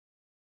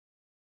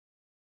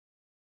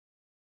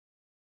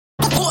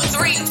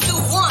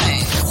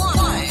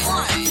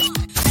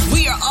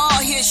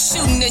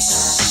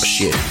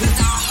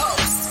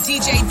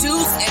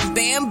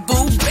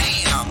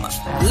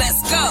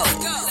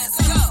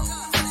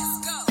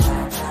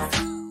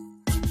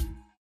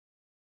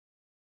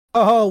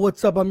Oh,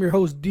 what's up? I'm your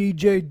host,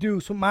 DJ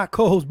Deuce, with my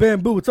co-host,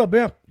 Bamboo. What's up,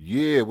 Bam?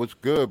 Yeah, what's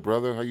good,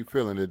 brother? How you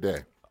feeling today?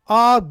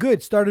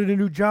 Good. Started a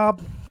new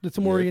job, did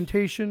some Yes.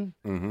 orientation.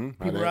 Mm-hmm.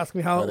 People were asking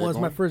me how How it that was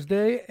my going? first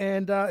day,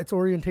 and it's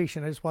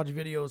orientation. I just watch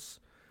videos.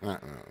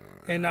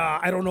 And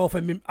I don't know if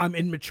I'm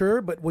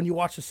immature, but when you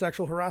watch the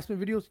sexual harassment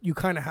videos, you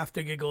kind of have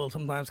to giggle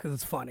sometimes because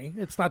it's funny.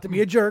 It's not to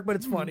be a jerk, but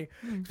it's funny.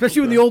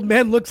 Especially when the Okay. old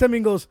man looks at me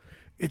and goes,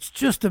 "It's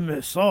just a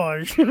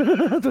massage."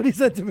 That's what he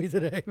said to me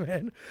today,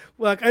 man.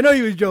 Like I know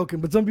he was joking,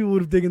 but some people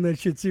would have taken that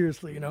shit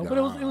seriously, you know. But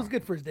it was Ah,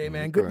 good first day,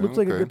 man. okay, Good, looks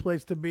like a okay. good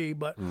place to be.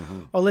 But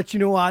Mm-hmm. I'll let you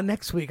know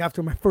next week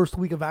after my first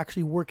week of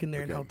actually working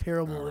there and Okay. how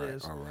terrible All it right,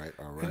 is, all right,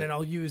 all and right. then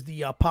I'll use the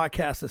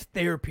podcast as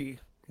therapy,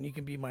 and you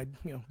can be my,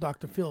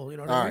 Dr. Phil. You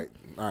know what I All mean?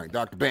 right, all right,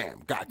 Dr.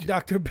 Bam, got you.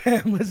 Dr.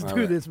 Bam, let's All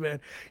do right. this,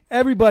 man.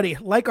 Everybody,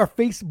 like our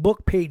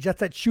Facebook page.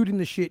 That's at Shooting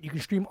the Shit. You can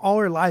stream all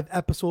our live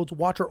episodes,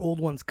 watch our old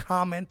ones,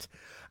 comment,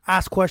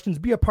 ask questions,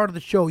 be a part of the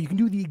show. You can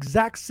do the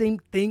exact same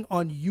thing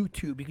on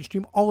YouTube. You can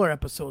stream all our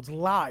episodes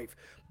live.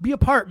 Be a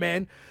part,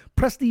 man.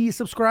 Press the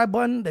subscribe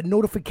button, the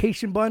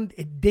notification button.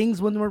 It dings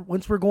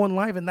once we're going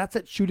live, and that's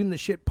at Shooting the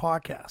Shit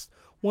podcast.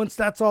 Once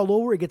that's all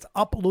over, it gets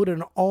uploaded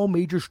on all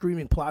major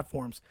streaming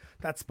platforms.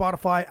 That's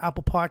Spotify,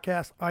 Apple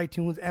Podcasts,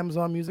 iTunes,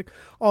 Amazon Music,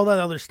 all that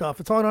other stuff.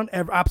 It's on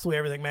absolutely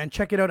everything, man.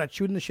 Check it out at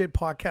Shooting the Shit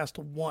Podcast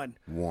 1.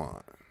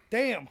 One.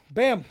 Damn,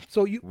 bam.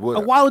 So What a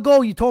up? while ago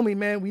you told me,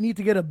 man, we need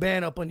to get a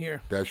band up on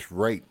here. That's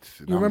right.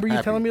 You I'm remember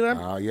you telling happy.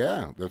 me that?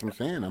 Yeah, that's what I'm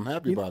saying. I'm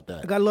happy about I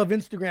that. gotta love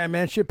Instagram,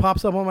 man. Shit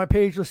pops up on my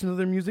page, listen to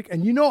their music,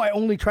 and I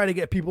only try to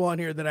get people on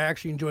here that I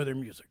actually enjoy their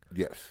music.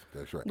 Yes,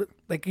 that's right.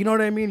 Like, you know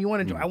what I mean? You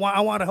want to enjoy.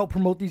 I want to help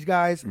promote these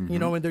guys.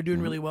 Mm-hmm. And they're doing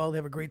really well. They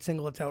have a great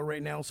single that's out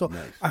right now. So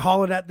I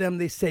hollered at them.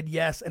 They said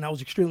yes, and I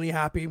was extremely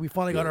happy. We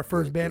finally got our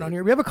first band on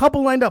here. We have a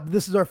couple lined up.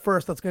 This is our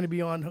first that's going to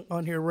be on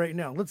here right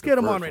now. Let's get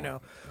them on First right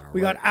one. now. All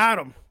We got right.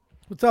 Adam.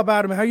 What's up,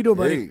 Adam? How you doing,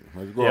 buddy? Hey,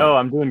 how's it going? Yo,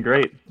 I'm doing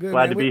great. Good,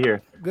 Glad man. to be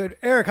here. Good.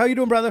 Eric, how you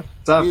doing, brother?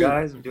 What's up, Yeah,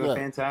 guys? I'm what's doing up?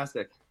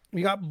 fantastic.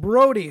 We got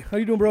Brody. How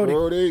you doing, Brody?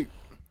 Brody.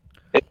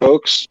 Hey,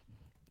 folks.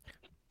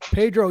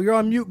 Pedro, you're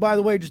on mute, by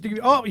the way. Just to give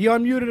you, he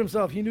unmuted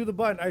himself. He knew the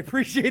button. I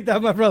appreciate that,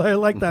 my brother. I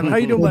like that. How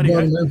you doing, buddy?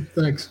 Man.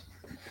 Thanks.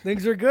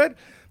 Things are good,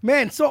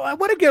 man. So I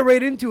want to get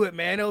right into it,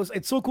 man.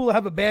 It's so cool to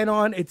have a band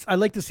on. I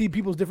like to see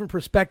people's different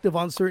perspective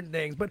on certain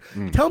things. But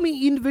tell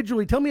me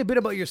individually, tell me a bit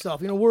about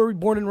yourself. Where were you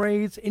born and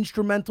raised?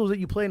 Instrumentals that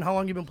you play, and how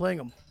long you've been playing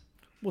them.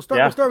 We'll start.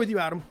 Yeah. We'll start with you,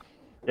 Adam.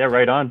 Yeah,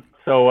 right on.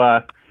 So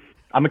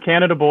I'm a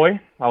Canada boy.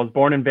 I was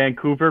born in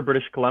Vancouver,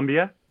 British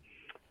Columbia,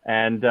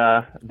 and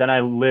then I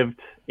lived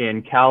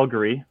in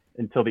Calgary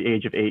until the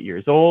age of 8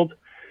 years old,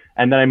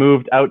 and then I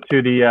moved out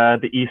to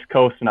the East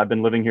Coast, and I've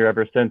been living here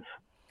ever since.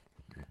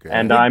 Okay.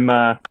 And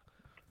I'm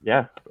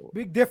yeah.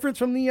 Big difference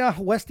from the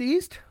west to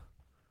east.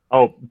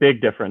 Oh,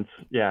 big difference.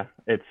 Yeah,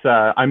 it's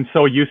I'm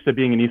so used to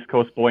being an East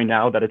Coast boy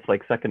now that it's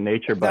like second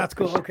nature. But That's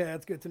cool. Okay,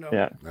 that's good to know.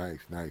 yeah. Nice,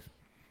 nice.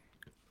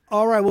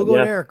 All right, we'll go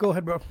Yeah. to Eric. Go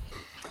ahead, bro.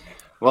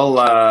 Well,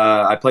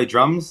 I play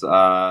drums.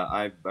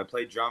 I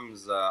played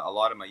drums a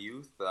lot in my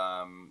youth.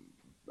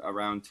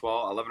 Around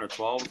 11 or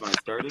 12 when I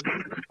started.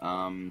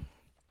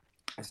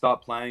 I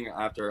stopped playing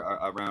after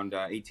around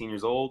 18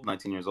 years old,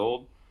 19 years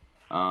old.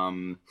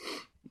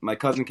 My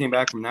cousin came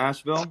back from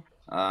Nashville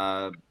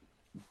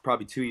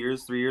probably 3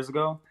 years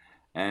ago,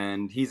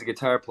 and he's a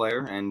guitar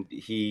player, and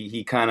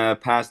he kind of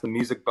passed the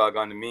music bug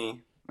onto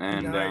me,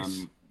 and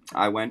Nice.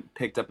 I went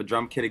picked up a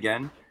drum kit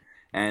again,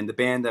 and the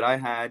band that I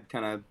had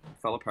kind of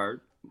fell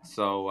apart.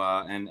 So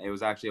and it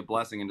was actually a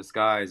blessing in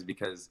disguise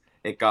because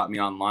it got me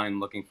online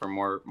looking for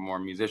more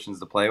musicians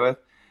to play with,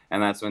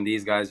 and that's when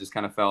these guys just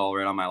kind of fell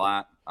right on my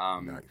lap.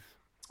 Nice.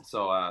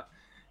 So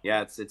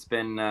yeah, it's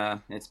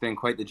been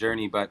quite the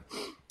journey, but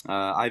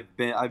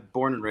I've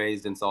born and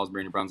raised in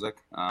Salisbury, New Brunswick.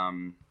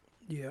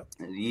 Yeah.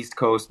 East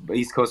Coast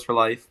for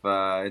life.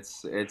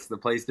 It's the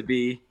place to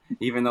be.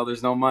 Even though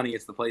there's no money,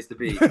 it's the place to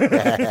be.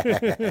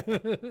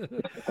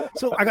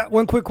 So I got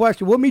one quick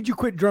question. What made you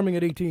quit drumming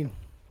at 18?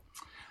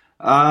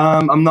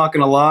 I'm not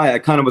gonna lie. I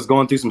kind of was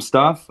going through some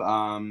stuff.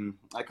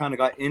 I kind of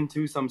got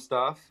into some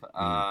stuff,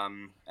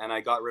 and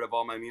I got rid of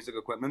all my music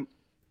equipment,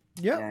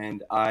 Yeah.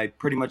 and I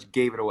pretty much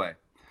gave it away.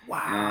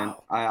 And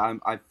Wow.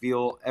 I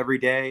feel every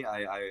day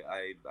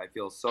I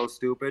feel so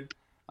stupid.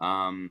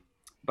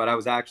 But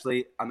I'm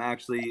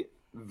actually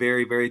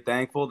very, very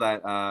thankful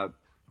that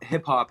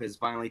hip hop has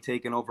finally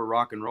taken over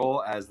rock and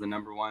roll as the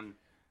number one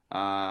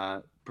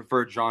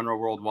preferred genre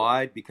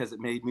worldwide because it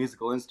made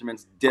musical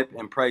instruments dip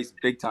in price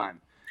big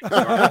time. So I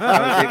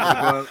was able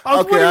to go- I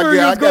was Okay, wondering where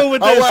he was going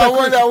with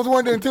this. I was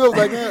wondering too. I was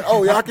like,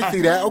 oh yeah, I can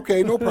see that.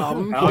 Okay, no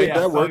problem. Oh yeah,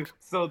 that works.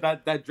 so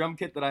that drum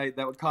kit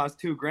that would cost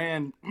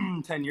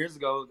 $2,000 10 years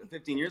ago,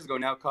 15 years ago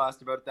now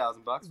cost about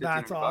 $1,000.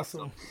 That's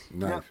awesome.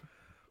 Nice.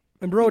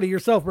 And Brody,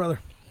 yourself, brother.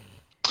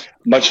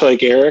 Much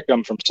like Eric,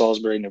 I'm from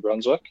Salisbury, New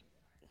Brunswick,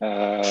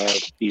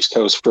 East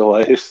Coast for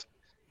life.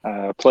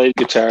 Played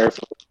guitar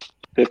for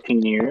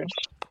 15 years.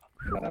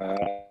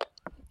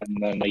 And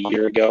then a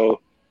year ago,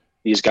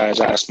 these guys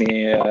asked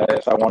me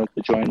if I wanted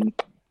to join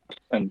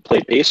and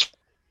play bass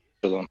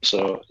for them.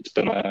 So it's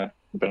been a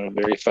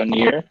very fun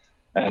year.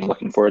 and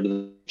looking forward to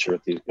the future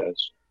with these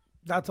guys.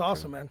 That's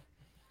awesome, man.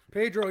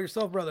 Pedro,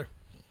 yourself, brother.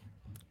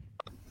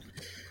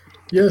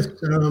 Yes,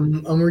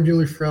 I'm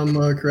originally from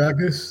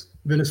Caracas,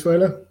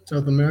 Venezuela,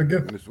 South America,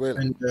 Venezuela.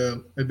 and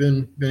I've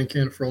been in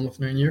Canada for almost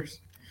 9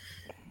 years.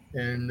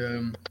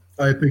 And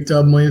I picked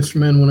up my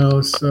instrument when I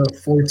was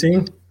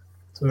 14,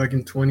 so back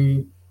in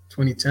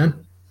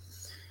 2010.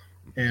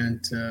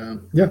 And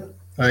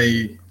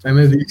I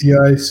met these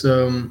guys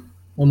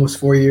almost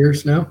 4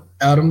 years now.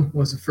 Adam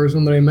was the first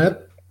one that I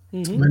met.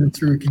 Mm-hmm. Met him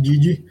through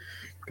Kijiji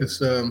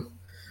because I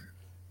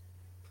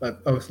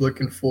was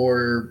looking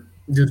for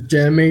just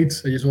jam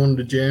mates. I just wanted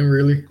to jam,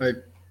 really.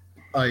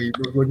 I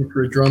was looking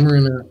for a drummer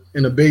and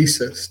a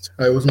bassist.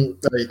 I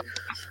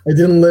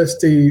didn't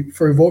list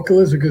for a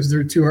vocalist because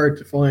they're too hard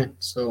to find,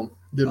 so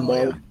didn't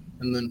bother. Yeah.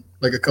 And then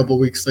like a couple of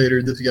weeks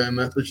later, this guy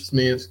messages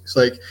me. It's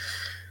like,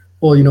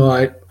 well,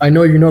 I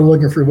know you're not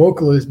looking for a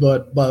vocalist,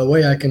 but by the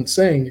way, I can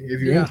sing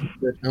if you're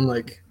interested. I'm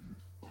like,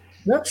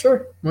 yeah,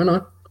 sure, why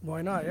not?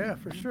 Why not? Yeah,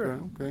 for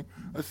sure. Okay.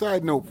 A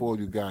side note for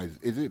you guys: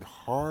 is it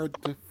hard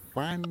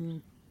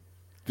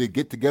to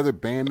get together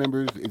band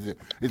members? Is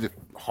it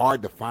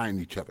hard to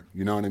find each other?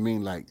 You know what I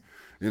mean? Like,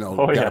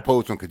 gotta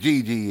post on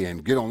Kijiji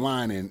and get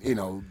online and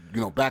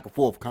back and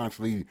forth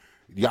constantly.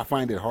 Y'all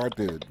find it hard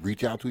to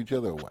reach out to each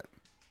other or what?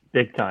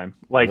 Big time.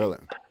 Like, really?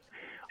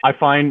 I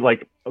find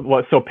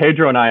so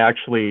Pedro and I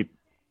actually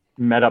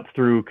met up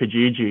through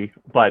Kijiji,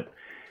 but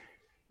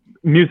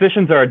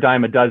musicians are a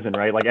dime a dozen,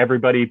 right? Like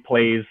everybody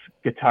plays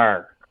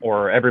guitar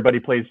or everybody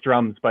plays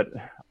drums, but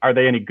are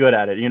they any good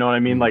at it? You know what I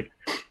mean? Like,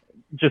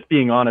 just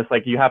being honest,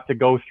 like you have to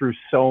go through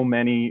so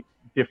many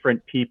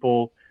different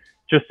people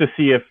just to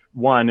see if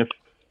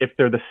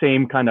they're the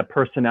same kind of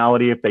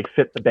personality, if they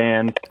fit the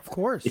band, of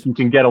course, if you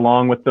can get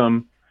along with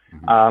them,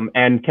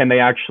 and can they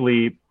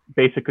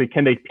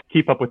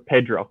keep up with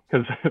Pedro?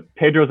 Because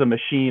Pedro's a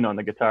machine on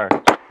the guitar.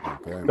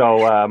 Okay.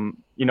 So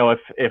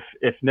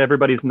if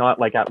everybody's not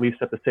like at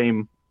least at the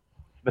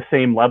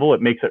same level,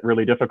 it makes it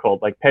really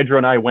difficult. Like Pedro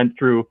and I went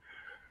through,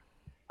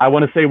 I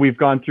want to say we've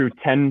gone through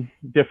 10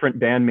 different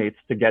bandmates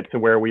to get to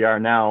where we are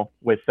now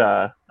with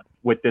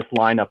this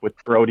lineup with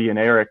Brody and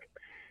Eric.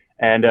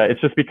 And it's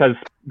just because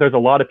there's a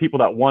lot of people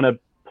that want to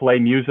play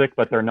music,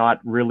 but they're not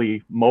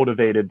really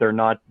motivated. They're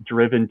not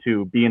driven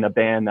to be in a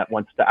band that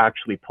wants to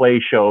actually play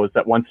shows,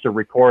 that wants to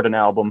record an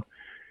album.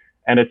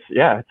 And it's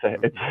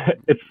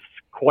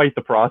quite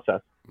the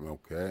process.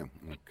 Okay.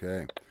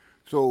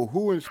 So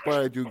who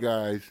inspired you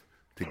guys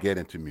to get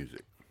into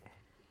music?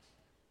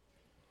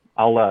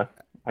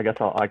 I could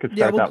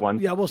start that one.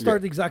 Yeah, we'll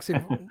start the exact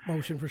same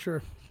motion for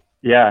sure.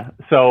 Yeah.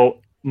 So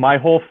my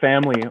whole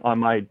family on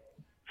my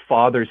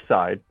father's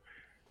side,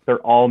 they're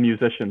all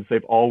musicians.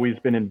 They've always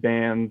been in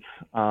bands.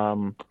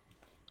 And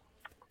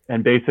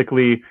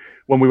basically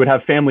when we would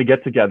have family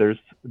get-togethers,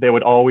 they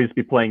would always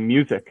be playing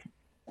music.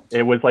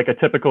 It was like a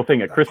typical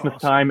thing at Christmas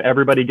time.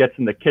 Everybody gets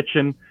in the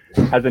kitchen,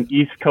 has an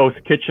East Coast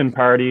kitchen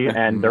party,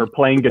 and they're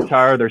playing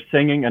guitar, they're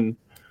singing. And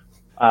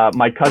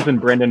my cousin,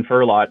 Brendan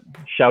Furlot,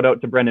 shout out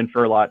to Brendan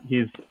Furlot.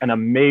 He's an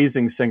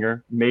amazing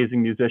singer,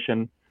 amazing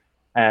musician.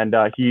 And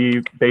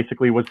he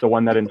basically was the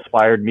one that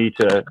inspired me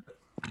to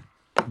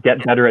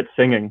get better at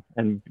singing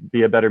and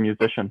be a better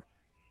musician.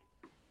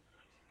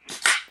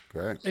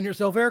 Okay. And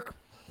yourself, Eric?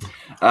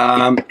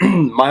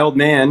 My old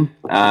man,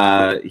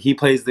 he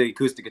plays the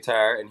acoustic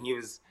guitar, and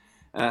he's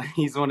what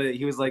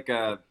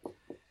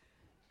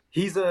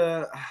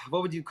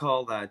would you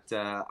call that?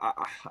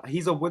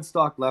 He's a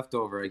Woodstock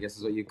leftover, I guess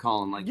is what you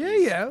call him. Like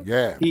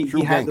yeah. He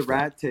had the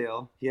rat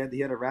tail. He had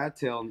a rat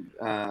tail.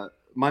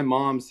 My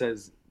mom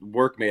says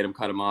work made him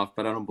cut him off,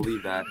 but I don't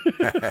believe that.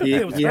 He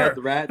had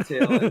the rat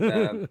tail,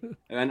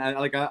 and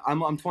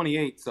I'm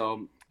 28,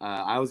 so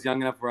I was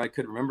young enough where I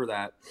could remember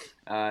that.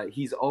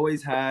 He's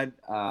always had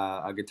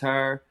a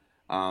guitar,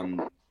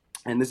 and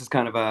this is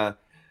kind of a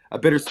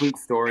bittersweet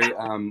story.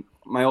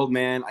 My old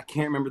man, I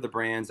can't remember the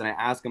brands, and I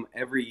ask him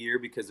every year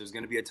because there's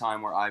going to be a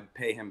time where I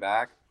pay him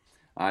back.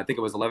 I think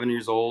I was 11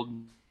 years old.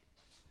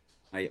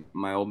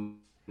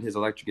 His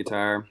electric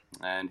guitar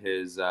and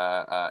his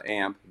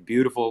amp,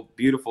 beautiful.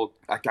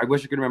 I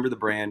wish I could remember the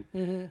brand,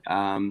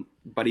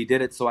 but he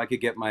did it so I could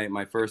get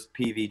my first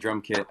PV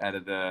drum kit out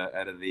of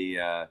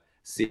the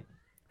C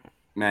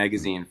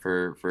magazine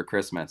for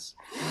Christmas.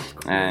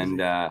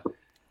 And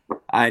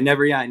I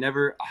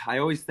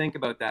always think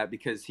about that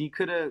because he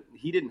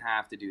didn't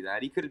have to do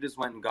that. He could have just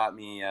went and got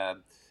me a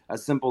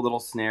simple little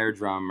snare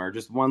drum or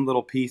just one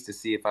little piece to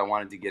see if I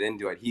wanted to get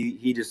into it.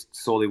 He just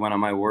solely went on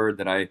my word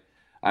that I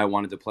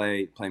wanted to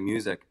play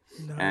music.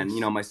 Nice. And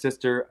my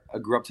sister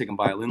grew up taking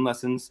violin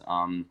lessons,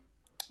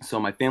 so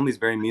my family's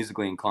very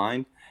musically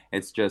inclined.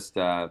 It's just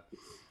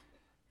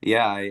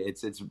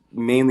it's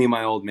mainly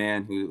my old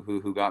man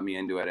who got me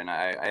into it, and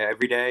I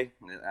every day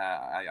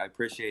I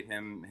appreciate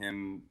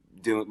him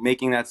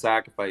making that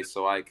sacrifice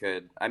so I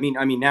could. I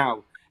mean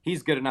now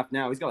he's good enough.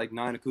 Now he's got like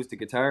 9 acoustic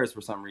guitars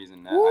for some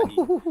reason.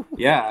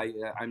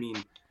 I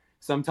mean.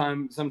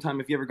 Sometime,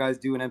 if you ever guys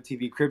do an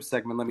MTV Cribs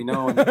segment, let me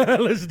know. And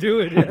let's do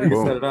it. Yeah. We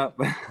can set it up.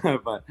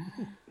 But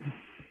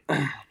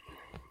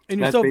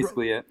And That's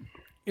basically it.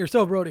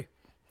 Yourself, Brody.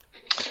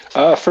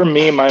 For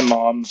me, my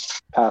mom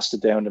passed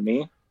it down to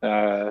me.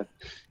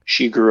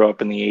 She grew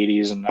up in the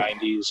 80s and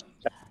 90s,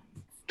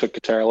 took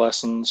guitar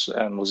lessons,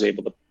 and was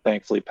able to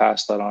thankfully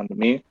pass that on to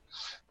me,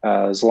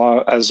 as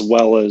well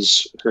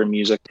as her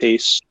music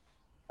taste.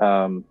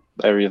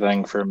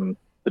 Everything from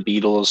the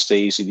Beatles to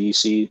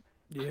AC/DC,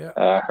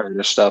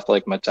 her stuff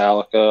like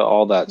Metallica,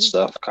 all that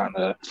stuff kind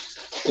of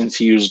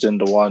infused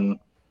into one,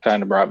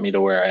 kind of brought me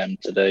to where I am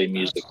today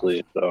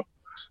musically. So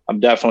I'm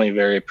definitely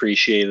very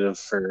appreciative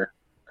for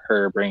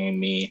her bringing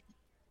me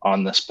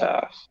on this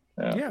path.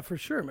 Yeah, for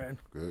sure, man.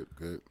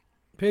 Good.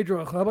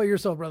 Pedro, how about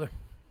yourself, brother?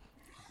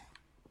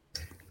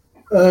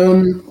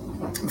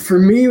 For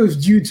me, it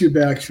was YouTube,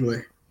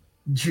 actually.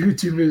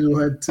 YouTube is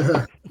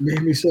what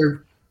made me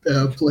start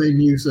playing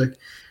music.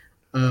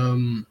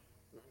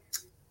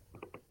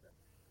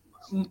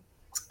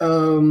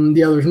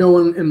 There's no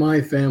one in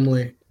my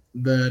family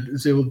that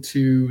is able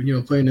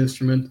to, play an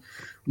instrument.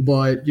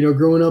 But,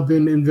 growing up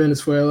in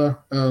Venezuela,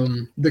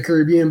 the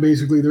Caribbean,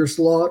 basically, there's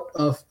a lot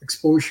of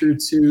exposure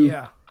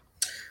to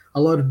a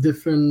lot of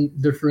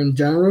different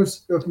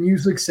genres of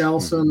music,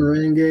 salsa,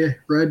 merengue,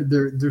 right?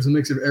 There's a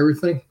mix of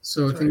everything.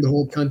 So I think the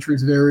whole country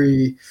is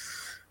very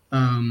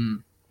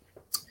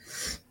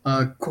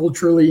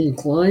culturally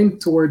inclined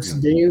towards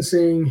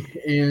dancing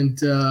and,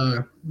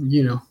 that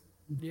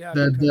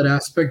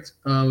aspect.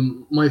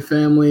 My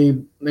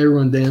family,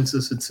 everyone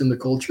dances. It's in the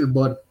culture,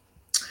 but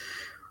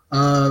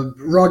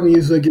rock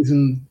music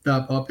isn't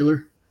that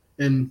popular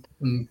in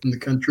the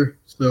country.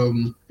 So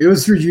it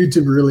was through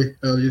YouTube, really.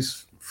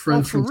 Just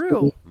friends for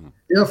real?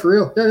 Yeah, for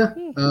real. Yeah.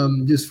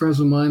 Just friends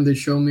of mine, they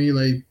show me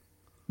like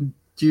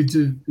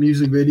YouTube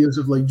music videos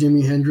of like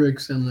Jimi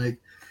Hendrix and like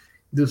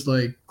just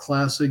like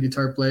classic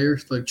guitar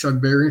players like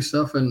Chuck Berry and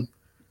stuff. And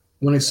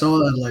when I saw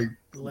that, like,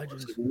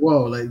 Legends.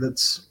 whoa, like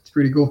it's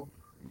pretty cool.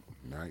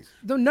 Nice.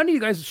 Though none of you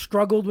guys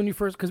struggled when you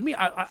first, because me,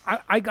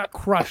 I got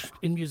crushed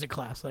in music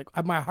class. Like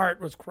my heart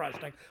was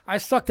crushed. Like I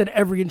sucked at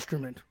every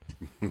instrument.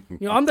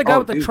 I'm the guy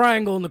with the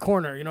triangle in the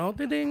corner.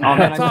 Ding.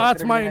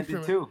 That's my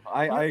instrument too.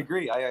 I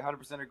agree. I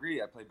 100%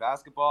 agree. I played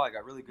basketball. I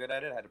got really good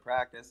at it. I had to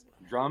practice.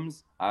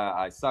 Drums,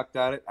 I sucked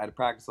at it. I had to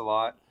practice a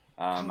lot.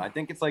 I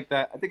think it's like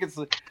that. I think it's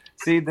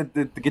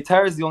the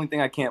guitar is the only thing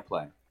I can't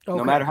play. Okay.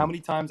 No matter how many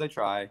times I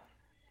try,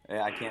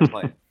 I can't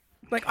play it.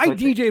 Like I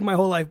DJ'd my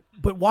whole life,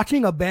 but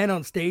watching a band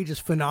on stage is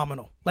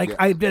phenomenal. Like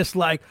I just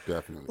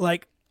definitely.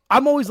 Like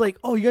I'm always like,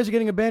 oh, you guys are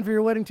getting a band for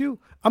your wedding too?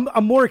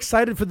 I'm more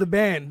excited for the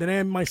band than I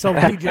am myself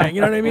DJing. You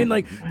know what I mean?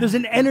 Like there's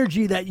an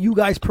energy that you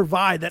guys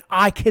provide that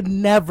I could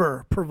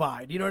never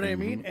provide. You know what I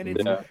mean? And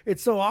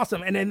it's so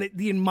awesome. And then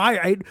the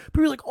admire,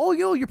 people are like, oh,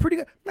 yo, you're pretty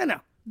good.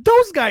 No.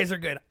 Those guys are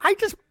good. I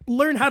just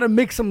learned how to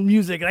make some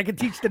music, and I can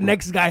teach the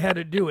next guy how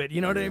to do it.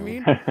 You know what I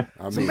mean?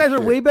 Some guys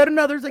are way better than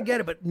others. I get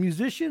it, but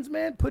musicians,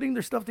 man, putting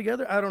their stuff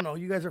together, I don't know.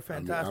 You guys are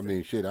fantastic. I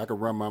mean, shit, I could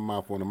run my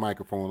mouth on the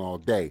microphone all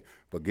day,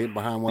 but getting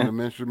behind one of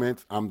them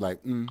instruments, I'm like,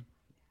 I'm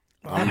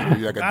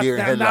like a deer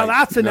in headlights. Now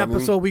that's an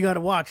episode we got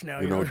to watch now.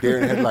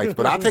 Deer in headlights.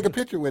 But I'll take a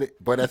picture with it.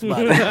 But that's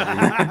about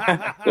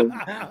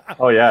it.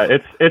 Oh yeah,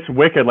 it's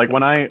wicked. Like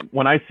when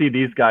I see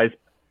these guys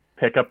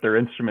pick up their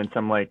instruments,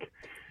 I'm like,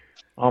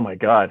 oh my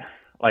God.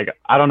 Like,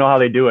 I don't know how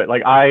they do it.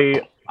 Like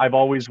I've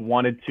always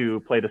wanted to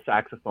play the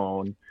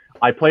saxophone.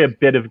 I play a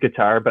bit of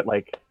guitar, but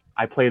like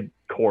I play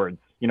chords.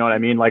 You know what I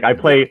mean? Like I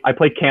play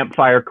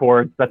campfire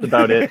chords. That's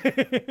about it.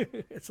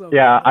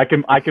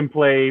 I can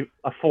play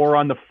a 4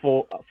 on the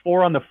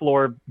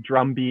floor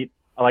drum beat.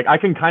 Like I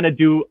can kind of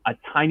do a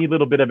tiny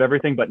little bit of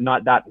everything, but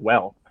not that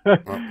well.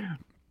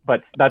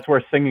 But that's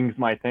where singing's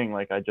my thing.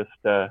 Like I just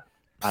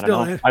I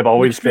don't know. I've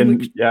always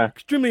been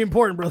extremely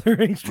important, brother.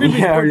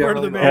 Extremely important part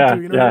of the band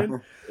too. You know what I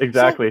mean?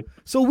 Exactly.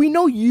 So we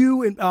know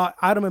you and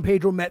Adam and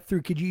Pedro met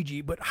through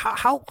Kijiji, but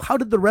how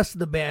did the rest of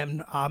the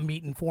band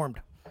meet and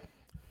formed?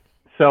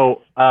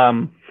 So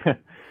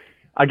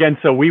again,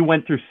 so we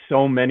went through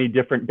so many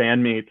different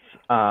bandmates,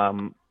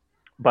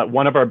 but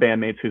one of our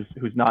bandmates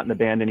who's not in the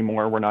band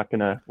anymore, we're not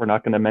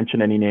gonna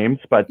mention any names,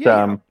 but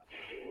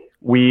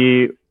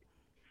we.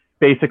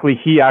 Basically,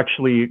 he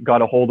actually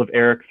got a hold of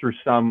Eric through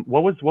some.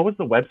 What was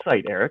the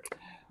website, Eric,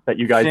 that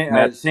you guys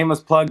met? Shameless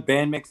plug,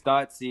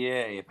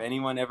 bandmix.ca. If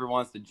anyone ever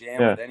wants to jam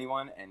with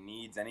anyone and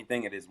needs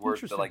anything, it is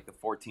worth the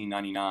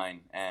 $14.99.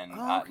 And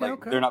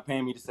they're not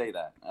paying me to say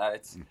that.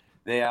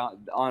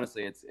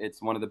 Honestly,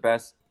 it's one of the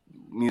best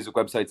music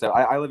websites.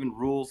 I live in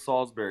rural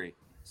Salisbury,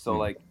 so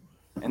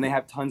and they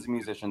have tons of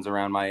musicians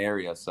around my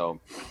area. So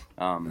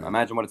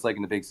imagine what it's like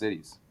in the big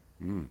cities.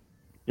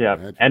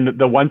 Yeah, and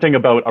the one thing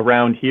about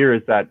around here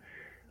is that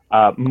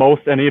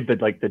any of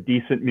the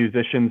decent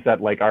musicians that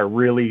are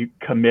really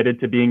committed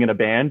to being in a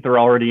band, they're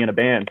already in a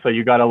band. So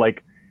you gotta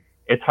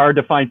it's hard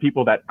to find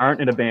people that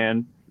aren't in a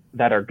band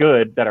that are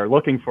good, that are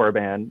looking for a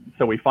band.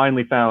 So we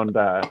finally found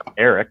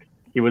Eric.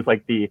 He was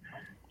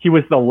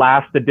the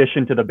last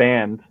addition to the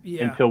band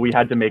until we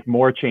had to make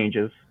more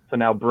changes. So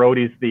now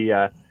Brody's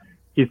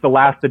he's the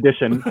last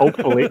addition,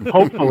 hopefully.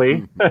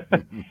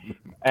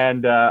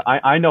 And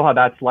I know how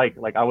that's like.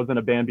 Like I was in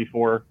a band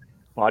before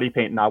Body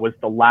Paint, and I was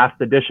the last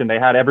edition. They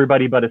had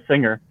everybody but a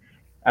singer,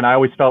 and I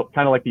always felt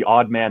kind of like the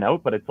odd man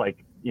out. But it's like,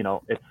 you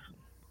know, it's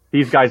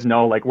these guys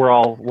know, like we're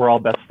all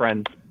best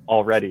friends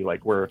already.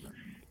 Like we're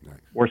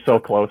so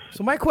close.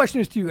 So my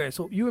question is to you guys.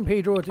 So you and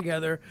Pedro are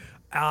together.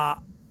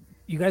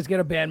 You guys get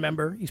a band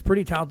member. He's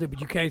pretty talented,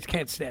 but you guys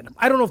can't stand him.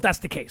 I don't know if that's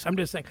the case. I'm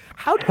just saying.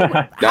 How do you,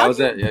 that was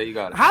it. Yeah, you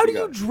got it. How do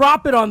you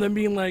drop it on them,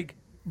 being like,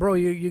 bro,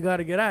 you got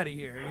to get out of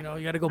here. You know,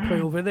 you got to go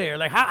play over there.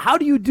 Like, how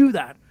do you do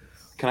that?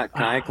 Can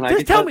I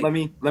Just tell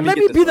me. Let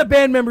me be the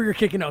band member you're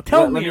kicking out.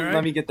 Tell me.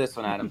 Let me get this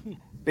one, Adam.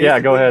 Yeah,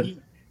 go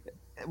ahead.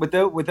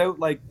 Without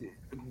like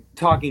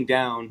talking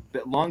down,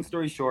 but long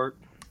story short,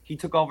 he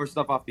took all of our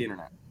stuff off the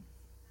internet.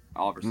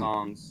 All of our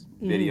songs,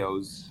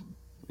 videos,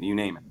 you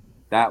name it.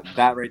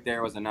 That right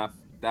there was enough.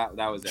 That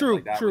was true,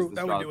 it. Like, true. Was the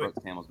that straw would do broke it.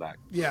 the camel's back.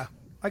 Yeah,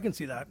 I can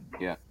see that.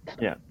 Yeah.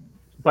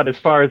 But as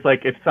far as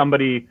like if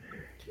somebody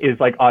is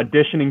like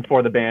auditioning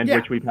for the band, Yeah.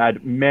 which we've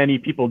had many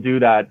people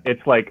do that,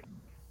 it's like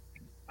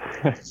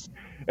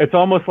it's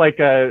almost like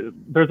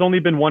there's only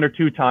been 1 or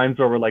 2 times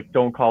where we're like,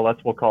 don't call us,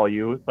 we'll call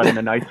you, but in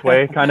a nice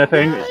way kind of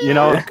thing, you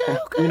know.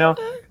 You know,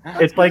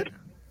 it's like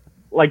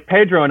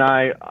Pedro and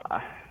I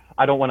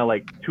don't want to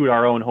like toot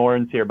our own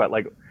horns here, but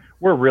like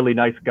we're really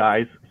nice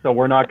guys, so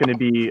we're not going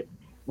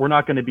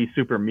to be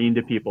super mean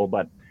to people,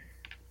 but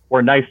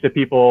we're nice to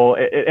people.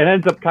 It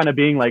ends up kind of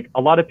being like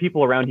a lot of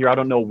people around here, I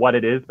don't know what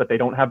it is, but they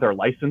don't have their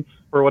license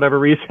for whatever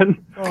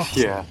reason.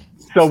 Yeah.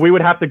 So we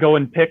would have to go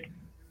and pick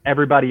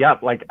everybody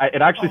up. Like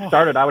it actually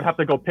started, I would have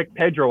to go pick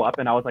Pedro up,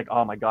 and I was like,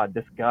 oh my God,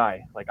 this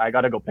guy, like I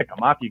got to go pick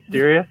him up. You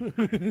serious?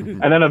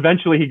 And then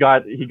eventually he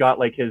got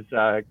like his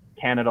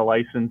Canada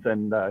license,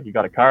 and he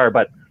got a car.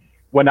 But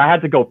when I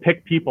had to go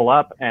pick people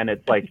up, and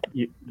it's like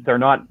they're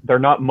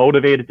not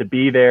motivated to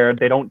be there.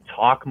 They don't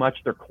talk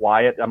much. They're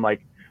quiet. I'm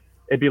like,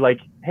 it'd be like,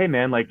 hey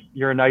man, like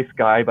you're a nice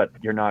guy, but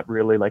you're not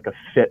really like a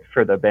fit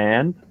for the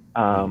band.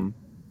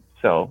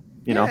 So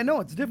you know. I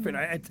know it's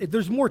different.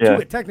 There's more to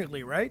it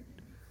technically, right?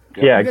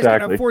 Yeah, you guys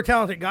exactly. have 4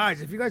 talented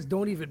guys. If you guys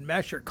don't even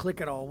mesh or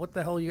click at all, what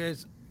the hell you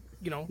guys,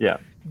 you know? Yeah.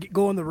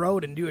 Go on the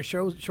road and do a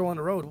show on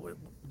the road.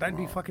 That'd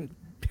be fucking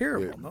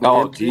terrible. Yeah. No?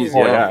 Oh, geez.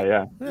 Oh Yeah.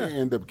 yeah. They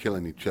end up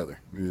killing each other,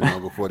 you know,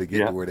 before they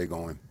get to where they're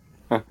going.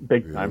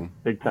 Big time.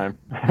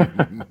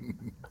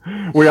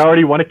 We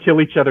already want to kill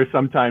each other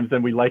sometimes,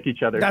 and we like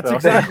each other. That's so.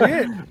 exactly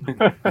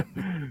it.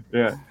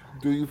 Yeah.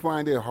 Do you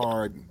find it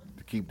hard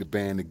to keep the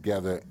band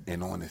together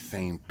and on the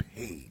same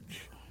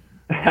page?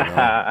 You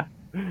know?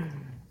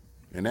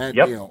 And that,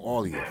 Yep. you know,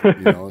 all of you,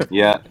 you know.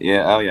 Yeah.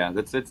 Oh yeah.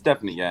 It's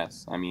definitely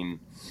yes. I mean,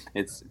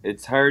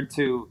 it's hard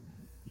to,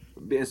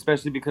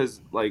 especially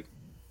because like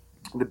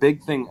the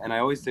big thing, and I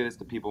always say this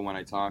to people when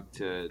I talk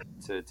to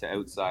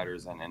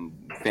outsiders and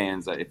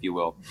fans, if you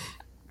will,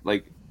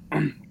 like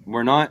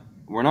we're not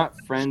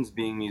friends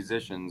being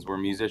musicians. We're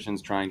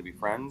musicians trying to be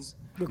friends.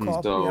 Good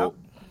call.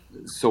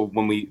 So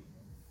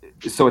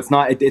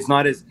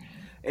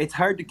it's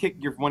hard to kick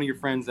one of your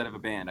friends out of a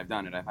band. I've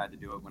done it. I've had to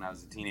do it when I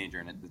was a teenager,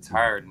 and it's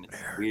hard and it's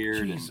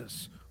weird.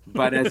 Jesus.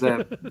 But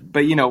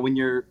you know,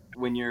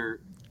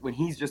 when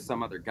he's just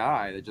some other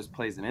guy that just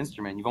plays an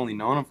instrument, you've only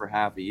known him for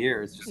half a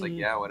year. It's just like,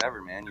 yeah,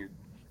 whatever, man.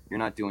 You're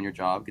not doing your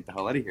job. Get the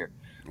hell out of here.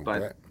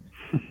 But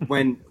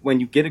when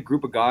you get a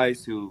group of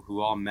guys who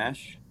all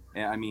mesh,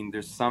 I mean,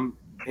 there's some.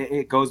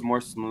 It goes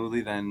more smoothly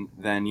than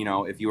you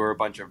know if you were a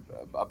bunch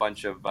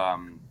of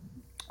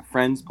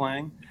friends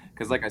playing.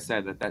 Because like I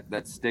said,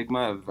 that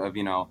stigma of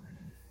you know,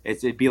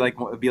 it'd be like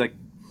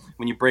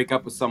when you break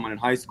up with someone in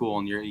high school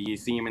and you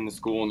see him in the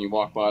school and you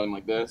walk by them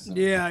like this.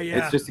 Yeah.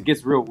 It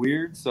gets real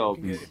weird. So,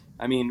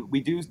 I mean,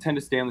 we do tend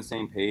to stay on the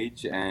same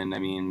page. And I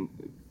mean,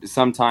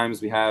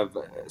 sometimes we have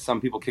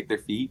some people kick their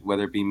feet,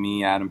 whether it be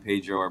me, Adam,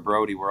 Pedro, or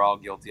Brody. We're all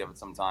guilty of it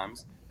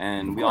sometimes.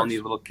 And we all need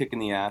a little kick in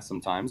the ass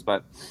sometimes.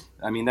 But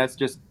I mean, that's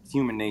just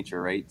human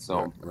nature, right?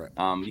 So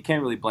you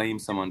can't really blame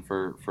someone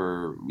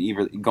for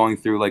either going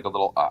through like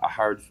a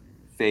hard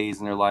phase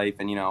in their life.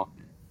 And, you know,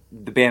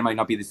 the band might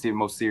not be the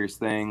most serious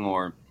thing,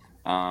 or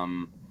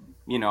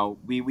you know,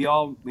 we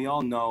all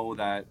know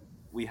that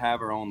we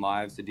have our own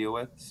lives to deal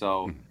with,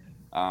 so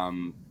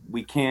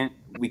we can't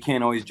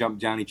always jump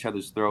down each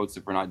other's throats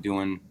if we're not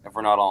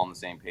all on the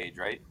same page,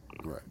 right?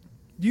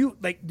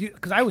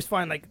 Because I always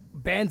find like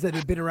bands that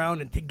have been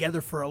around and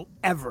together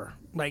forever,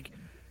 like,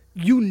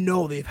 you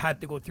know, they've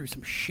had to go through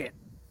some shit,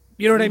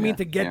 you know what I mean,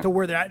 to get to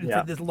where they're at and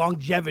for this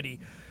longevity.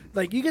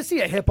 Like, you can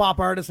see a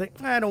hip-hop artist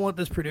like, I don't want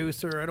this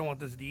producer, I don't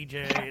want this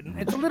DJ, and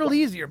it's a little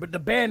easier, but the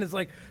band is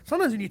like,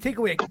 sometimes when you take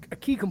away a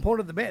key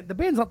component of the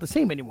band's not the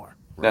same anymore.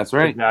 That's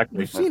right. Exactly.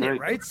 You've seen it,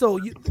 right? So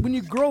when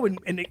you grow and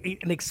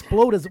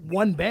explode as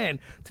one band,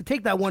 to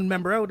take that one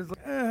member out is like,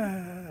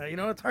 you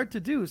know, it's hard to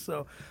do.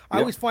 So I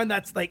always find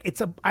that's like,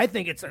 I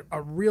think it's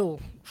a real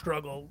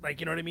struggle. Like,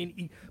 you know what I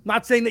mean?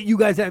 Not saying that you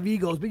guys have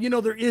egos, but you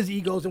know, there is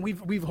egos, and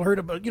we've heard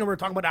about, you know, we were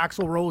talking about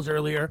Axl Rose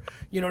earlier.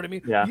 You know what I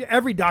mean? Yeah.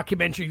 Every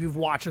documentary you've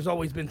watched, there's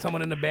always been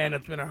someone in the band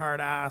that's been a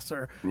hard ass,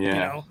 or you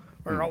know,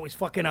 or always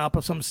fucking up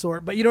of some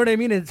sort. But you know what I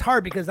mean? It's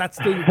hard because that's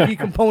still your key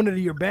component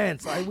of your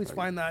band. So I always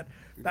find that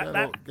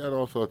got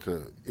all sorts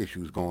of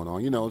issues going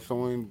on. You know,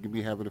 someone can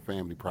be having a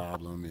family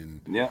problem,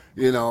 and Yeah.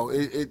 you know,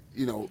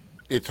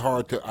 it's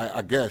hard to.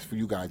 I guess for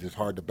you guys, it's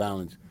hard to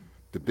balance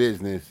the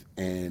business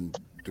and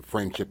the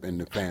friendship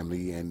and the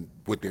family and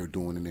what they're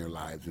doing in their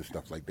lives and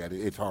stuff like that.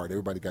 It's hard.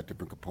 Everybody got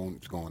different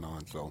components going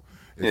on, so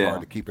it's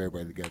hard to keep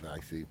everybody together. I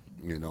see,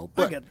 you know,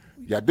 but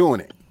y'all doing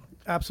it.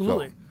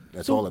 Absolutely. So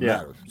that's all that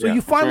matters. So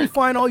you finally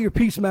find all your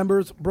Peace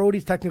members.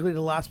 Brody's technically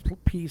the last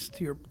piece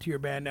to your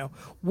band now.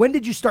 When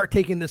did you start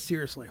taking this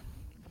seriously?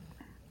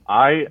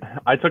 I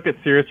took it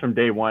serious from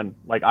day one.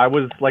 Like I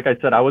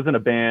said, I was in a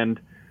band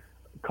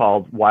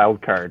called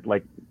Wildcard.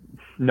 Like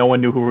no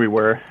one knew who we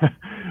were.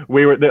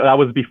 That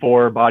was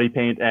before Body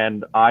Paint,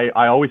 and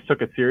I always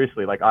took it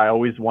seriously. Like I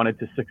always wanted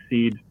to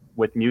succeed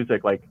with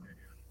music. Like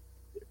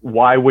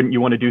why wouldn't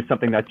you want to do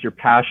something that's your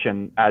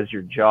passion as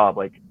your job?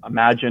 Like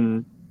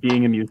imagine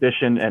being a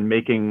musician and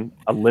making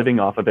a living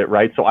off of it,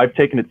 right? So I've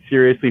taken it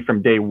seriously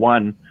from day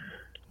one.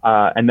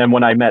 And then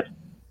when I met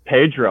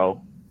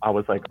Pedro, I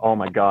was like, oh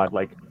my God,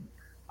 like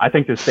I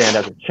think this band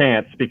has a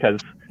chance because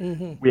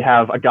we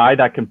have a guy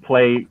that can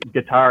play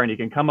guitar and he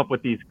can come up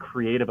with these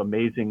creative,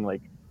 amazing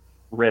like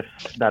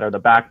riffs that are the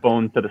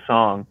backbone to the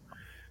song.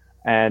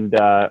 And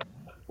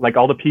like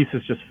all the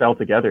pieces just fell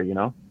together, you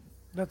know?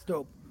 That's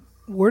dope.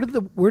 Where did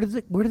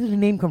the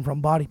name come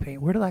from? Body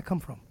Paint. Where did that come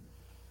from?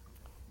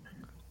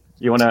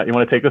 You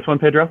wanna take this one,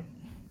 Pedro?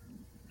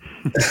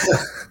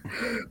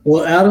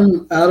 Well,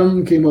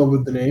 Adam came up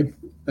with the name.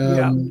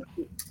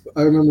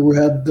 I remember we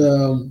had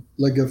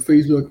like a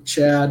Facebook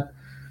chat,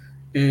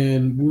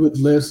 and we would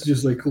list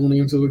just like cool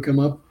names that would come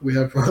up. We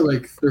had probably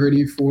like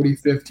 30, 40,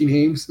 50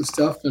 names and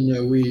stuff,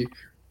 and we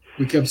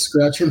kept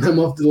scratching them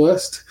off the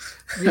list.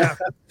 Yeah.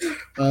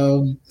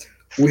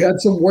 We had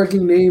some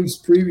working names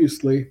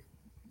previously.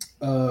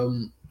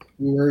 We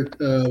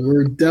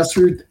were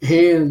Desert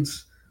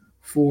Hands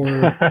for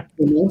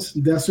months.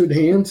 Desert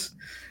Hands.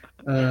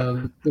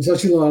 There's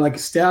actually like a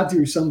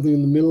statue or something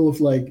in the middle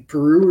of like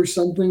Peru or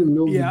something in the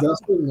middle of the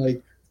desert, and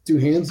like two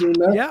hands doing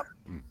that. Yep.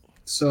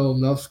 So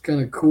that was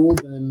kind of cool.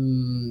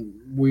 And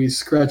we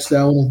scratched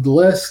that one off the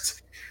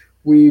list.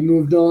 We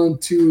moved on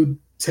to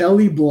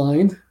Telly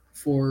Blind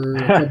for a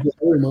couple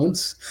of other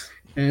months,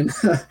 and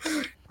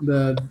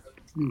then.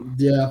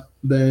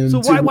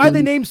 So why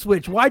the name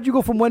switch? Why'd you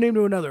go from one name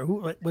to another?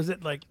 Who was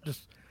it? Like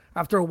just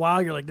after a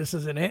while, you're like, this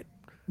isn't it.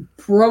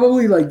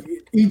 Probably like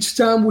each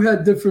time we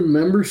had different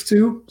members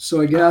too. So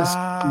I guess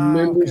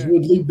members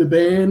would leave the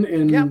band,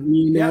 and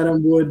me and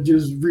Adam would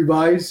just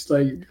revise.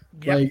 Like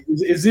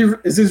is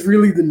this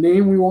really the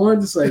name we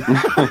want? It's like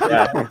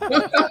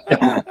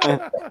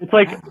it's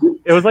like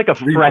it was like a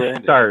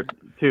fresh start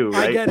too,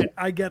 right? I get it.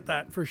 I get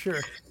that for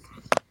sure.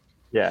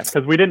 Yeah,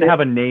 because we didn't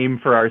have a name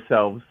for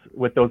ourselves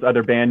with those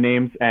other band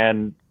names,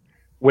 and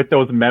with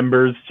those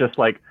members, just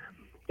like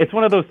it's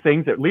one of those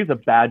things that leaves a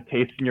bad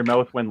taste in your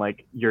mouth when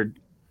like you're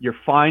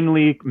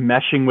finally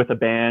meshing with a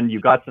band, you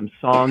got some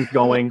songs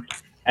going,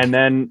 and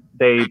then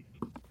they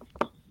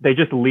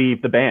just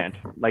leave the band.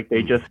 Like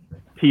they just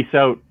peace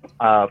out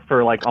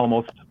for like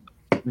almost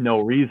no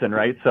reason,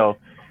 right? So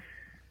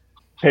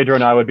Pedro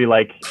and I would be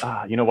like,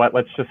 you know what?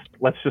 Let's just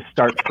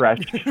start fresh.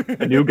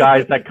 The new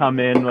guys that come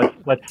in,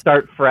 let's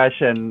start fresh.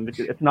 And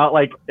it's not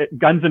like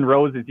Guns N'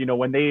 Roses. You know,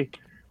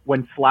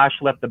 when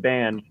Slash left the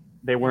band,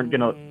 they weren't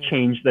gonna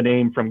change the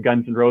name from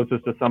Guns N' Roses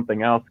to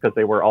something else because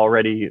they were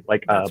already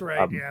like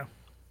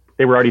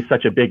they were already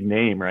such a big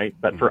name, right?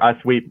 But for us,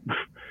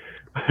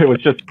 it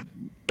was just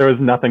there was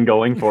nothing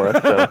going for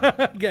us. So,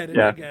 I get it.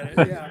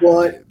 Yeah.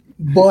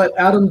 But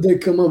Adam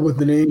did come up with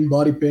the name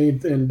Body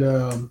Paint, and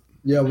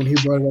when he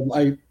brought it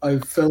up, I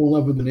fell in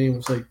love with the name. I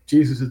was like,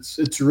 Jesus,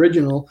 it's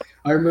original.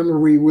 I remember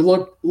we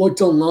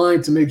looked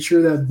online to make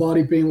sure that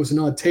Body Paint was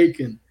not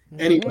taken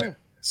anywhere.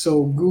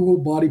 So Google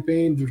Body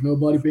Paint. There's no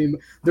Body Paint.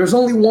 There's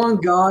only one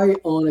guy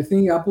on, I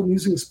think, Apple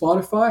Music and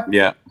Spotify.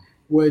 Yeah.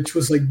 Which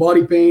was like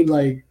Body Paint,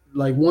 like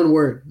one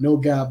word, no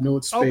gap, no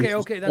space.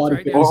 Okay, that's body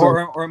right. Paint.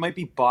 Or it might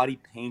be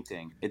Body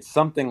Painting. It's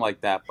something like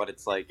that, but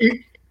it's like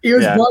it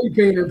was Body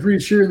Paint. I'm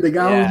pretty sure. And the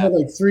guy only had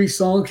like 3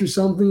 songs or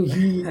something.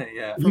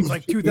 From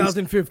like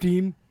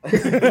 2015.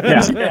 He's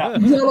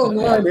not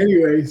online,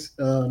 anyways.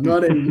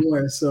 Not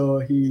anymore. So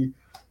I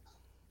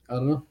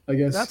don't know. I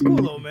guess that's cool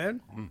though,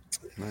 man.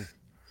 Nice.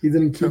 He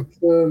didn't keep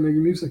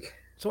making music.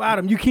 So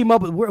Adam, you came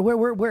up with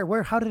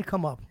where? How did it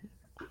come up?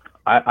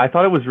 I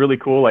thought it was really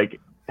cool.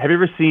 Like, have you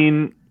ever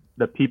seen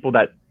the people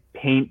that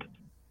paint?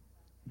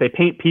 They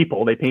paint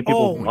people. They paint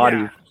people's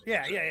bodies.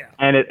 Yeah.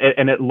 And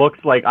it looks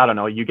like, I don't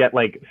know, you get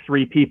like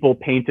 3 people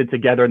painted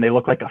together and they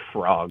look like a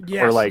frog.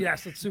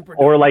 Yes, it's super.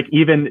 Or like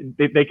even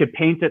they could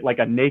paint it like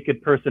a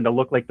naked person to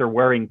look like they're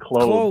wearing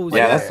clothes.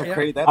 That's so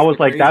crazy. I was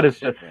like, that is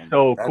just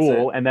so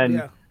cool. And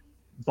then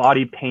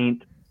Body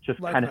Paint just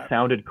kind of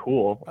sounded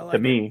cool to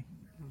me.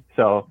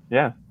 So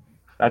yeah,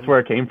 that's where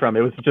it came from.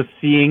 It was just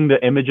seeing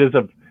the images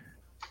of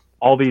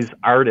all these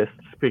artists,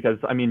 because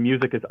I mean,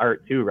 music is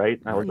art too, right?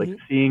 And I was like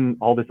seeing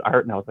all this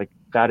art, and I was like,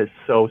 that is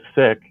so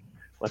sick.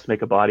 Let's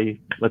make the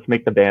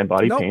band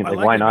Body Paint.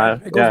 Like, why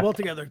not? It goes well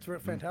together. It's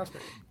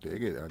fantastic. I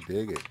dig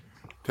it.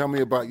 Tell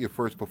me about your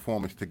first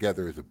performance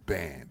together as a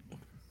band.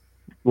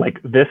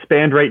 Like this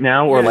band right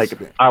now, or like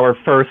our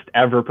first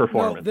ever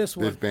performance? No, this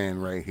one. This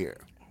band right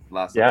here.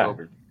 Last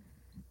October.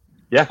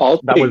 Yeah,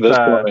 that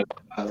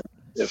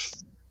was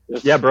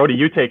yeah, Brody,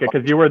 you take it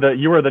because you were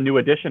the new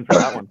addition for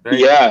that one.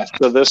 Yeah,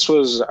 so this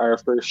was our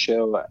first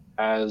show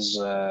as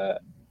the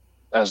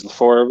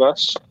four of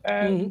us,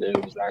 and it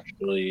was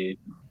actually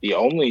the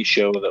only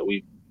show that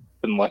we've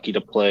been lucky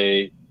to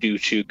play due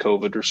to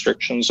COVID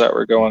restrictions that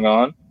were going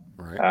on.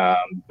 Right.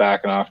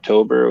 Back in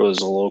October, it was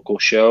a local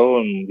show,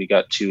 and we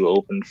got to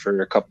open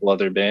for a couple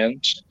other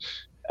bands.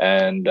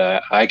 And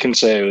I can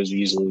say it was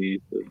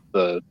easily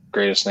the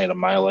greatest night of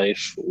my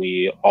life.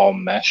 We all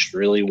meshed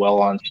really well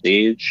on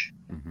stage.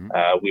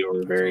 We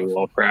were very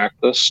well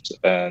practiced,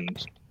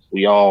 and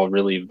we all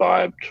really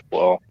vibed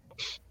well.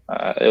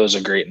 It was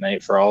a great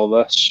night for all of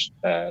us,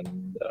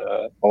 and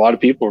a lot of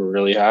people were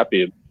really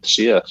happy to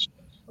see us.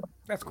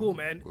 That's cool,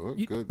 man.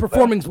 Good.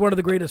 Performing's one of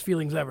the greatest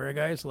feelings ever,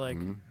 guys. Like,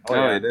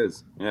 it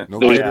is. Yeah. No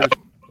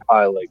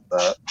I like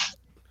that.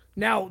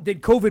 Now,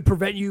 did COVID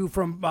prevent you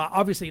from?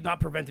 Obviously,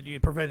 not prevented you.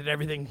 It prevented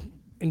everything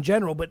in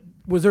general. But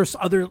was there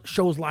other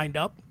shows lined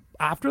up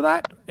after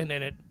that, and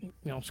then it,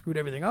 screwed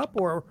everything up,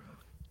 or?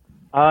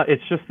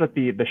 It's just that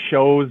the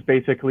shows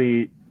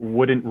basically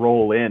wouldn't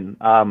roll in.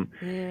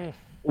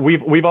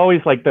 We've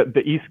always like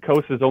the East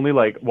Coast is only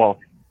the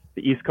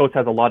East Coast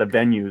has a lot of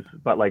venues,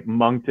 but like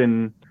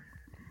Moncton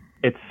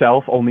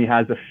itself only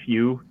has a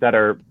few that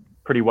are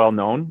pretty well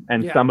known,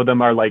 and some of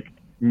them are like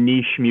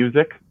niche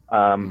music,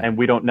 and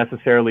we don't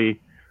necessarily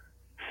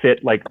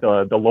fit like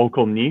the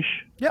local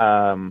niche.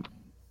 There's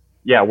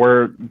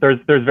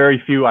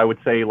very few, I would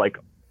say, like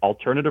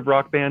alternative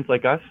rock bands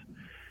like us.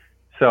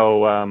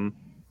 So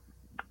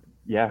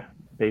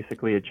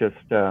basically it just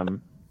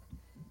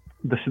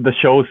the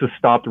shows just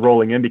stopped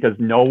rolling in because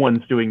no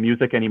one's doing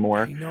music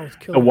anymore.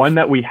 The one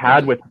that we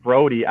had with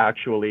Brody,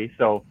 actually,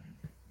 so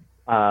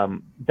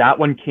that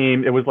one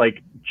came, it was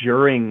like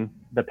during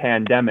the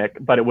pandemic,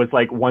 but it was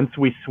like once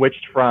we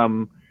switched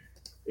from,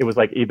 it was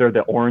like either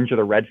the orange or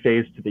the red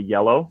phase to the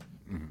yellow.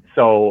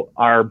 So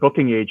our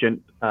booking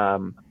agent,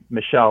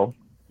 Michelle,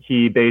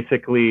 he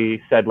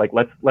basically said, like,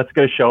 let's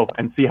get a show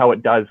and see how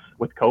it does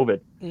with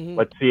COVID.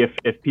 Let's see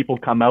if people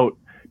come out,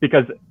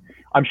 because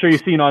I'm sure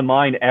you've seen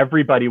online,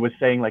 everybody was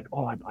saying like,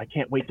 oh, I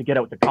can't wait to get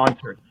out to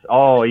concerts.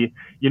 Oh,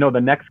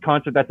 the next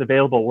concert that's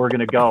available, we're going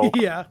to go.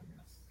 Yeah.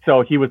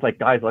 So he was like,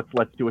 guys,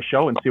 let's do a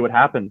show and see what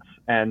happens.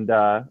 And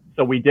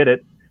so we did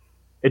it.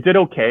 It did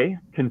okay,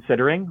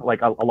 considering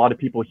like a lot of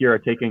people here are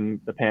taking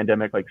the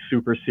pandemic like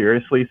super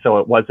seriously. So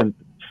it wasn't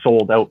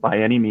sold out by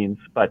any means.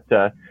 But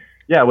it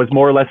was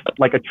more or less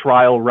like a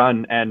trial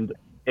run, and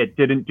it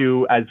didn't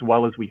do as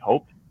well as we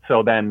hoped.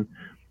 So then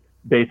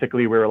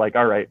basically we were like,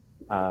 all right,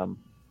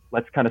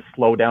 let's kind of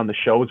slow down the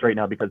shows right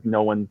now because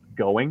no one's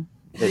going.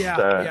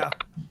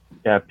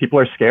 People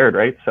are scared,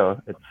 right? So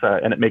it's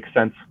and it makes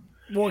sense.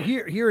 Well,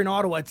 here in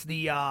Ottawa, it's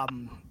the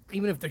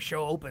even if the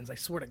show opens, I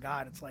swear to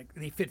God, it's like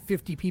they fit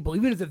 50 people.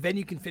 Even if the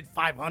venue can fit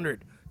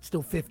 500, it's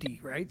still 50,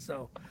 right?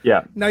 So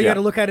now you got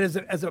to look at it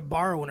as a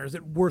bar owner. Is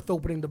it worth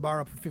opening the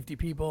bar up for 50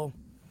 people?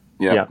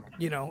 Yeah.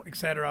 Et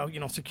cetera.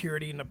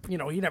 Security and you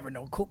never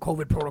know,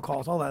 COVID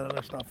protocols, all that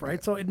other stuff,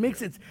 right? So it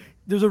makes it.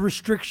 There's a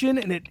restriction,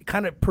 and it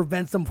kind of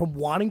prevents them from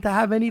wanting to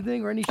have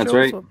anything or any show. That's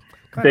right. So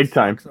big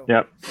time.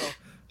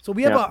 So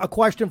we have a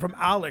question from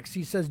Alex.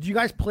 He says, do you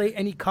guys play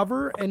any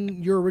cover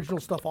and your original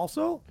stuff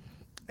also?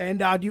 And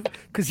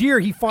because here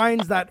he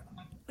finds that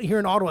here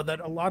in Ottawa that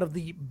a lot of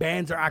the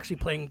bands are actually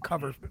playing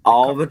covers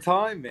all the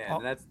time,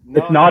 man.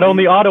 It's not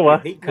only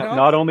Ottawa.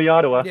 Not only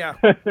Ottawa. Yeah.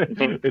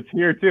 It's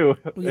here too.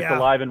 It's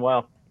alive and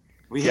well.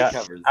 We hate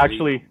covers.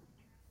 Actually,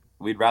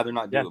 we'd rather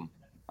not do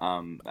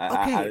them.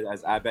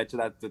 I bet you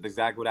that's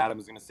exactly what Adam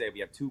was going to say. We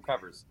have 2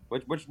 covers.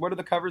 What are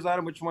the covers,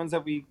 Adam? Which ones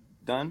have we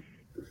done?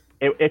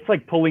 It's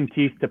like pulling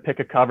teeth to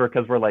pick a cover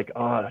because we're like,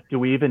 oh, do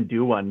we even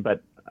do one?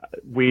 But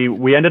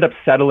we ended up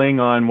settling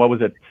on, what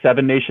was it,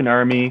 Seven Nation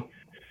Army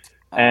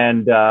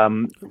and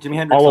Jimi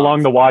Hendrix All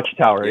Along the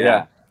Watchtower.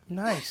 Yeah.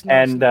 Nice.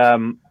 And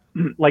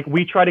like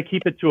we try to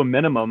keep it to a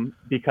minimum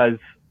because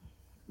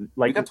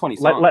like we got 20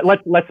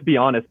 songs. Let's be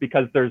honest,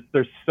 because there's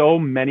so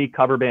many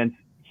cover bands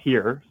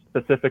here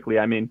specifically.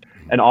 I mean,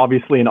 and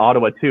obviously in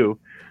Ottawa too.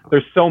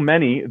 There's so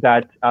many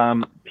that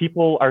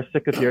people are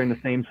sick of hearing the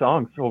same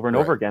songs over and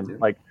over again.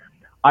 Like,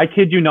 I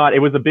kid you not, it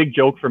was a big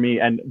joke for me.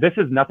 And this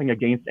is nothing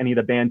against any of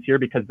the bands here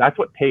because that's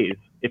what pays.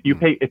 If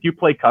you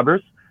play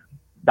covers,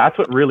 that's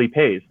what really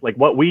pays. Like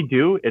what we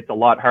do, it's a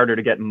lot harder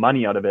to get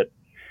money out of it.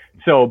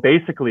 So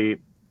basically,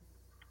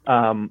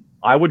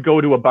 I would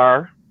go to a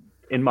bar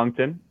in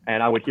Moncton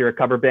and I would hear a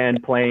cover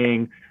band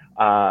playing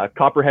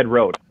Copperhead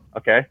Road.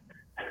 Okay.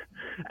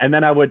 And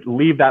then I would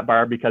leave that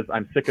bar because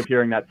I'm sick of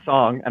hearing that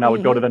song, and I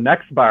would go to the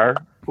next bar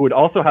who would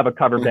also have a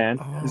cover band.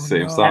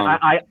 Same song.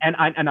 And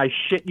I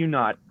shit you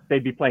not,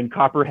 they'd be playing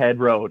Copperhead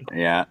Road.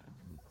 Yeah.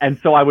 And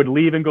so I would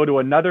leave and go to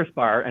another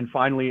bar, and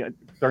finally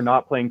they're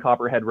not playing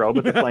Copperhead Road,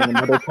 but they're playing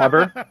another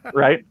cover,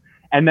 right?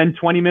 And then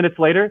 20 minutes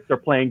later, they're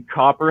playing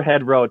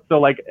Copperhead Road. So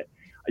like,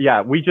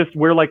 yeah,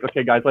 we're like,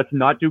 okay, guys, let's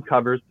not do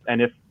covers.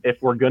 And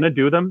if we're going to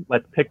do them,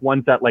 let's pick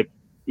ones that like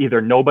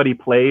either nobody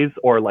plays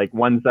or like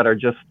ones that are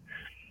just,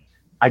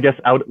 I guess,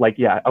 out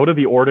of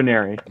the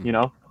ordinary, you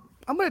know?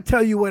 I'm going to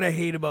tell you what I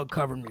hate about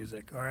cover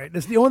music, all right?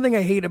 That's the only thing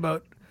I hate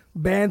about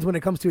bands when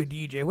it comes to a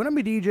DJ. When I'm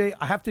a DJ,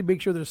 I have to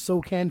make sure there's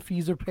SOCAN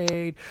fees are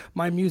paid,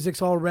 my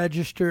music's all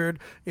registered,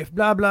 if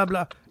blah, blah,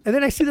 blah. And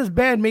then I see this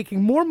band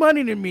making more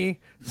money than me,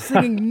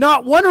 singing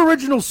not one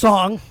original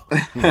song,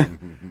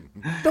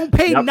 don't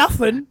pay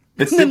nothing,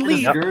 It's and then super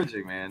leave.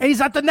 discouraging, man. And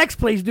he's at the next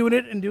place doing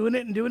it, and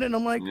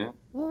I'm like,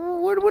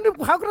 how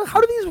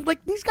do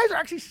these guys are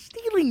actually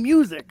stealing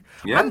music?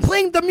 Yes. I'm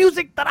playing the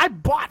music that I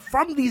bought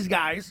from these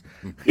guys.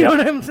 You know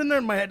what I'm sitting there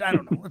in my head? I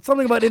don't know. It's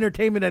something about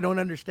entertainment I don't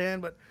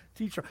understand, but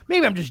teacher,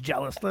 maybe I'm just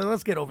jealous.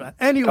 Let's get over that.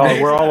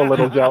 Anyway, we're all a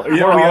little jealous.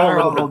 Yeah, we are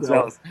a little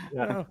jealous.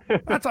 Yeah.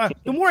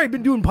 the more I've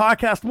been doing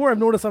podcasts, the more I've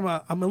noticed I'm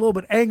a little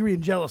bit angry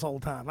and jealous all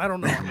the time. I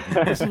don't know.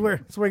 This is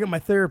where I get my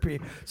therapy.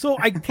 So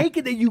I take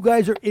it that you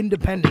guys are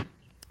independent.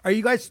 Are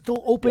you guys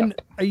still open?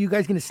 Yeah. Are you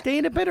guys going to stay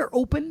independent or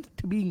open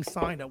to being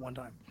signed at one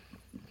time?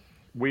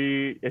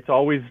 We've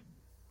always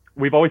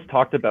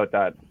talked about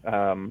that.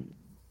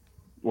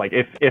 Like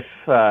if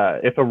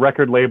a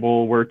record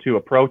label were to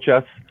approach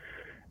us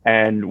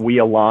and we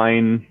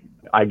align,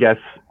 I guess,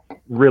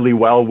 really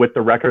well with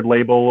the record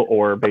label,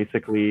 or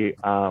basically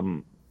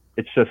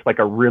it's just like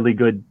a really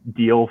good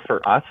deal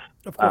for us,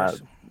 of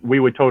course, we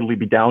would totally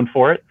be down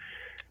for it.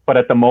 But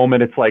at the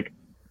moment, it's like,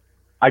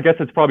 I guess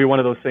it's probably one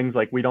of those things,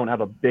 like we don't have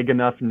a big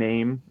enough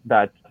name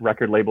that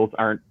record labels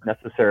aren't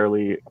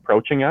necessarily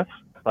approaching us.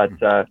 But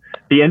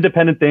the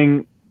independent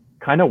thing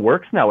kind of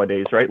works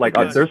nowadays, right? Like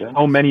there's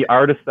so many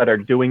artists that are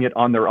doing it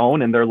on their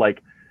own and they're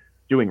like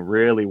doing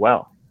really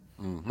well.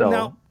 Mm-hmm. So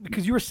now,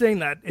 because you were saying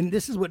that, and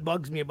this is what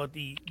bugs me about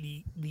the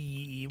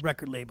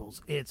record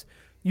labels. It's,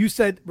 you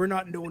said we're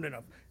not known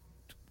enough.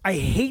 I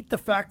hate the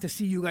fact to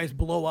see you guys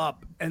blow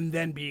up and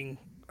then being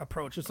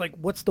approach. It's like,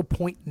 what's the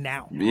point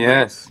now?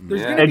 Yes.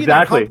 There's gonna be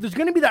exactly. There's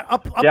gonna be that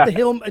up the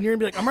hill, and you're gonna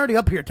be like, I'm already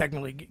up here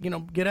technically.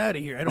 Get out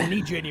of here. I don't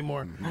need you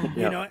anymore.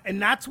 You know,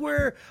 and that's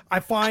where I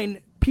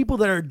find people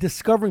that are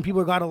discovering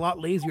people got a lot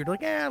lazier. They're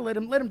like, let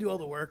him do all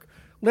the work.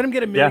 Let him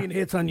get a million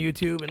hits on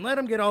YouTube, and let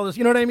him get all this.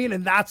 You know what I mean?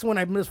 And that's when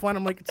I just find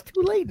I'm like, it's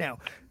too late now.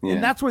 Yeah.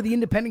 And that's where the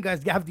independent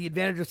guys have the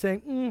advantage of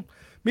saying,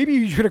 maybe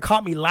you should have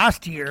caught me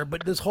last year,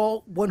 but this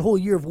one whole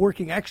year of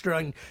working extra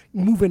and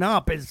moving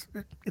up it's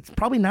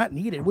probably not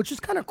needed, which is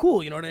kind of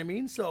cool. You know what I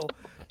mean? So,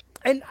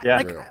 and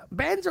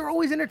bands are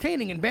always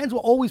entertaining, and bands will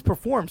always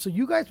perform. So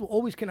you guys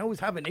can always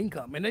have an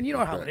income, and then you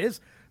know how it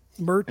is.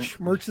 Merch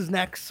is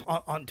next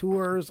on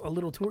tours, a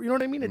little tour. You know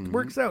what I mean? It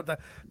works out. That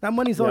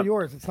money's all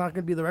yours. It's not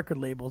going to be the record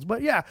labels.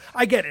 But yeah,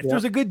 I get it. If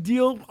there's a good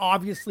deal,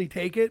 obviously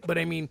take it. But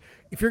I mean,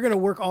 if you're going to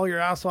work all your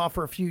ass off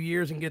for a few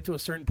years and get to a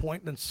certain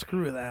point, then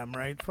screw them,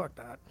 right? Fuck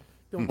that.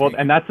 Well,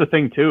 and that's the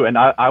thing too. And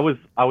I was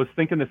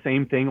thinking the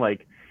same thing.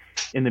 Like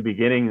in the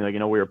beginning, like, we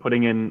were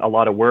putting in a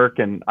lot of work,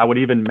 and I would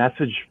even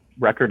message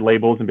record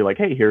labels and be like,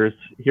 hey, here's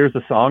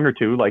a song or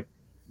two. Like,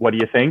 what do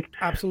you think?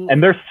 Absolutely.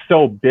 And they're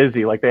so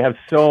busy. Like they have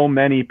so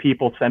many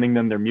people sending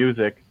them their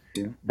music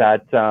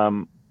that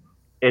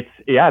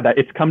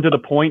it's come to the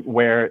point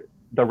where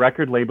the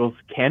record labels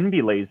can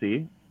be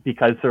lazy,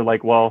 because they're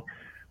like, well,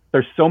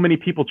 there's so many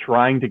people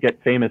trying to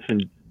get famous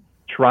and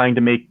trying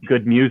to make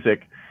good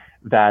music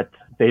that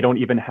they don't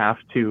even have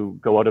to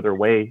go out of their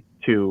way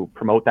to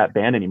promote that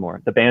band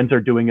anymore. The bands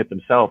are doing it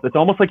themselves. It's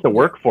almost like the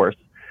workforce.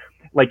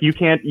 Like you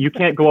can't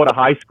go out of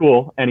high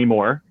school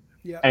anymore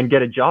and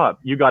get a job.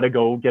 You got to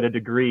go get a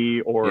degree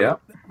or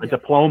a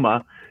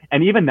diploma.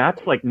 And even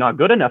that's like not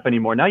good enough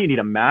anymore. Now you need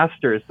a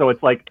master's. So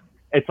it's like,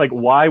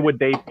 why would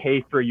they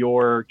pay for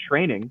your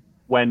training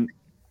when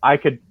I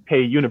could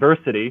pay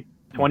university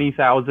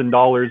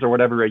 $20,000 or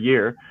whatever a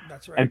year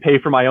and pay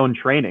for my own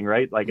training,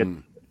 right? Like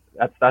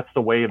that's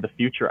the way of the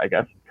future, I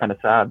guess. Kind of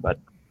sad, but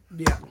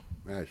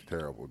that's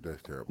terrible.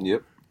 That's terrible.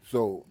 Yep.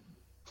 So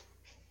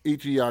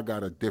each of y'all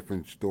got a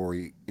different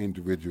story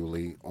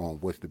individually on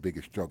what's the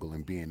biggest struggle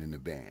in being in the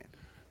band.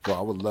 So I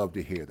would love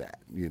to hear that.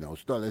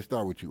 Let's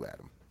start with you,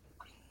 Adam.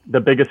 The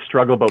biggest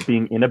struggle about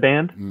being in a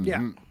band? Mm-hmm.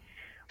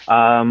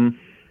 Yeah.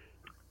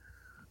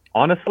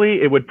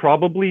 Honestly, it would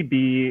probably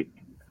be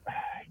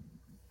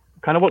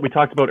kind of what we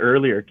talked about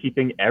earlier,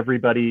 keeping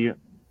everybody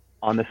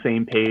on the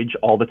same page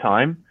all the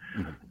time.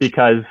 Mm-hmm.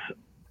 Because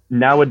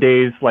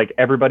nowadays, like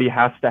everybody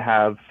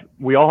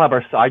we all have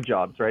our side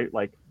jobs, right?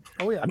 Like,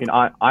 oh yeah. I mean,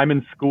 I'm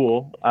in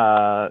school,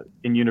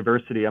 in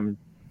university. I'm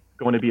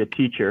going to be a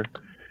teacher.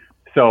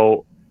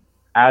 So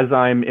as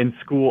I'm in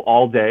school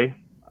all day,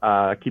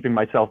 keeping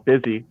myself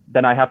busy,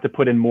 then I have to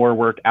put in more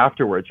work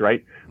afterwards,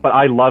 right? But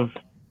I love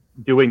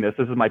doing this.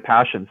 This is my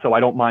passion, so I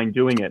don't mind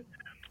doing it.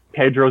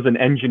 Pedro's an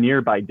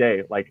engineer by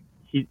day. Like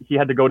he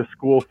had to go to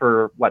school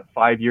for 4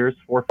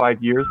 or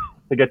 5 years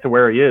to get to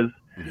where he is.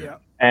 Yeah.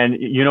 And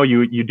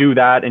you do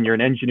that, and you're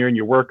an engineer, and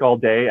you work all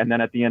day, and then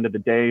at the end of the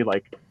day,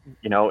 like,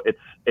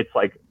 it's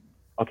like,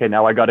 okay,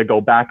 now I got to go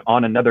back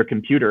on another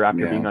computer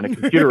after being on a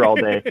computer all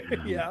day.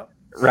 Yeah.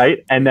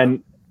 Right. And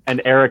then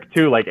and Eric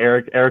too. Like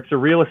Eric's a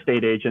real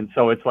estate agent,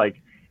 so it's like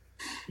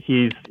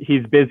he's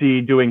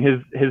busy doing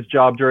his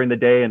job during the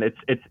day, and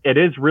it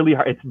is really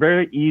hard. It's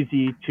very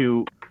easy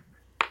to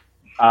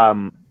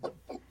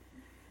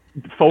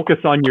focus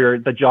on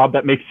the job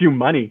that makes you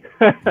money.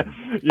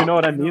 You know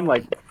what I mean?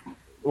 Like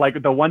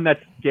the one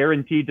that's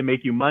guaranteed to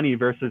make you money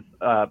versus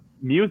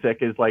music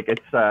is like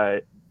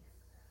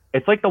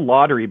it's like the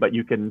lottery, but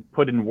you can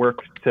put in work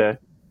to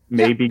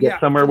maybe get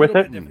somewhere with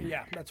it.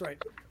 Yeah, that's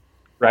right.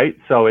 Right.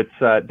 So it's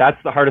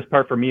that's the hardest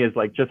part for me, is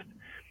like just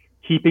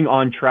keeping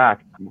on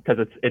track,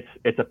 because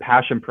it's a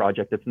passion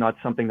project. It's not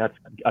something that's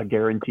a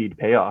guaranteed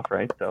payoff,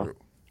 right? So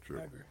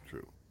True.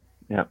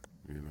 Yeah.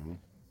 You know,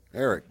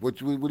 Eric, what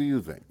do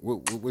you think?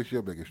 What's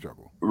your biggest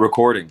struggle?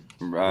 Recording.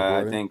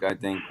 I think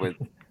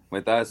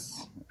with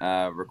us,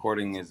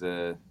 recording is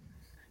the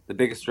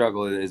biggest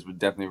struggle is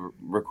definitely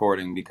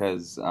recording,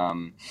 because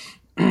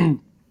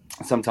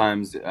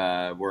sometimes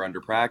we're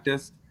under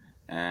practiced,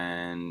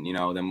 and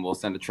then we'll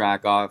send a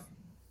track off,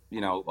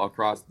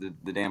 across the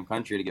damn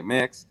country to get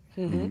mixed,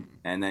 and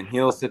then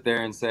he'll sit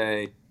there and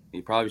say,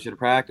 "You probably should have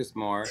practiced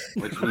more,"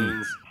 which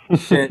means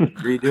shit,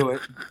 redo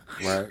it.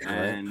 Right.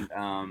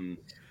 And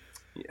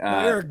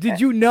Eric, did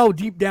you know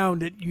deep down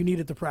that you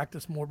needed to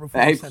practice more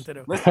before you sent it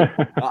out? Listen,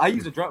 I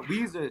use a drum.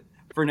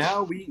 For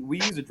now, we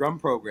use a drum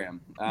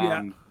program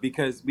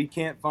because we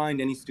can't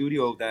find any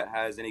studio that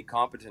has any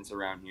competence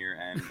around here.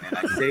 And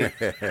I say,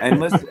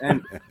 and listen,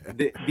 and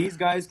these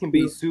guys can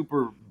be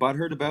super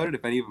butthurt about it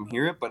if any of them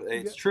hear it, but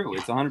it's true.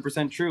 It's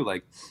 100% true.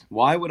 Like,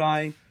 why would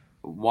I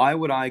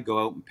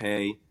go out and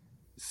pay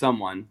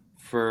someone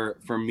for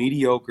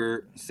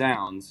mediocre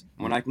sounds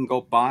when I can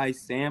go buy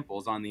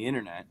samples on the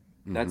internet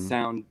that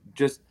sound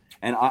just,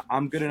 and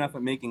I'm good enough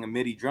at making a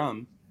MIDI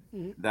drum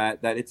that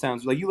it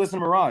sounds like, you listen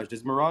to Mirage.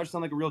 Does Mirage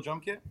sound like a real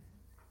drum kit?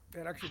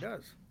 It actually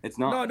does. It's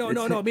not. No.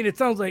 I mean, it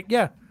sounds like,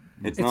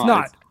 it's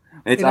not.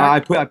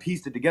 I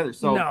pieced it together.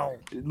 So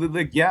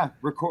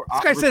record.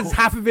 This guy says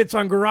half of it's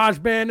on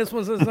GarageBand. This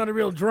one says it's not a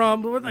real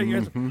drum. What are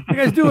you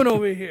guys doing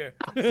over here?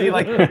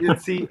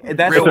 see,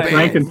 that's real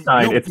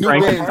Frankenstein. It's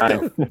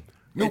Frankenstein.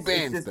 New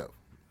band stuff.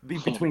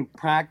 Between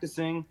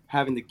practicing,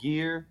 having the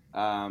gear,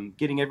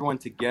 getting everyone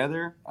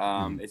together,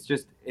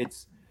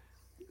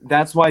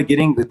 that's why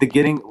getting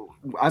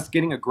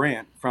a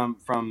grant from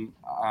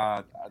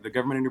the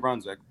government of New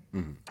Brunswick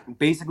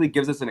basically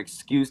gives us an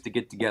excuse to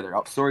get together.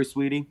 Oh, sorry,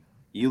 sweetie,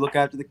 you look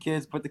after the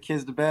kids, put the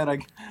kids to bed. I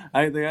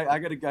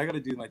gotta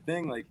do my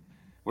thing. Like,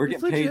 we're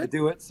getting paid to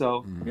do it.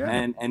 So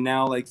and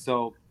now, like,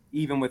 so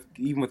even with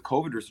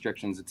COVID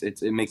restrictions,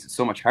 it makes it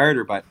so much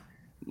harder. But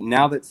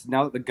now that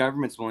the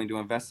government's willing to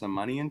invest some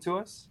money into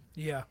us,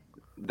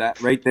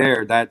 that right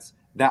there,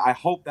 I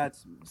hope that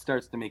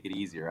starts to make it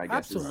easier, I guess.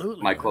 Absolutely.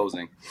 Is my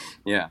closing.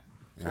 Yeah.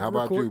 And how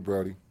about you,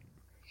 Brody?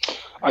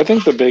 I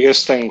think the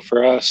biggest thing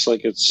for us,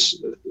 like, it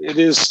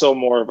is still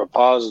more of a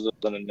positive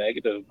than a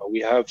negative, but we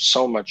have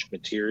so much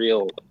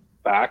material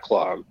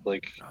backlog.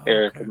 Like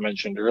Eric had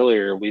mentioned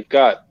earlier, we've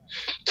got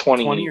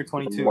 20 or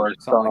 22 more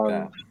something like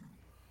that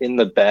in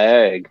the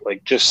bag,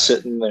 like, just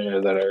sitting there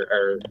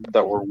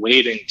that we're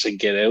waiting to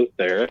get out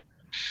there.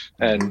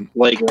 And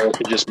like Eric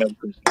just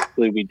mentioned,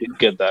 we did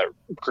get that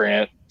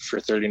grant for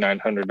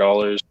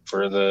 $3,900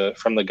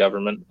 from the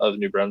government of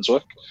New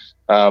Brunswick,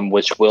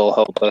 which will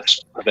help us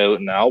put out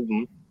an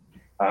album.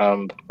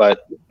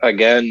 But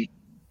again,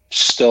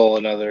 still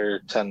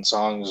another 10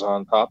 songs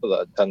on top of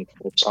that, 10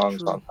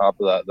 songs on top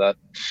of that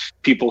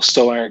people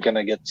still aren't going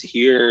to get to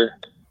hear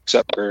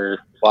except for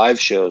live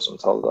shows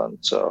until then.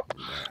 So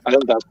I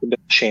think that's the big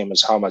shame,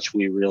 is how much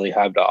we really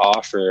have to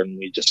offer, and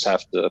we just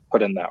have to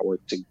put in that work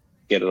to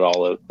get it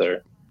all out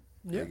there.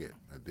 I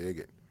dig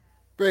it.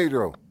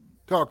 Pedro,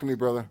 talk to me,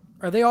 brother.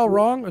 Are they all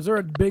wrong? Is there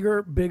a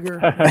bigger?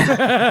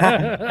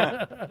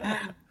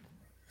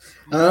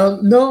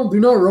 No,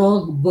 they're not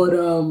wrong.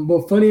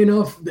 But funny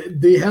enough,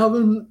 they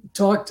haven't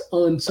talked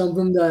on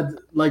something that,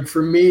 like,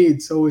 for me,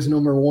 it's always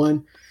number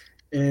one,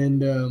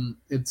 and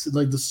it's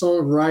like the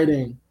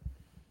songwriting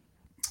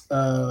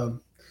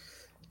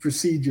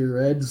procedure,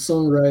 right? The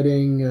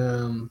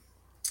songwriting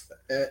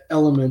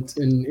element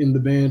in the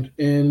band,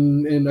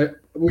 and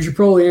we should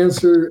probably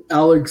answer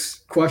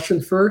Alex's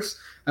question first.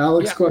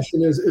 Alex's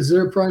question is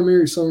there a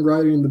primary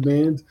songwriter in the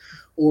band,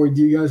 or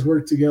do you guys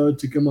work together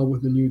to come up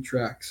with the new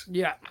tracks?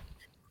 Yeah.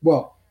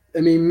 Well,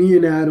 I mean, me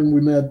and Adam,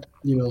 we met,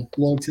 a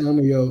long time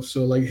ago.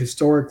 So, like,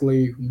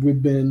 historically,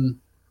 we've been,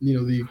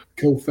 the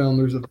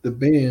co-founders of the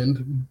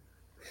band.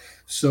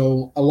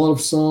 So a lot of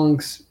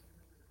songs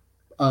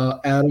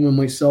Adam and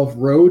myself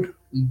wrote,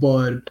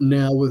 but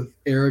now with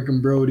Eric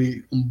and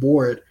Brody on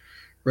board,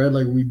 right?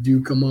 Like, we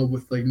do come up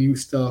with, like, new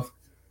stuff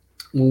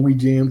when we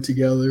jam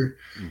together,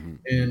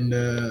 and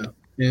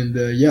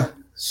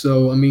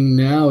so I mean,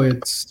 now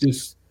it's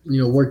just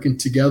working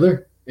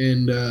together,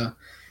 and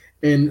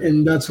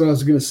that's what I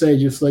was gonna say.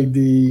 Just like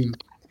the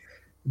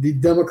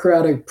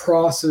democratic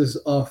process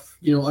of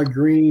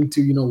agreeing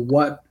to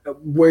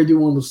where do you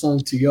want the song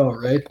to go,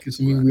 right?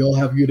 Because I mean, we all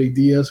have good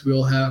ideas, we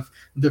all have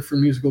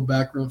different musical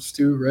backgrounds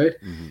too, right?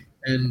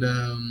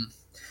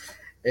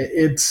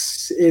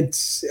 it's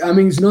I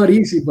mean, it's not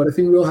easy, but I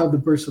think we all have the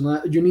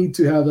personality. You need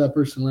to have that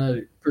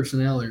personality,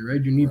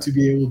 right? You need to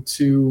be able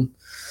to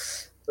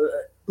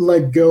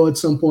let go at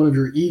some point of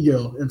your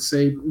ego and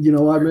say, you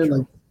know what, man,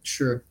 like,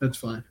 sure, that's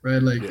fine,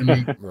 right? Like, I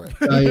mean,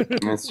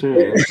 That's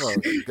true.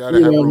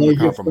 Gotta have room to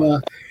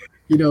compromise.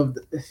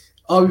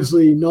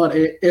 Obviously not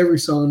every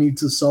song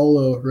needs a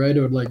solo, right?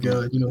 Or like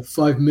a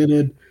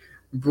 5-minute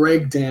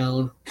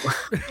breakdown.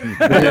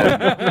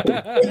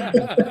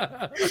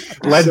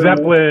 Led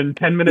Zeppelin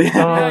 10-minute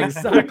song. Yeah,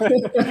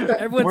 exactly.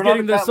 Everyone's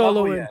getting their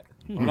solo in.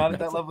 We're not at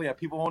that level yet.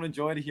 People won't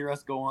enjoy to hear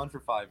us go on for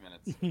 5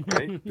 minutes,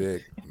 right?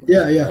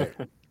 Yeah.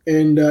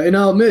 And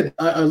I'll admit,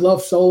 I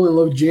love solo and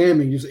love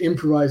jamming, just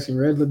improvising,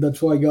 right? That's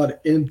why I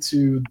got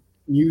into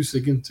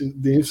music, into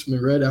the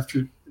instrument, right?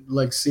 After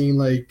like seeing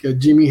like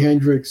Jimi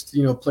Hendrix,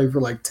 play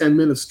for like 10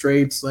 minutes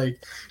straight. It's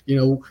like,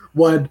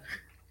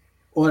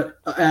 what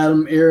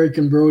Adam, Eric,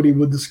 and Brody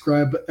would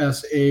describe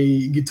as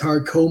a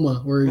guitar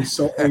coma, or a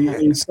solo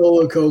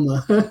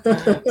coma.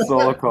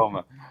 Solo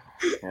coma.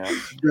 Yeah.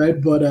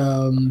 Right, but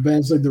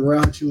bands like the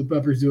Red Hot Chili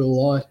Peppers do a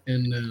lot,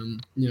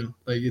 and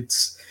like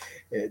it's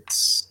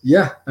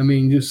I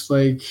mean, just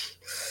like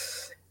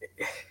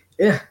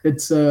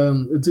it's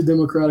a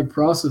democratic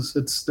process.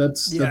 That's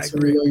the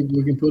way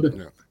we can put it.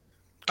 Yeah.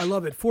 I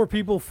love it. 4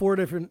 people, 4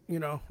 different,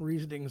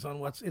 reasonings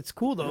on it's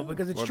cool though,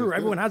 because it's true.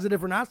 Everyone has a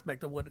different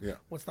aspect of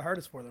what's the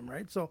hardest for them,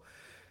 right? So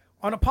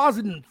on a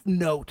positive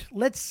note,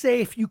 let's say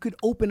if you could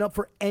open up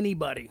for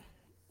anybody,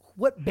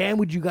 what band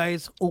would you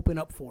guys open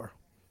up for?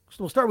 So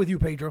we'll start with you,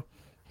 Pedro.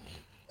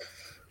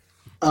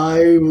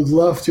 I would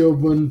love to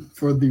open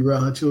for the Red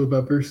Hot Chili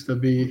Peppers.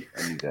 That'd be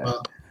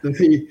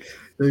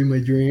my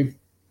dream.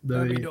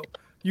 That'd be dope.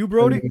 You,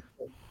 Brody?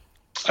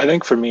 I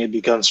think for me, it'd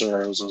be Guns N'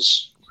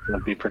 Roses.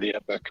 That'd be pretty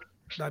epic.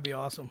 That'd be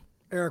awesome.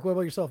 Eric, what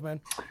about yourself,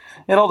 man?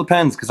 It all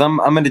depends, because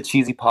I'm into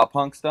cheesy pop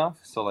punk stuff.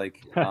 So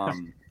like,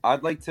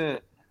 I'd like to,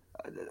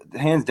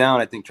 hands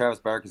down, I think Travis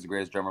Barker is the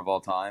greatest drummer of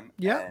all time.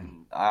 Yeah.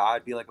 And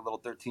I'd be like a little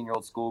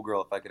 13-year-old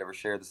schoolgirl if I could ever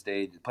share the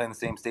stage, play on the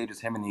same stage as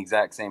him in the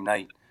exact same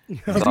night.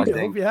 So I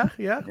think, yeah.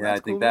 I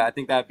think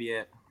that'd be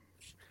it.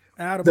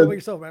 Adam, what about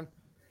yourself, man?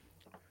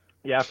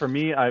 Yeah, for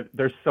me,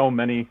 there's so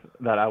many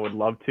that I would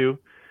love to.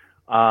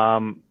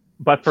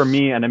 But for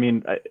me, and I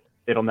mean,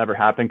 it'll never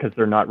happen because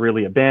they're not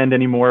really a band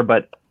anymore,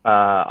 but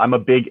I'm a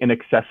big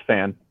INXS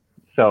fan.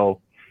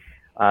 So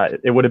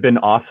it would have been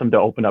awesome to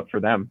open up for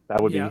them. That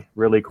would be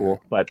really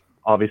cool. But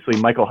obviously,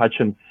 Michael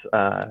Hutchence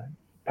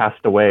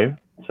passed away.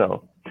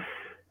 So,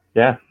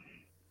 yeah.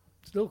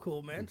 Still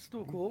cool, man.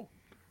 Still cool.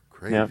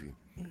 Crazy. Yeah.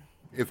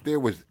 If there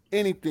was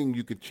anything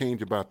you could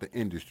change about the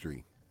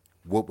industry,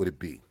 what would it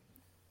be?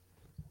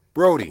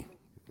 Brody,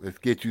 let's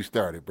get you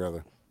started,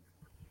 brother.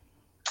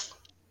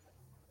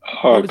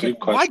 Oh, good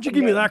question. Why'd you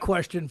give me that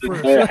question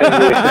first? If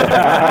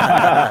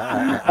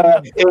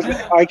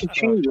I could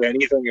change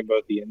anything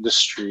about the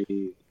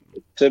industry,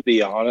 to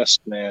be honest,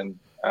 man,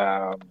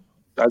 I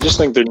just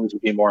think there needs to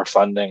be more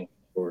funding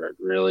for it,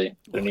 really.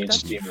 There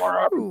needs to be more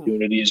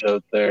opportunities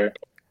out there.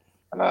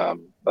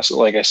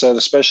 Like I said,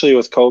 especially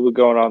with COVID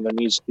going on, there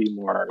needs to be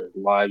more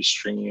live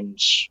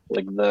streams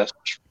like this,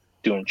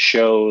 doing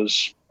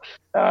shows.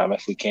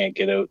 If we can't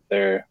get out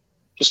there,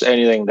 just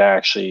anything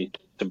to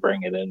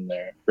bring it in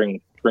there,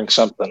 bring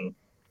something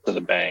to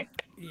the bank.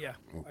 Yeah.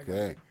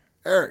 Okay.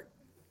 Eric.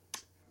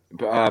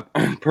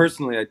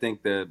 Personally, I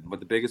think what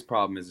the biggest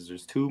problem is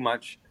there's too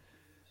much.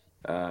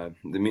 The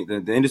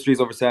industry is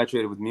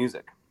oversaturated with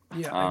music.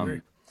 Yeah, I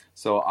agree.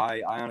 So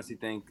I honestly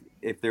think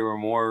if there were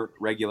more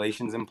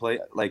regulations in play,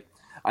 like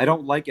I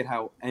don't like it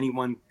how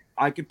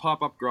I could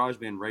pop up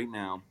GarageBand right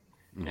now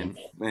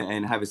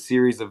and have a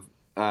series of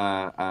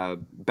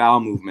bowel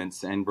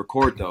movements and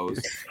record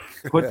those,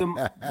 put them,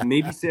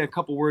 maybe say a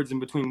couple words in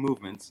between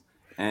movements,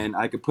 and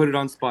I could put it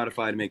on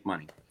Spotify to make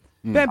money.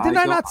 Ben, did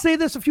I not say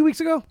this a few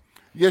weeks ago?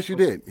 Yes, you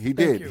did. He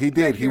did.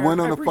 He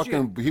went on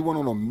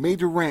a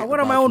major rant. I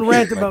went on my own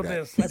rant about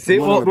this. See,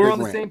 well, we're on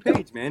the same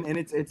page, man, and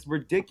it's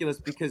ridiculous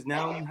because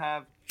now you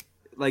have,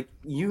 like,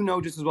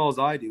 just as well as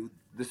I do,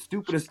 the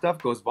stupidest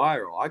stuff goes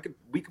viral.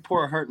 We could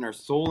pour our heart and our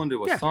soul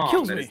into a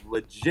song that is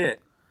legit,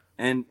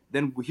 and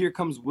then here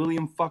comes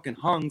William fucking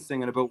Hung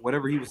singing about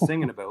whatever he was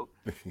singing about,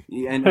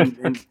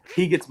 and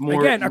he gets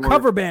more a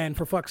cover band,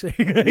 for fuck's sake.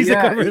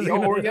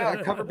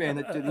 A cover band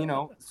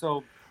that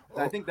so.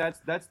 I think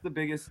that's the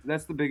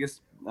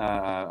biggest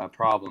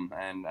problem,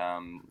 and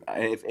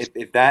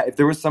if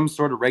there was some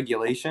sort of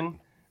regulation,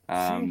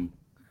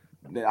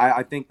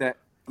 I think that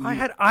I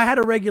had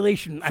a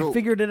regulation. I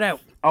figured it out.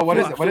 Oh, what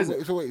is it? What is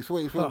it? So wait.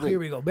 Here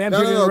we go. Bam,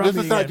 no. Just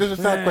a side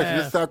question.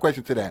 Just a side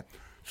question to that.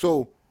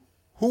 So,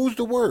 who's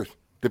the worst?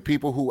 The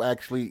people who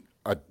actually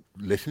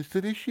listens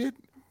to this shit?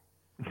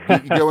 You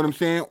get what I'm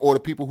saying? Or the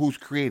people who's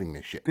creating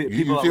this shit?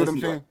 You see what I'm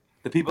saying?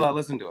 The people that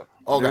listen to it.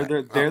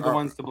 Okay. They're the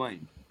ones to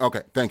blame.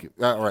 Okay, thank you.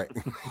 All right.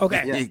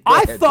 Okay.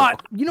 I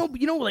thought,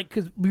 like,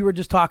 because we were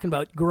just talking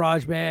about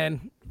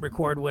GarageBand,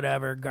 record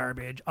whatever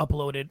garbage,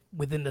 upload it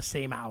within the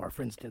same hour,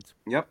 for instance.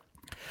 Yep.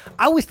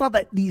 I always thought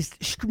that these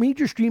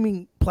major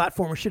streaming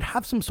platforms should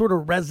have some sort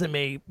of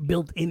resume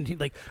built into,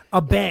 like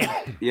a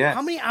band. Yes.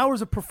 How many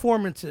hours of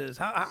performances?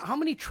 How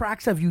many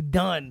tracks have you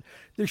done?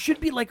 There should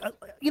be like,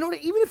 even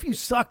if you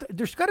sucked,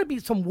 there's got to be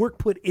some work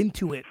put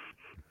into it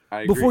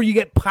before you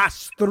get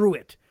passed through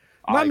it.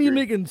 Not me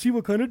making see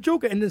what kind of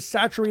joke and then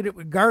saturate it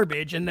with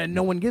garbage and then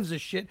no one gives a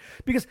shit.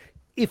 Because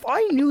if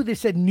I knew they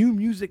said new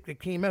music that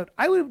came out,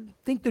 I would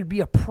think there'd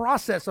be a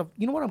process of,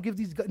 you know what, I'll give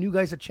these new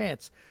guys a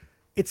chance.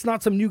 It's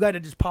not some new guy that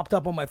just popped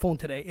up on my phone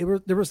today.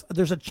 There's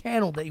a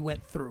channel that he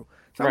went through.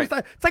 So it's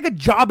like a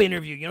job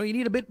interview. You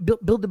need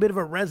build a bit of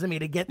a resume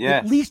to get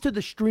at least to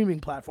the streaming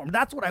platform.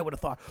 That's what I would have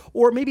thought.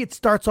 Or maybe it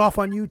starts off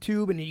on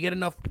YouTube and you get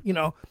enough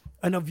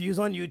views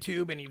on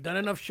YouTube and you've done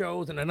enough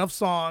shows and enough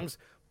songs.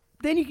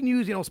 Then you can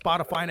use,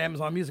 Spotify and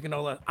Amazon Music and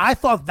all that. I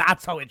thought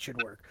that's how it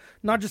should work.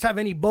 Not just have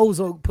any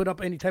bozo put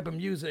up any type of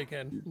music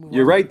and move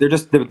You're on. right. They're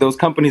just those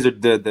companies are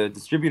the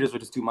distributors are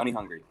just too money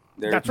hungry.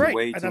 They're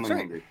way too money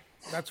hungry.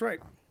 That's right.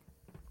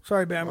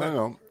 Sorry, Bam. I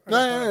know.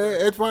 No,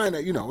 it's fine.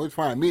 It's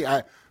fine.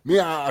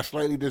 I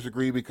slightly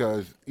disagree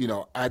because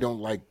I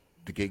don't like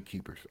the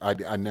gatekeepers.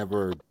 I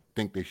never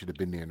think they should have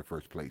been there in the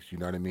first place. You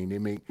know what I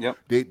mean?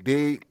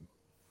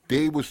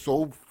 They were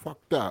so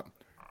fucked up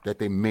that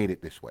they made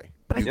it this way.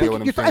 But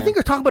I think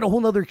you're talking about a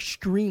whole other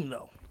extreme,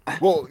 though.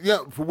 Well, yeah,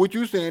 for what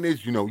you're saying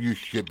is, you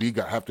should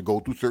have to go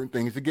through certain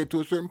things to get to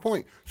a certain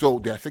point. So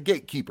that's a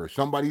gatekeeper.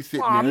 Somebody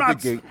sitting there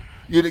at the gate.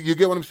 You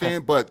get what I'm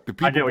saying? But the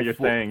people I get what you're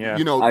saying,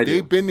 yeah.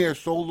 They've been there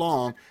so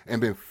long and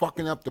been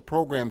fucking up the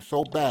program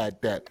so bad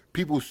that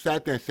people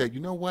sat there and said, you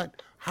know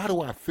what? How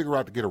do I figure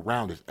out to get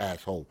around this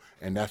asshole?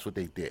 And that's what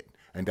they did.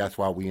 And that's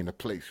why we in the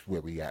place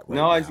where we at right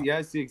now. I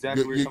see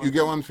exactly where you're coming You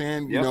get what I'm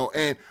saying? Yep.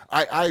 And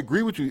I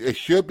agree with you. It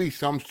should be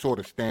some sort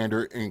of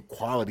standard and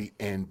quality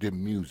in the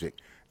music.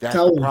 That's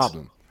the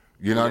problem.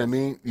 You know what I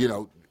mean?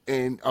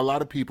 And a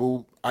lot of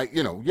people,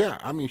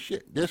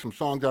 shit, there's some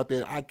songs out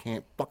there I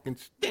can't fucking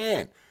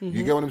stand. Mm-hmm.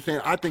 You get what I'm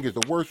saying? I think it's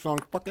the worst song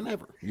fucking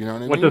ever. You know what I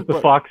mean? What does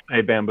the Fox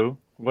say, Bamboo?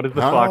 What does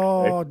the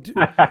Fox say?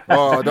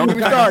 Oh, don't get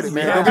me started,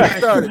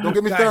 man. Don't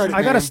get me started.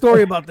 I got a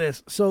story about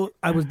this. So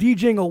I was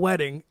DJing a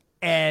wedding,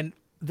 and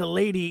the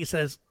lady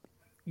says,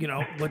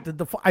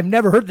 I've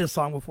never heard this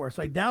song before.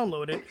 So I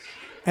download it,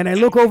 and I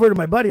look over to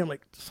my buddy. I'm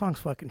like, the song's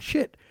fucking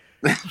shit.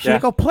 She's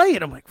like, I'll play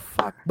it. I'm like,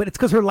 fuck. But it's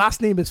because her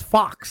last name is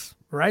Fox,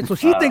 right? So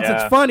she thinks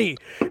it's funny.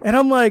 And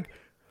I'm like,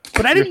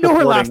 but I didn't know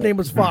her last name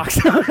was Fox.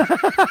 So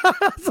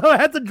I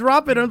had to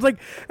drop it. I was like,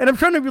 and I'm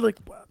trying to be like,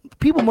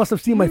 people must have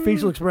seen my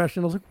facial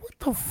expression. I was like, what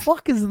the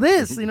fuck is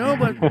this?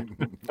 But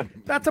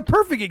that's a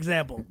perfect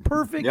example.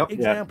 Perfect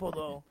example,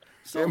 though.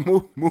 So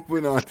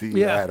moving on to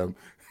you, Adam.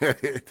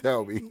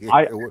 Tell me,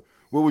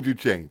 what would you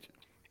change?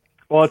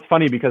 Well, it's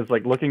funny because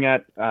looking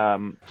at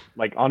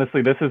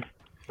honestly, this is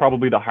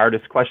probably the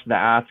hardest question to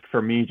ask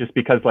for me, just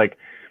because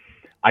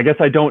I guess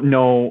I don't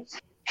know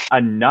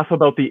enough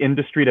about the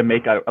industry to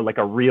make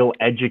a real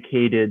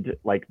educated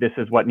this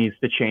is what needs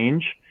to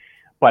change.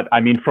 But I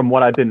mean, from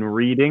what I've been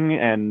reading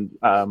and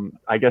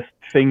I guess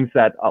things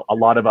that a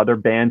lot of other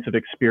bands have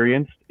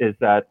experienced is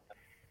that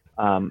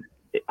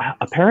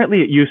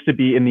apparently it used to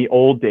be in the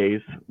old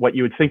days, what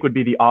you would think would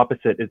be the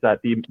opposite is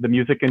that the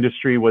music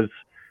industry was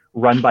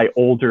run by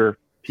older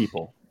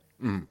people.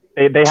 Mm.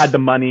 They had the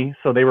money,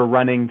 so they were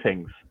running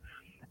things.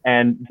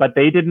 But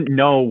they didn't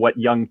know what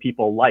young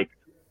people liked.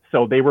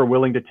 So they were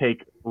willing to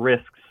take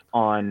risks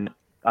on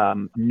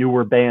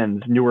newer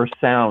bands, newer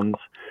sounds.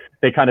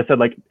 They kind of said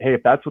hey,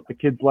 if that's what the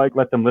kids like,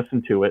 let them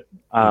listen to it.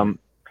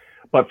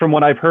 But from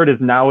what I've heard is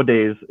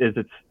nowadays is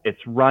it's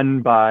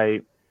run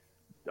by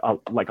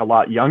a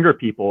lot younger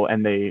people,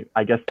 and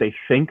I guess they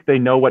think they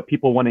know what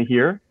people want to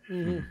hear.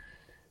 Mm-hmm.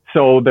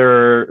 So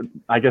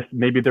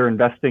maybe they're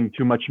investing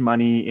too much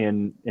money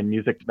in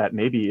music that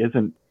maybe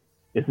isn't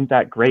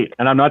that great.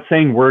 And I'm not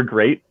saying we're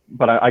great,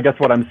 but I guess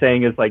what I'm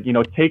saying is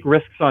take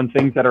risks on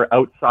things that are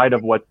outside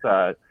of what's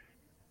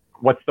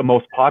the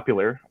most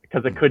popular,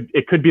 because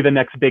it could be the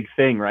next big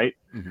thing, right?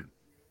 Mm-hmm.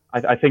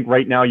 I think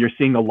right now you're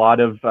seeing a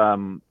lot of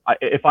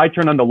if I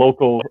turn on the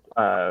local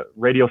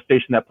radio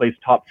station that plays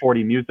top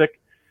 40 music,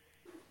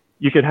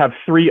 you could have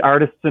 3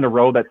 artists in a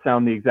row that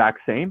sound the exact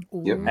same.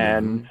 Yep.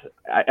 And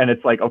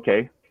it's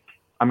okay,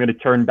 I'm going to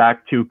turn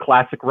back to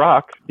classic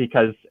rock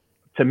because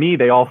to me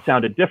they all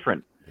sounded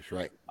different. That's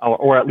right.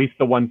 Or at least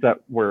the ones that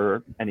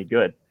were any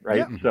good, right?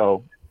 Yeah.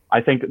 So I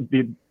think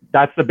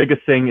that's the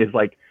biggest thing is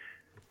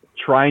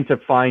trying to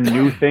find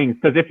new things,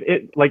 because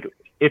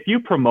if you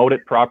promote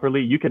it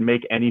properly, you can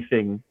make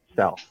anything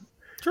sell.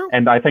 True.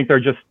 And I think they're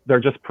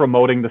just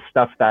promoting the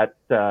stuff that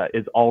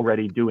is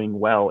already doing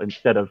well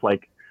instead of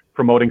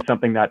promoting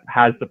something that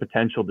has the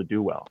potential to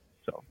do well.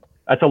 So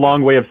that's a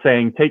long way of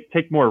saying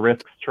take more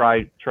risks,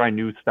 try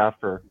new stuff,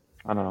 or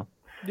I don't know.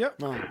 Yep.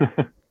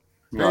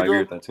 No, I agree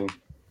with that too.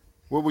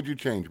 What would you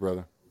change,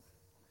 brother?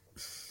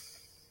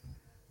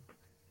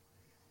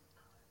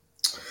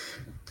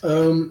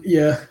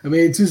 Yeah, I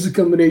mean, it's just a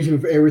combination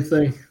of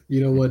everything.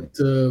 You know what,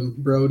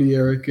 Brody,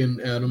 Eric,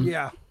 and Adam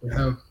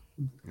have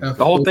The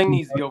whole thing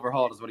needs to be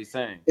overhauled, is what he's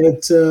saying.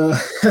 It's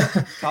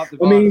Top to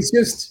I mean, bottom. it's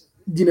just,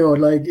 you know,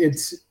 like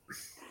it's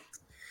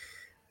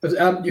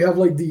you have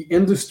like the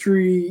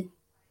industry,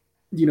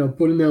 you know,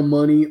 putting their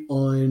money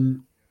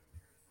on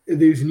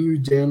these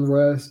new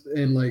genres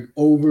and like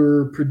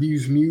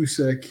overproduced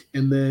music,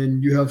 and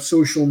then you have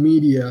social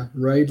media,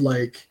 right?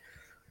 Like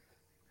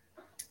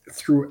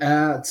through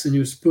ads, and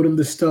you're just putting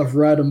this stuff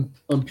right on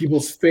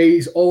people's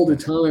face all the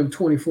time,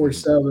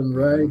 24/7,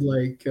 right?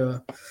 Like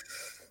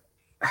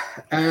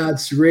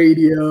ads,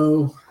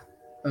 radio,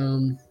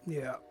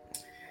 Yeah.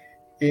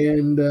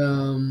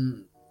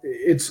 and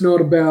it's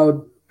not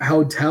about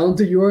how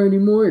talented you are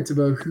anymore. It's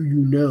about who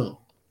you know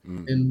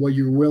and what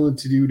you're willing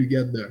to do to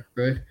get there,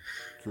 right?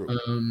 True.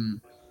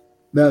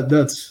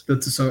 That's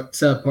a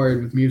sad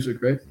part with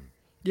music, right?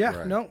 Yeah.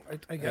 Right. No,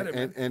 I get it.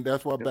 Man. And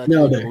that's why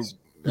Nowadays.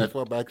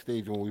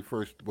 backstage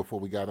before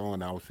we got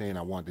on, I was saying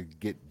I wanted to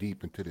get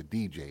deep into the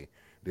DJ,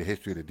 the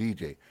history of the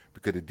DJ,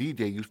 because the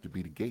DJ used to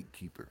be the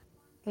gatekeeper.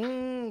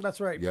 That's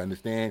right. You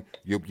understand?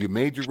 You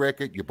made your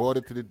record, you brought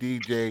it to the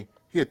DJ.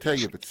 He'll tell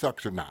you if it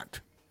sucks or not.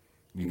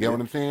 You get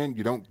what I'm saying?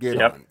 You don't get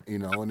on, you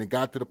know. And it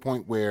got to the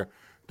point where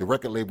the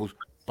record labels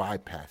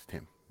bypassed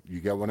him.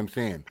 You get what I'm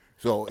saying?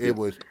 So it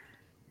was.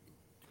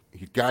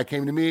 Guy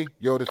came to me,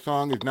 yo, the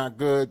song is not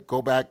good.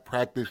 Go back,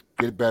 practice,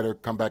 get it better,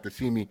 come back to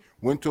see me.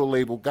 Went to a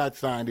label, got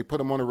signed. They put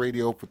him on the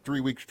radio for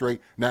 3 weeks straight.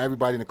 Now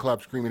everybody in the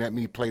club screaming at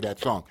me, play that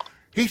song.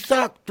 He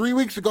sucked 3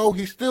 weeks ago.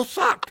 He still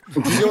sucked.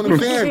 You know what I'm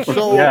saying?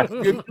 So,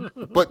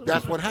 but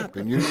that's what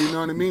happened. You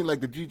know what I mean?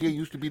 Like the DJ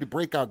used to be the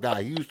breakout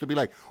guy. He used to be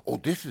like, oh,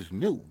 this is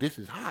new. This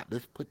is hot.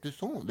 Let's put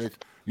this on.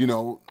 You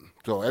know.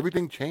 So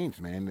everything changed,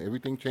 man.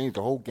 Everything changed.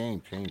 The whole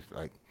game changed.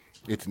 Like,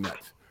 it's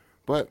nuts.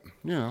 But,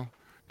 you know,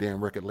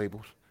 damn record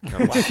labels.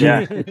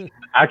 Yeah.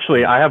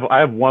 Actually, I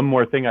have one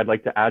more thing I'd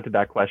like to add to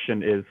that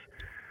question is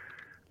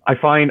I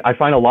find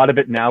a lot of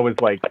it now is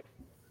like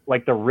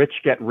the rich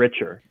get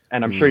richer.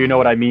 And I'm sure you know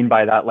what I mean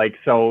by that. Like,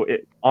 so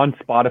on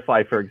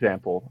Spotify, for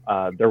example,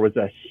 there was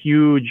a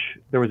huge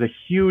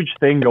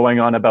thing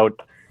going on about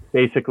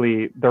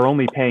basically they're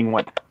only paying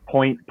what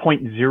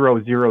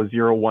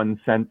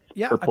 0.0001 cents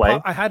per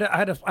play. I had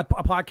a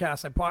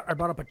podcast. I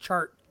brought up a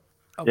chart.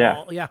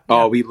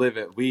 Oh, we live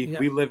it. We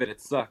live it.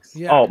 It sucks.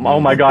 Yeah. Oh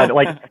my God!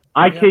 Like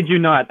I kid you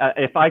not.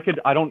 If I could,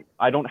 I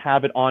don't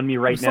have it on me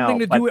right now. Something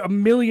to do with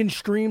 1 million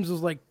streams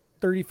is like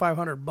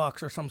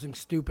 $3,500 or something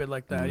stupid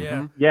like that.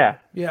 Yeah.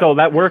 So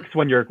that works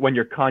when you're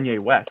Kanye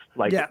West.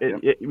 Like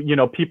you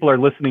know, people are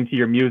listening to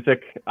your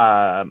music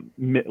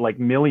like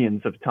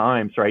millions of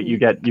times, right? You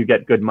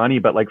get good money,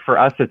 but like for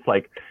us, it's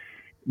like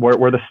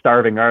we're the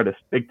starving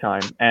artists, big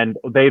time. And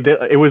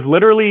it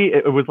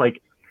was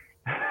like.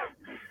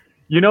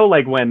 You know,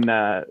 like when,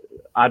 I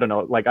don't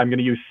know, like I'm going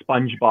to use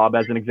SpongeBob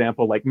as an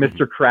example, like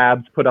Mr.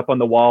 Krabs put up on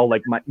the wall,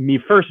 like me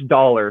first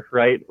dollar,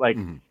 right? Like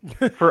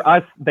for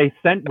us, we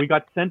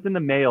got sent in the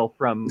mail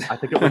from, I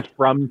think it was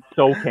from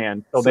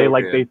SoCan. So they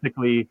like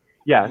basically,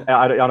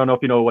 I don't know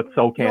if you know what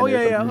SoCan is.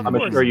 Yeah,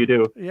 I'm sure you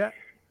do. Yeah.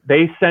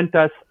 They sent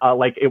us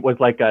like, it was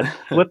like a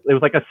slip, it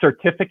was like a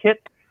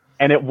certificate.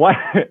 And it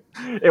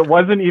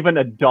wasn't even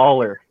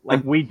 $1.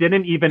 Like we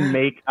didn't even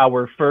make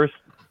our first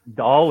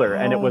 $1,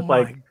 and it was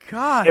like,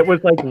 God. It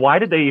was like, why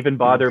did they even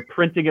bother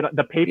printing it?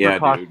 The paper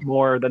cost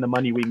more than the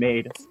money we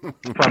made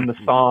from the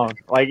song.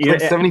 Like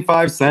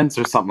 75 cents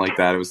or something like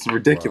that. It was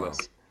ridiculous.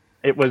 Wow.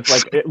 It was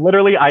like,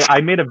 literally,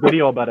 I made a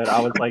video about it. I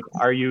was like,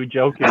 are you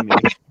joking me?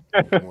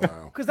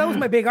 Because that was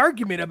my big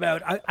argument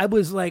about, I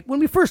was like,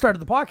 when we first started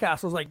the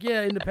podcast, I was like,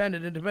 yeah,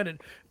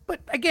 independent. But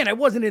again, I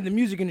wasn't in the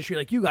music industry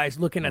like you guys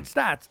looking at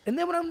stats. And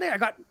then when I'm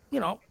there, I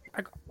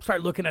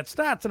started looking at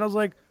stats and I was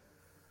like,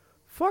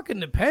 fuck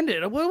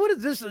independent. What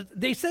is this?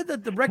 They said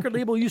that the record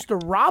label used to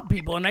rob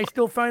people, and I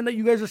still find that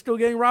you guys are still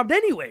getting robbed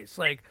anyways.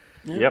 Like,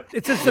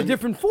 it's just a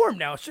different form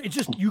now. It's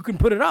just you can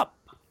put it up.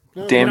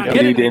 Damn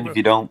if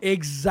you don't.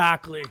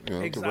 Exactly. You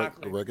know,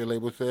 exactly. The record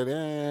label said,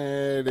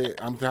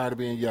 I'm tired of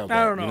being yelled at.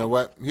 I don't know. You know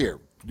what? Here,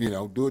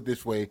 do it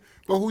this way.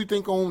 But who you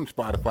think owns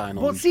Spotify and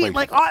all these places?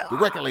 Like the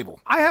record label.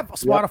 I have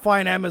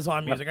Spotify and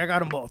Amazon Music. I got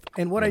them both.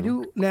 And what I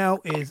do now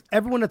is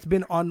everyone that's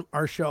been on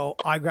our show,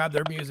 I grab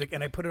their music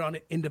and I put it on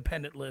an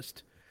independent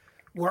list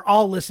where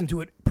I'll listen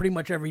to it pretty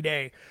much every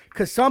day.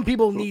 Because some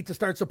people need to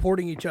start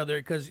supporting each other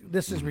because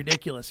this is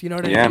ridiculous. You know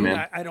what I mean?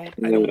 Man. I don't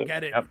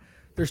get it. Yep.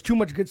 There's too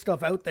much good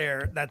stuff out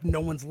there that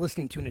no one's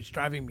listening to, and it's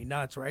driving me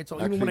nuts, right? So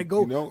even when I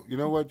go... You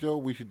know what, Joe?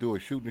 We should do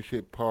a Shooting the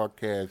Shit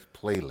podcast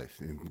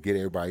playlist and get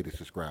everybody to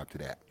subscribe to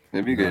that.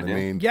 That'd be good, I mean?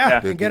 And get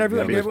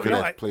everyone...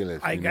 playlist,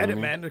 I get it,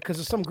 man, because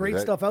there's some great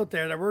stuff out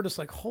there that we're just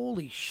like,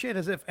 holy shit,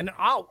 as if... And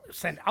I'll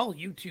send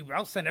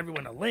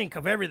everyone a link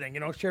of everything,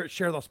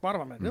 share those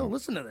Spotify. I'm like, no,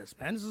 listen to this,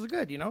 man. This is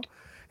good,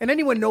 And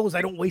anyone knows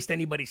I don't waste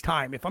anybody's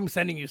time. If I'm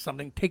sending you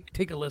something,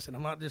 take a listen.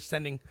 I'm not just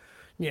sending...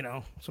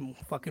 some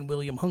fucking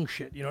William Hung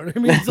shit. You know what I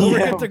mean? So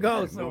we're good to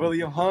go. So.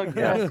 William Hung,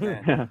 yes,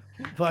 man.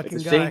 Fucking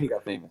it's a guy. shame he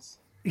got famous.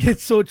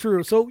 It's so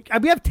true. So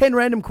we have 10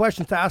 random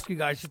questions to ask you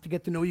guys just to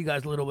get to know you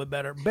guys a little bit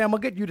better. Bam, I'll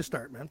get you to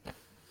start, man.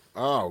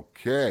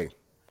 Okay.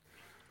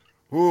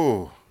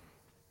 Ooh.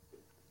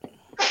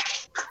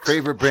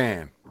 Favorite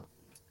band?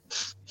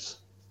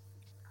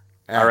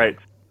 All right.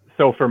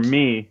 So for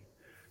me,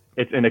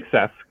 it's In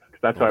Excess,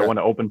 because that's what I want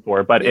to open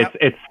for. But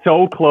it's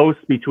so close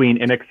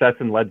between In Excess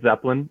and Led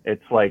Zeppelin.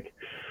 It's like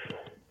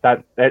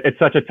that. It's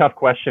such a tough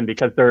question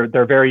because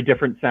they're very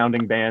different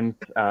sounding bands,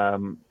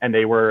 and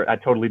they were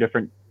at totally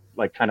different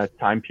like kind of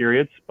time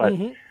periods. But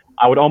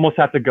I would almost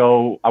have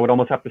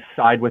to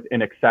side with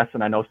In Excess,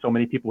 and I know so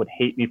many people would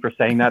hate me for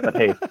saying that, but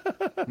hey,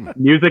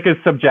 music is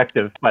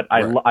subjective. But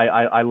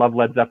I love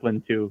Led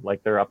Zeppelin too.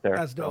 Like they're up there.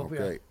 That's dope.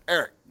 Okay,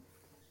 Eric.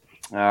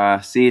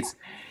 See,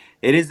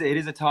 it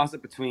is a toss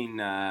up between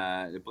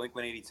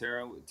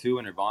Blink-182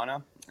 and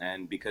Nirvana,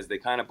 and because they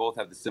kind of both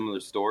have the similar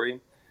story.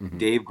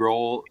 Dave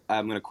Grohl,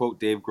 I'm going to quote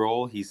Dave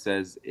Grohl. He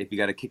says, "If you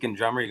got a kicking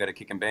drummer, you got a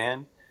kicking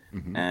band,"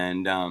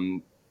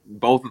 and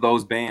both of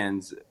those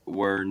bands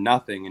were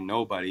nothing and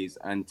nobodies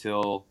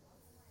until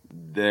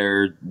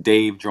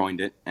Dave joined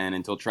it, and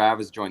until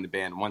Travis joined the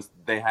band. Once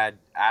they had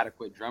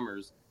adequate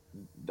drummers,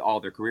 all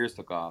their careers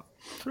took off.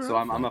 So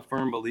I'm a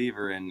firm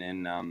believer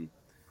in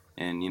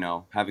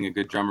having a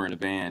good drummer in a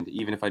band.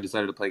 Even if I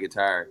decided to play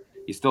guitar,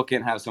 you still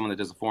can't have someone that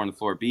does a 4 on the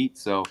floor beat.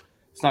 So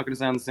it's not going to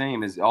sound the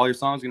same. All your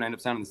songs are going to end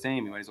up sounding the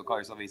same. You might as well call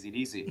yourself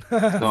AC/DC.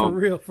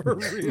 So, for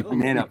real.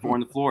 Man, a 4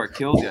 on the floor, it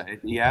kills you.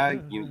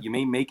 You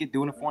may make it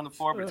doing a 4 on the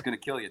floor, but it's going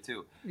to kill you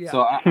too. Yeah.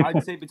 So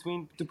I'd say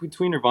between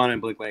Nirvana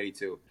and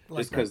Blink-182,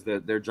 just because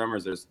their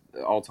drummers are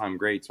all-time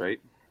greats,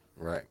 right?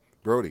 Right.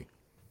 Brody.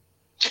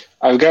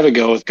 I've got to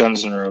go with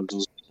Guns N'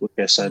 Roses, like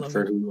I said,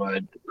 for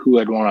who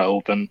I'd want to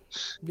open.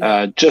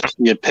 Yeah. Just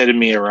the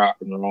epitome of rock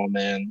and roll,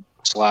 man.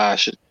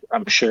 Slash,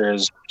 I'm sure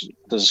has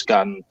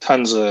gotten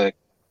tons of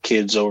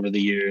kids over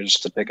the years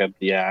to pick up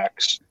the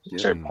axe,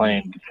 start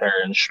playing guitar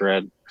and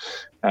shred.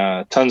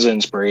 Tons of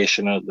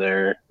inspiration out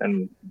there,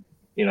 and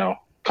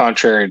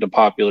contrary to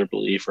popular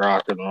belief,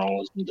 rock and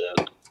roll isn't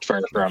dead.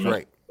 Far from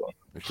it.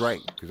 That's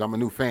right. Because I'm a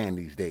new fan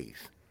these days.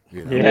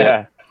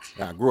 Yeah.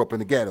 I grew up in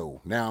the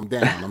ghetto. Now I'm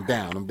down.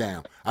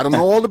 I don't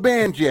know all the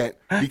bands yet.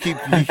 He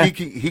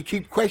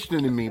keep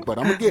questioning me, but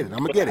I'm gonna get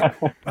it.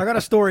 I got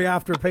a story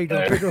after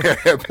Pedro.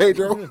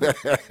 Pedro.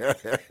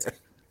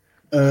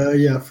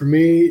 Yeah, for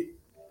me,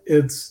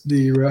 it's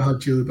the Red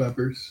Hot Chili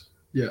Peppers.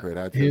 Yeah,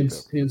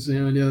 hands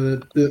down. Yeah,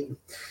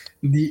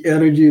 the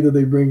energy that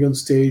they bring on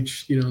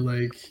stage.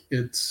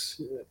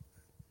 It's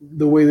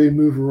the way they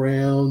move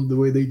around, the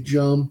way they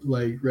jump.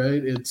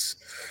 Right? It's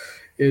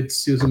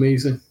just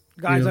amazing.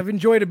 Guys, I've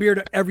enjoyed a beer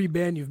to every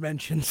band you've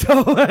mentioned,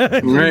 so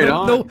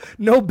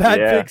no bad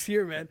picks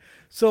here, man.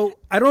 So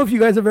I don't know if you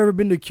guys have ever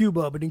been to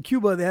Cuba, but in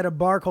Cuba they had a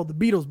bar called the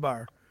Beatles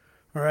Bar.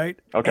 All right,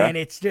 okay, and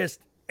it's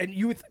just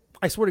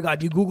I swear to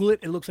God, you Google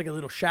it, it looks like a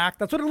little shack.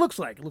 That's what it looks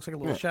like. It looks like a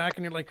little shack,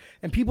 and you're like,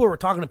 and people were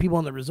talking to people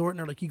on the resort, and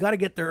they're like, you got to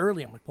get there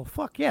early. I'm like, well,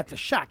 fuck yeah, it's a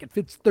shack. It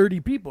fits 30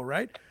 people,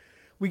 right?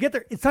 We get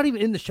there. It's not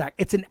even in the shack.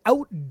 It's an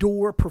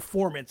outdoor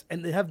performance,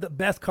 and they have the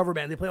best cover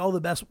band. They play all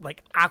the best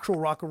like actual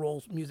rock and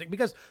roll music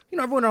because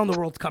everyone around the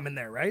world's coming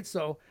there, right?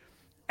 So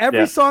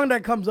every song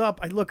that comes up,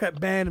 I look at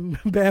Bam,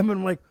 and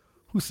I'm like,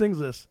 who sings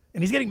this?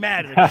 And he's getting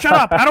mad. He's like, shut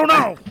up! I don't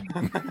know.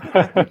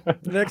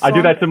 I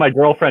do that to my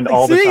girlfriend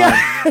all the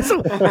time.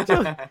 So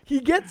he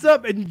gets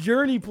up and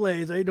Journey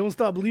plays. I Don't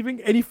Stop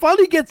Believing, and he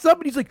finally gets up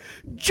and he's like,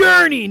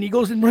 Journey, and he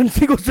goes and runs.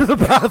 He goes to the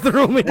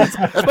bathroom. That's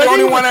the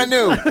only one I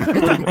knew.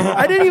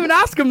 I didn't even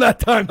ask him that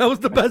time. That was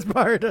the best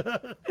part.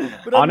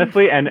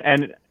 Honestly, and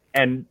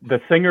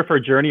the singer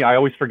for Journey, I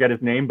always forget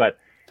his name, but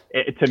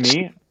to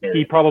me,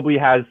 he probably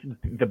has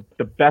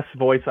the best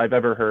voice I've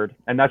ever heard,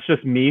 and that's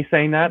just me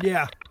saying that.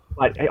 Yeah.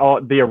 But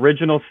the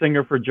original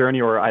singer for Journey,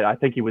 or I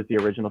think he was the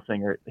original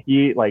singer.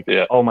 He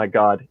oh my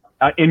God,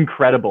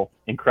 incredible.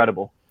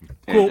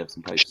 Cool.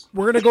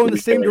 We're gonna go in the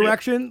same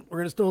direction. We're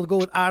gonna still go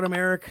with Adam,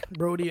 Eric,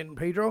 Brody, and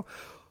Pedro.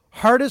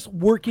 Hardest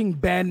working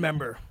band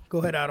member. Go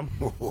ahead, Adam.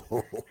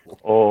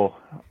 Oh,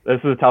 this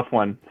is a tough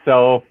one.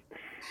 So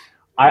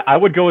I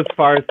would go as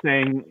far as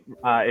saying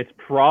it's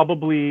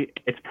probably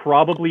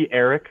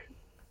Eric.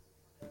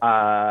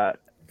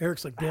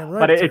 Eric's like, damn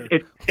right. But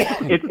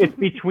it's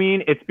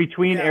between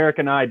Eric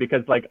and I,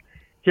 because like,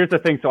 here's the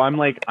thing. So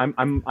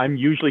I'm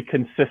usually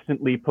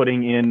consistently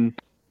putting in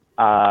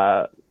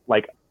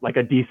like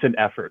a decent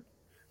effort,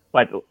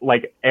 but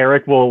like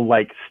Eric will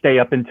like stay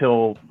up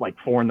until like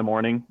 4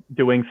 a.m.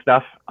 doing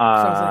stuff.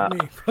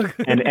 Sounds like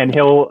me. and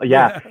he'll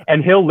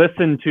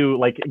listen to,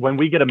 like, when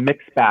we get a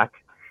mix back,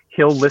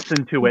 he'll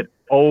listen to it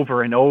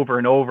over and over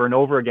and over and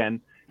over again,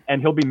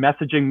 and he'll be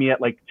messaging me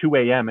at like 2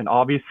 a.m. and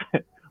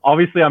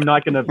obviously I'm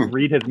not going to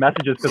read his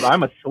messages because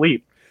I'm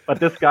asleep, but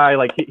this guy,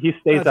 like, he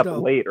stays up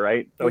late,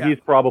 right? So he's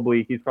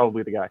probably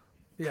the guy.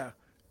 Yeah.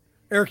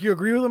 Eric, you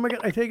agree with him?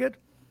 I take it?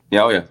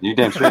 Yeah, oh yeah, you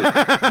damn straight. You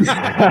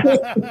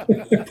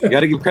got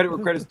to give credit where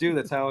credit's due.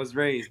 That's how I was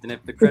raised, and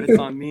if the credit's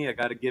on me, I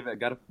got to give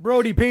it.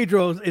 Brody,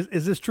 Pedro,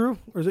 is this true,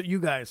 or is it you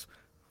guys?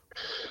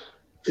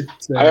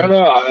 I don't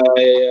know.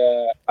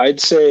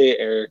 I'd say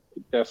Eric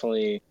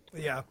definitely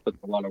put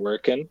a lot of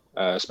work in,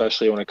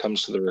 especially when it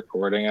comes to the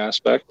recording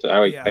aspect.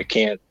 I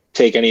can't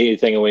take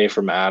anything away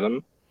from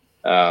Adam.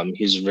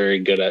 He's very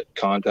good at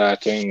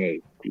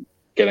contacting,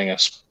 getting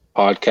us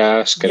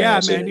podcast. Can I Yeah,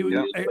 answer man.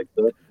 videos like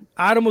that?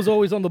 Adam was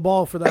always on the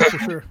ball for that, for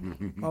sure.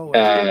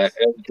 Always.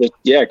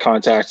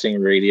 Contacting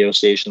radio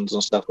stations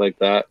and stuff like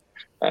that.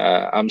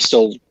 I'm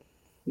still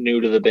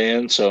new to the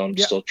band, so I'm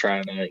still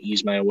trying to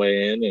ease my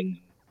way in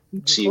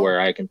and see where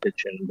I can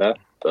pitch in best.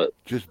 But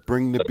just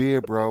bring the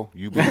beer, bro.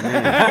 You be the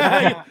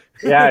man.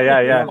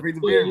 Yeah. Bring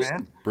the beer,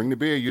 man. Bring the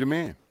beer. You the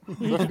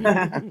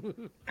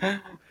man.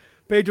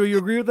 Pedro, you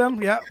agree with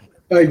them? Yeah.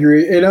 I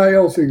agree, and I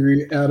also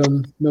agree.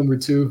 Adam, number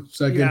 2,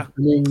 second. Yeah. I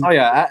mean,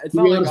 It's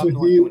not like I'm the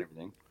one you, doing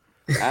everything.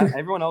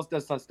 Everyone else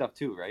does some stuff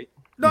too, right?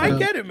 No, I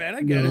get it, man.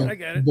 I get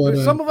it. But,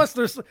 There's some of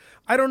us,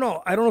 I don't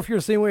know. I don't know if you're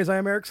the same way as I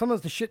am, Eric.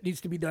 Sometimes the shit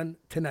needs to be done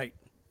tonight.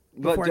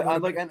 But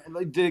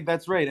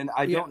that's right. And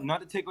I don't,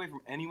 not to take away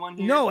from anyone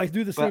here. No, I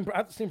do the same. I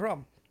have the same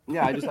problem.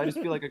 Yeah, I just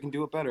feel like I can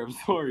do it better. I'm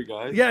sorry,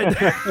 guys. Yeah.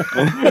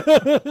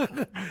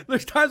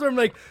 There's times where I'm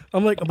like,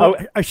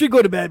 I should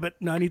go to bed, but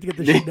no, I need to get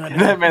this shit done.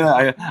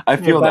 Man, I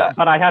feel that.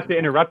 But I have to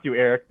interrupt you,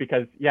 Eric,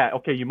 because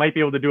you might be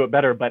able to do it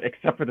better, but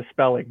except for the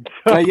spelling.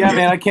 Yeah,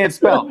 man, I can't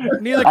spell.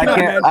 Neither can I,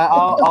 man.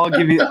 I'll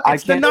give you.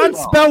 It's the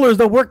non-spellers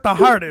that work the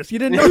hardest. You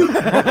didn't know.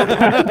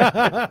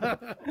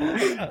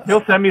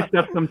 He'll send me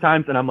stuff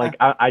sometimes, and I'm like,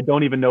 I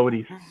don't even know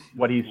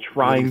what he's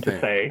trying to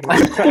say.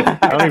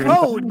 It's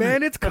code,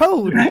 man. It's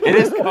code. It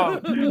is code.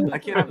 I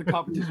can't have the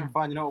competition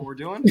finding out what we're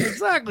doing.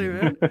 Exactly,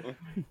 man.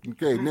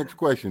 Okay, next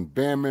question.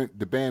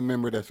 The band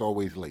member that's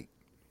always late.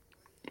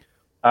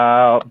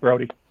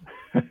 Brody.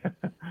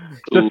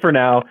 Just for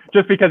now.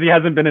 Just because he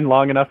hasn't been in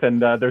long enough,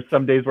 and there's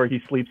some days where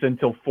he sleeps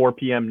until 4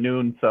 p.m.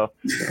 noon. So.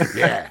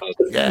 Yeah.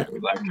 That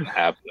can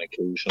happen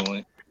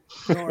occasionally.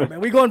 Don't worry, man.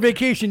 We go on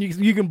vacation.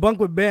 You can bunk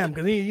with Bam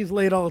because he's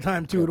late all the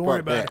time too. Don't worry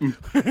about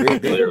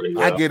it.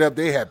 I get up.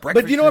 They have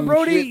breakfast. But you know what,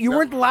 Brody? You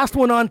weren't the last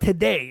one on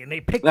today, and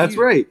they picked you. That's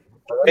right.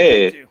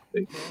 Hey,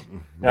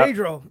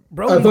 Pedro,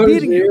 Brody's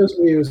beating you.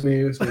 It was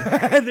me.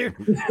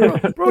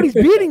 Brody's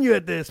beating you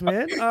at this,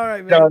 man. All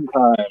right, man. done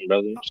time,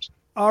 brothers.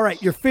 All right,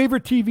 your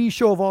favorite TV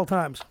show of all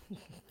times?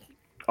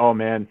 Oh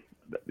man,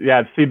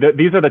 yeah. See,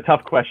 these are the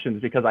tough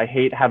questions because I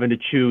hate having to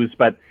choose.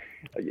 But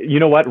you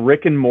know what?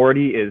 Rick and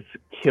Morty is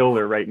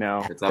killer right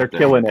now. They're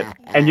killing it.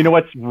 And you know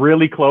what's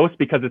really close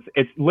because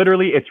it's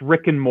literally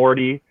Rick and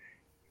Morty.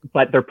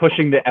 But they're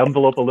pushing the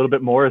envelope a little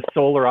bit more as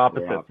Solar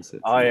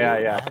Opposites. Oh,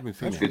 yeah. That's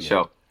a good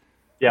show.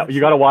 Yeah, you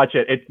got to watch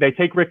it. They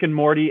take Rick and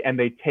Morty and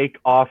they take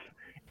off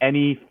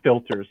any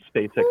filters,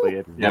 basically.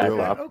 Okay. Yeah.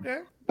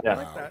 I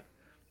like that.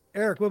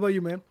 Eric, what about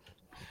you, man?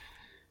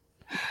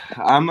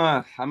 I'm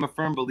a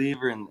firm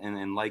believer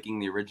in liking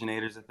the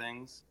originators of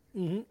things.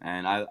 Mm-hmm.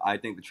 And I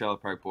think the Trailer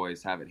Park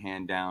Boys have it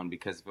hand down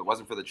because if it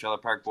wasn't for the Trailer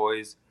Park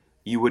Boys,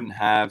 you wouldn't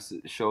have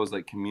shows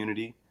like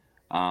Community,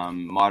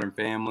 Modern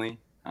Family,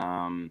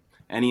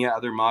 any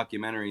other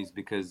mockumentaries,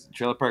 because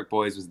Trailer Park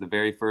Boys was the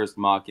very first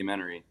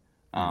mockumentary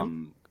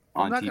on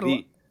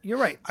TV. You're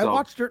right. So, I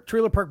watched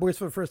Trailer Park Boys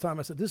for the first time.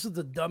 I said, this is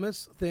the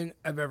dumbest thing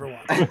I've ever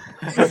watched.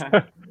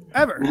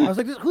 Ever. I was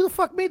like, who the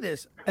fuck made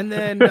this? And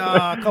then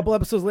a couple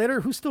episodes later,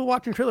 who's still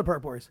watching Trailer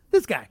Park Boys?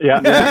 This guy.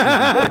 Yeah.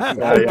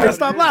 I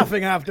stopped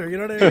laughing after, you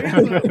know what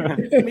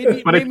I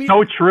mean? But it's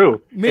so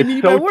true.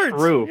 It's so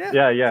true.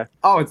 Yeah.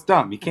 Oh, it's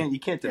dumb. You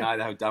can't deny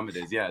how dumb it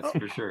is. Yeah, it's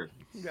for sure.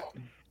 Yeah.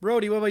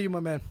 Brody, what about you, my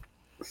man?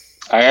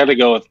 I had to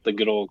go with the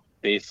good old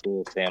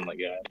faithful Family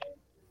Guy.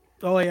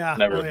 Oh, yeah.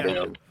 Never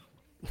failed.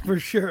 For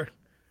sure.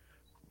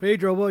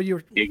 Pedro, what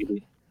you?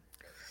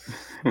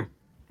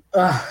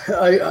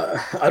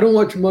 I don't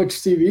watch much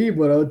TV,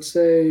 but I would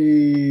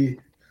say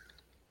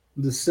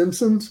The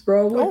Simpsons,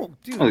 probably. Oh,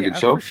 dude, that's a good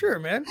show. For sure,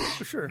 man.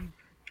 For sure.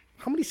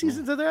 How many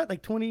seasons are there?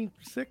 Like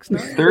 26?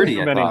 30.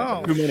 Too many.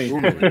 Oh. Too many.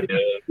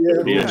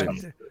 Yeah.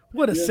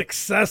 What a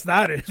success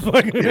that is.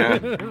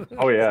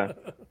 Oh, yeah.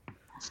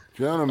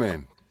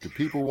 Gentlemen, the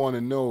people want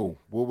to know,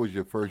 what was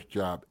your first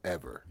job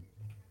ever?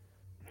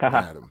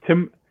 Adam.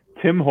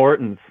 Tim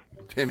Hortons.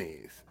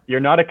 Timmy's. You're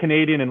not a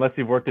Canadian unless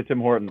you've worked at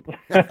Tim Hortons.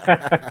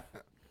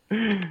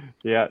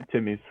 Yeah,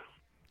 Timmy's.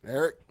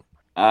 Eric?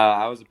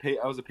 I was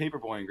a paper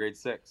boy in grade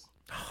 6.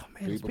 Oh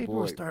man, these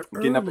people start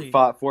early. Getting up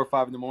at 4 or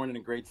 5 in the morning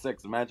in grade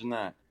 6. Imagine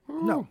that.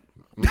 No.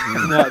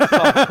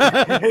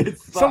 It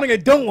sucks. Something I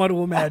don't want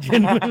to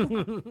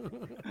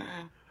imagine.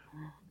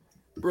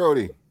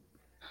 Brody?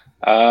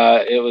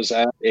 It was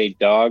at a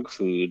dog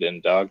food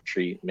and dog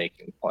treat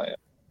making plant.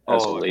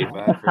 As a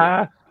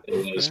labor.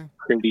 It was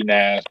pretty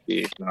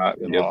nasty, not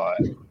gonna lie.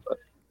 But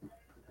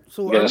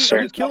so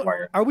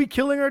are we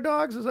killing our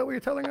dogs? Is that what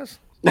you're telling us?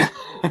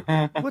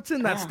 What's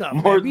in that stuff?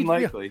 More than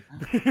likely.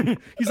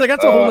 He's like,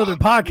 that's a whole other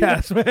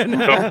podcast,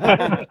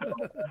 man.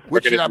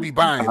 What should I be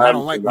buying? I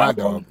don't like my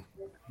dog.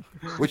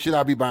 What should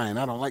I be buying?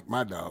 I don't like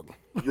my dog.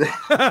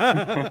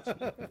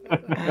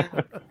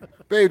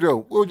 Pedro,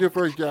 what was your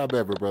first job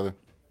ever, brother?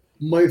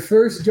 My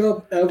first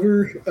job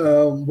ever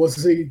was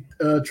as a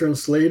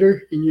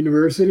translator in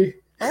university.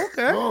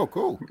 Okay. Oh,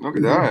 cool. Look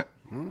at that.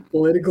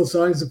 Political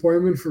science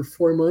department for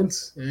 4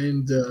 months,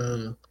 and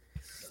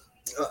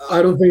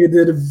I don't think I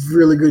did a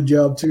really good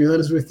job, to be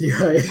honest with you.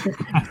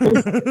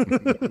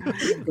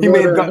 He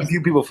made a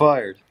few people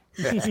fired.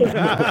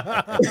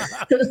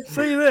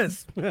 Say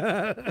this.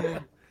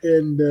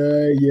 And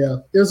yeah,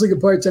 it was like a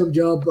part-time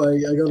job.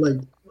 I got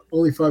like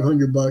only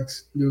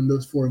 $500 doing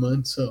those 4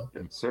 months, so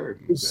Yes, sir.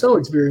 it was so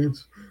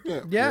experience.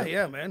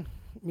 Yeah, man.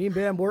 Me and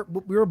Bam,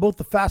 we were both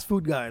the fast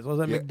food guys. I was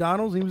at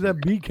McDonald's. He was at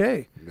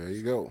BK. There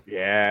you go.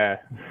 Yeah.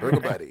 Burger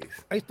buddies.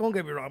 Don't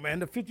get me wrong, man.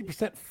 The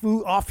 50%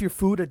 food off your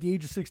food at the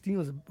age of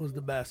 16 was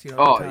the best. You know.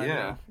 Oh, at the time, yeah.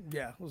 man.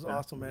 Yeah, it was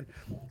awesome, man.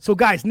 So,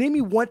 guys, name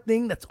me one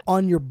thing that's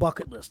on your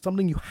bucket list.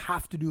 Something you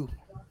have to do.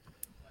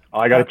 Oh,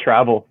 I got to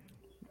travel.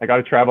 I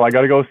got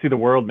to go see the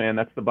world, man.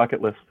 That's the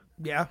bucket list.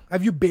 Yeah.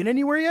 Have you been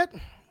anywhere yet?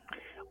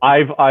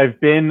 I've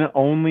been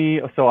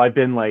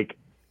like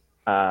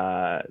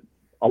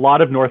a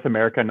lot of North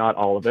America, not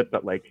all of it,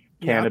 but like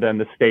Canada and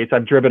the States.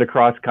 I've driven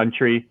across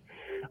country,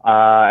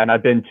 and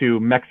I've been to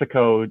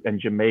Mexico and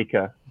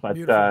Jamaica. But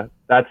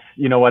that's,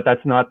 you know what?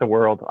 That's not the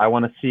world. I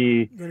want to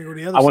see.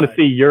 I want to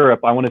see Europe.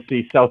 I want to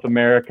see South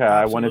America.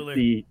 Absolutely. I want to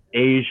see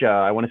Asia.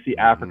 I want to see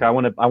Africa. I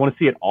want to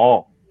see it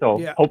all. So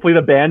hopefully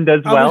the band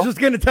does well. I was just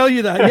gonna tell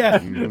you that.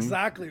 Yeah,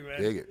 exactly, man.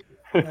 Dig it.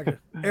 Okay.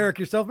 Eric,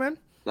 yourself, man.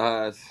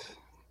 I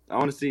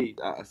want to see.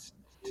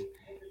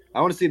 I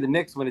want to see the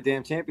Knicks win a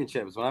damn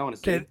championship. Is what I want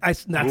to see. Okay,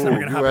 that's never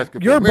gonna happen.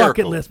 asking for Your a bucket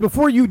miracle. list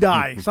before you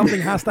die.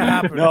 Something has to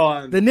happen.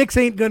 No, the Knicks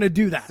ain't gonna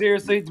do that.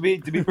 Seriously, to be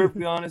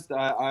perfectly honest,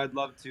 I'd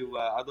love to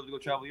go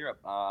travel Europe.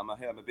 I'm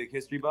a big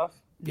history buff.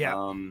 Yeah.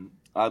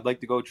 I'd like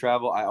to go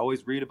travel. I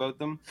always read about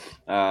them.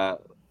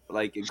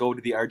 Like go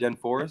to the Ardennes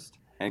Forest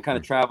and kind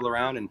of travel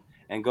around and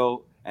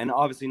go, and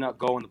obviously not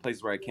go in the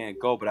places where I can't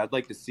go, but I'd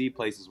like to see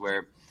places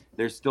where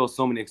there's still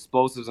so many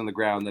explosives on the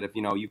ground that if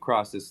you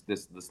cross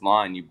this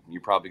line,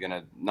 you're probably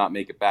gonna not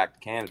make it back to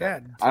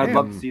Canada. I'd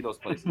love to see those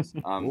places.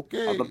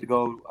 Okay. I'd love to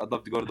go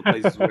to the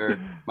places where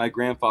my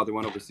grandfather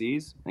went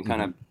overseas and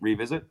kind of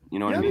revisit. You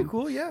know what I mean? That'd be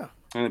cool. Yeah.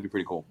 That'd be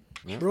pretty cool.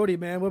 Brody,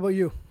 man, what about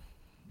you?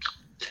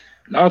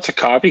 No, it's a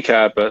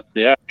copycat, but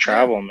yeah,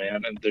 travel,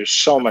 man. And there's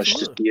so much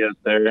to see out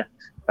there,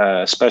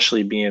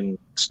 especially being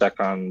stuck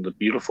on the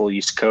beautiful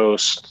East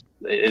Coast.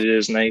 It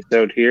is nice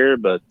out here,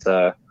 but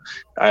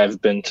I've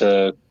been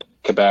to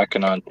Quebec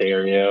and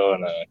Ontario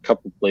and a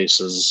couple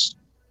places,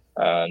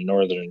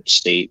 northern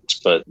states,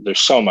 but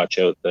there's so much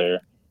out there.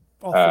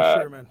 Oh,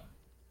 for sure, man.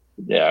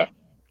 Yeah.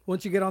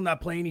 Once you get on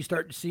that plane, you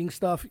start seeing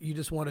stuff. You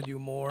just want to do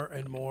more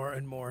and more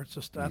and more. It's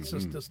just that's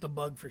just the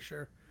bug for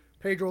sure.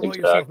 Pedro, what about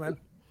yourself,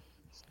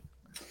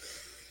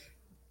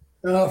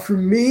 man? For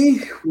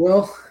me,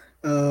 well,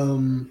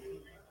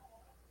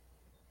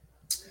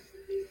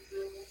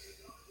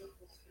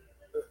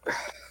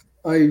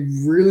 I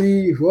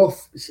really, I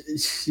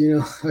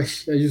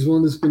just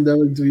want this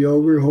pandemic to be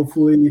over.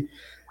 Hopefully,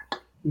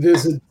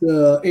 visit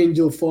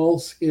Angel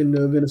Falls in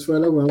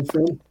Venezuela, where I'm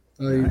from.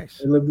 I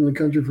lived in the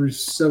country for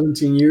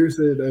 17 years.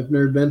 I've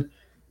never been,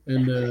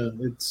 and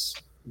it's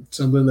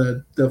something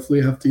that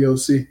definitely have to go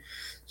see.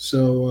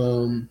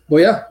 So, but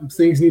yeah,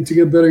 things need to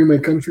get better in my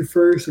country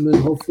first, and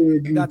then hopefully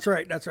I can That's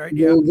right.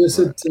 go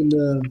visit and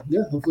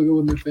hopefully go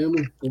with my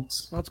family.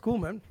 That's cool,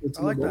 man. That's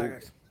I like my that, goal.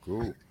 guys.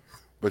 Cool.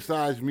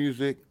 Besides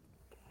music,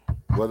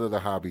 what are the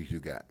hobbies you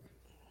got?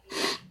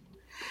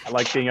 I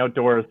like being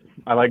outdoors.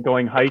 I like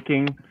going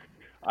hiking.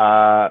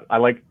 I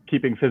like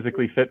keeping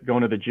physically fit,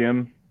 going to the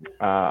gym.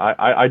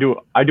 I do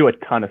a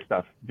ton of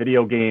stuff: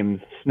 video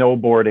games,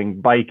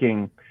 snowboarding,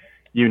 biking,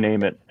 you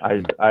name it.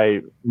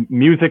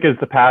 Music is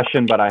the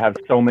passion, but I have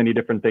so many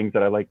different things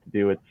that I like to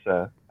do.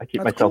 I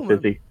keep myself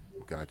busy.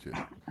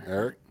 Gotcha.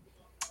 Eric?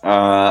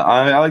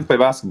 I like to play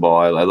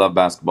basketball. I love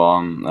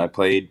basketball. I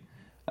played.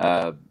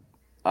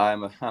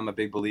 I'm a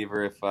big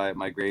believer. If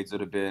my grades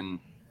would have been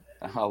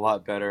a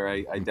lot better,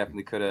 I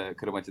definitely could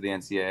have went to the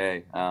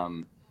NCAA.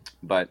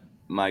 But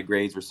my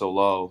grades were so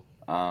low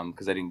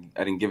because I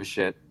didn't give a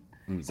shit.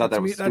 It's not that I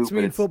was stupid. That's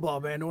me in football,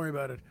 man. Don't worry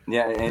about it.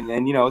 Yeah, and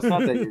it's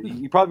not that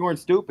you probably weren't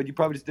stupid. You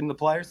probably just didn't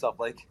apply yourself.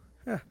 Like,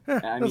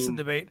 That's a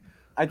debate.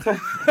 but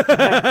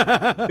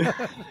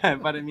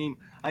I mean,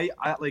 I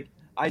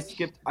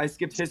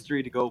skipped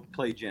history to go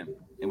play gym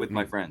and with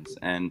my friends,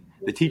 and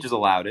the teachers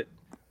allowed it.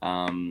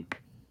 And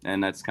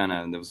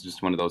that was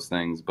just one of those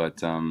things.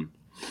 But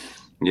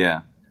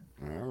yeah.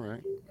 All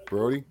right,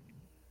 Brody.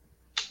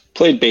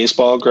 Played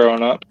baseball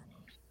growing up.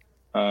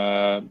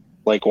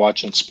 Like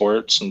watching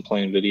sports and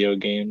playing video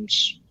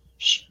games,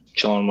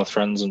 chilling with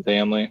friends and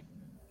family.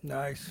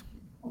 Nice.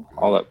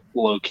 All that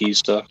low key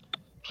stuff.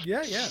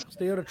 Yeah.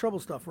 Stay out of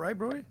trouble stuff, right,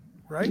 Brody?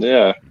 Right?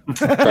 Yeah.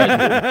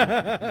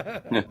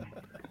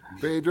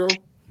 Pedro?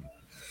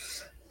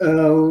 I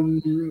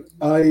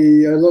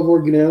love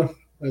working out.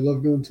 I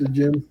love going to the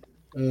gym.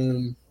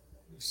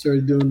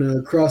 Started doing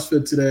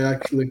CrossFit today,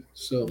 actually.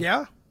 So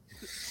yeah.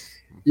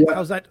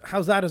 How's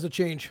that as a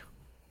change?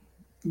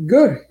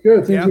 Good.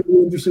 Things are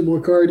really interesting. More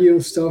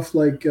cardio stuff.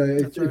 Like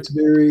it's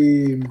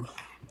very,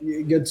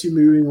 it gets you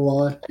moving a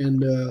lot,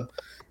 and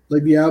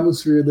like the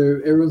atmosphere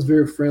there, everyone's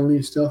very friendly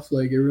and stuff.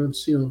 Like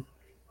everyone's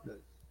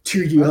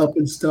cheer you up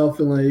and stuff,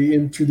 and like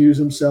introduce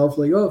himself.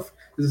 Like, oh,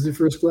 this is your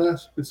first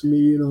class. It's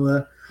me,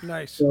 that.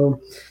 Nice.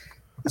 So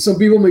some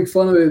people make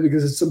fun of it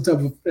because it's some type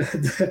of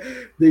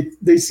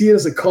they see it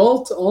as a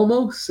cult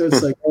almost. So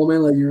it's like, oh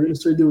man, like you're gonna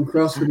start doing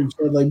CrossFit and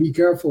shit. Like, be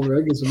careful,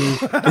 right? Because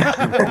It's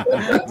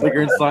like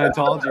you're in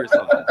Scientology or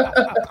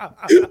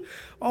something.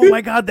 Oh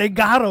my God, they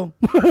got him.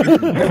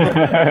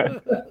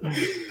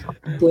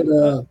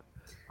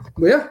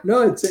 But yeah,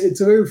 no,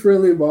 it's a very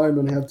friendly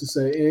environment, I have to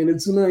say, and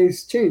it's a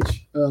nice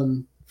change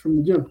from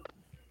the gym.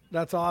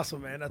 That's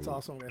awesome, man. That's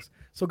awesome, guys.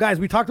 So, guys,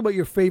 we talked about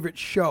your favorite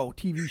show,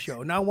 TV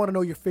show. Now I want to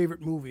know your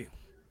favorite movie.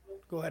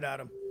 Go ahead,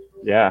 Adam.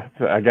 Yeah.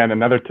 So again,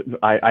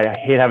 I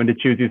hate having to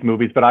choose these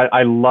movies, but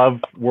I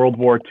love World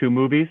War II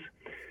movies.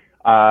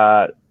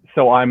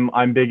 So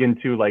I'm big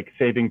into like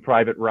Saving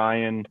Private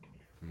Ryan.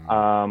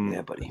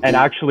 Yeah, buddy. And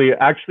actually,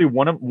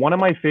 one of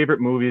my favorite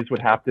movies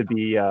would have to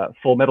be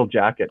Full Metal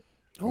Jacket.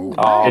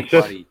 Oh, It's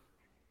just buddy.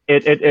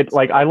 it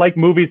like I like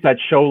movies that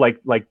show like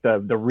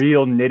the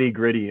real nitty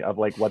gritty of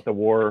like what the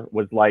war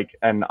was like,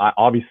 and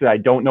obviously I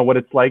don't know what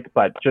it's like,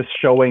 but just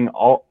showing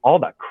all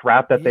the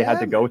crap that they had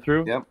to go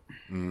through. Yep.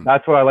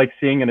 That's what I like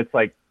seeing, and it's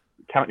like,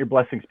 count your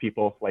blessings,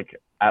 people. Like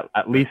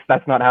at least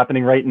that's not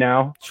happening right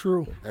now.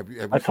 True. Have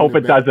you Let's seen hope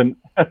it doesn't.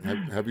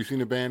 have you seen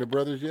the Band of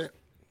Brothers yet?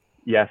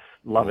 Yes,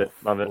 love it.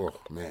 Oh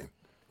man,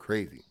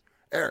 crazy.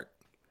 Eric.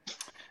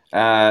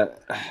 More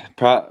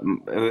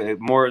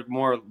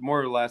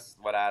or less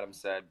what Adam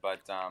said, but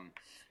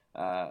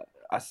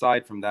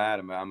aside from that,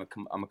 I'm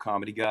a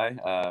comedy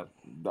guy.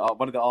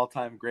 One of the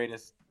all-time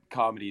greatest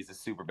comedies is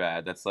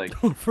Superbad. That's like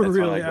For that's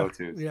real, what I yeah. go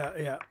to.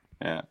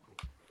 Yeah.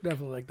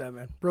 Definitely like that,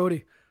 man.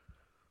 Brody,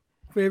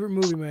 favorite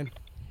movie, man?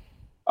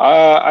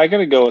 I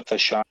gotta go with The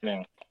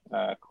Shining,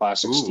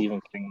 classic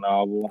Stephen King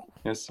novel.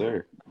 Yes,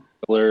 sir.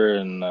 Thriller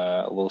and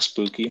a little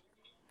spooky,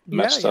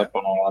 messed up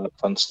on a lot of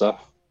fun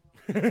stuff.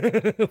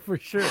 For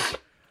sure.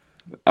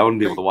 I wouldn't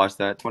be able to watch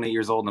that. 28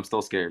 years old and I'm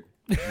still scared.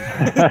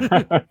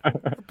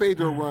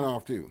 Pedro run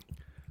off too.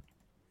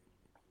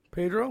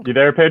 Pedro? You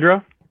there,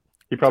 Pedro?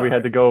 He probably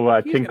had to go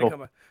He's gonna tinkle.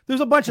 come up. There's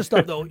a bunch of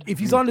stuff though. If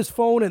he's on his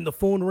phone and the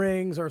phone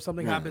rings or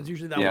something happens,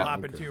 usually that will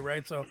happen too,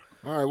 right? So.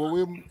 All right.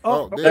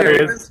 Well, There he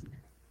is.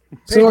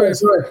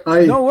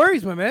 Sorry. No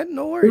worries, my man.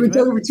 No worries. We've been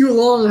talking for too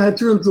long. I had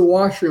to run to the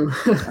washroom.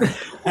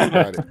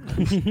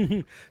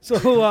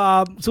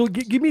 So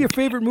give me your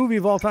favorite movie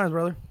of all time,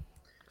 brother.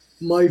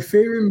 My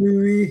favorite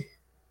movie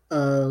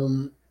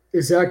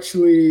is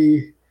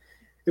actually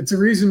it's a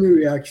recent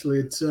movie. Actually,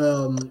 it's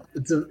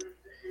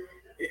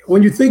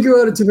when you think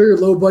about it, it's a very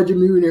low budget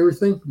movie and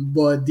everything,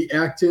 but the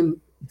acting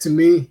to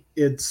me,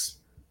 it's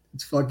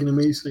fucking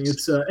amazing.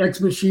 It's Ex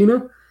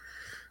Machina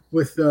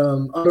with I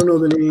don't know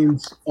the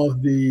names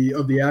of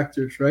the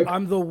actors, right?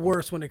 I'm the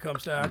worst when it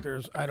comes to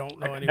actors. I don't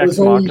know any. Ex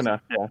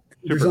Machina. Yeah.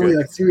 There's only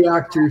like 3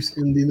 actors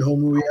in the whole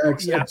movie: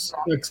 Ex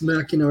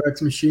Machina or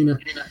Ex Machina,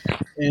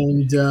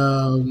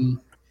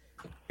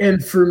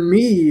 and for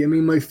me, I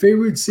mean, my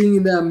favorite scene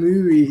in that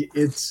movie,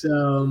 it's.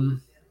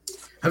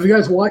 Have you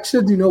guys watched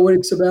it? Do you know what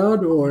it's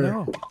about? Or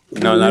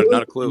No,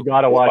 not a clue. You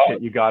gotta watch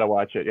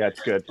it. Yeah, it's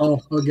good. Oh,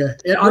 okay.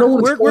 I don't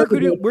want to. Where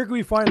could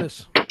we find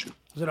this?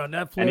 Is it on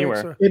Netflix?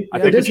 Anywhere. Or? I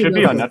think it should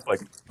be on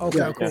Netflix. Okay,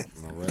 Yeah. cool.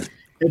 All right.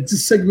 It's a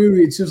sick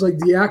movie. It's just like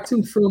the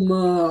acting from,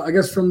 I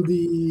guess from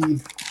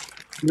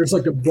there's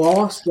like a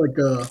boss, like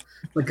a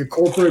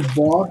corporate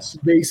boss,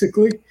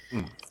 basically,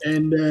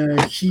 and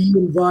he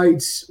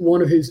invites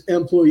one of his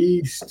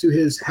employees to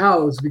his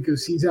house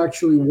because he's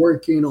actually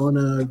working on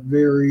a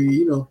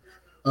very,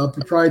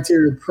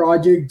 proprietary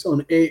project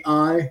on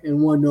AI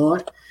and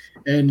whatnot.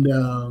 And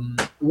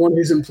one of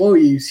his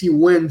employees, he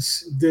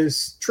wins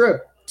this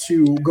trip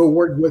to go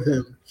work with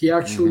him. He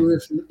actually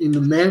lives in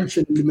a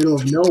mansion in the middle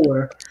of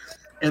nowhere.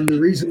 And the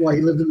reason why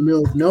he lived in the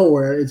middle of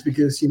nowhere is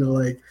because,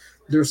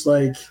 there's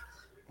like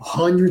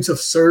hundreds of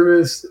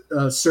servers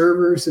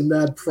in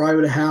that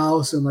private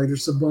house. And like,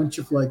 there's a bunch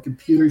of like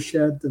computer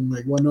shit and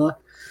like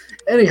whatnot.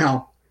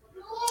 Anyhow,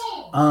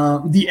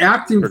 the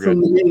acting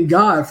from the main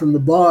guy, from the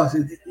boss,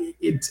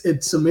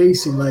 it's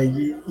amazing. Like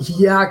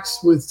he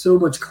acts with so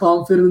much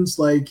confidence,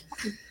 like.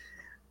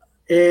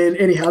 And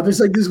anyhow, there's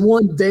like this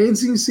one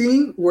dancing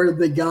scene where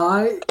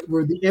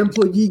the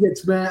employee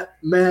gets mad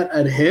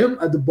at him,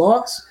 at the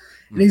boss,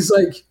 and he's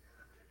like,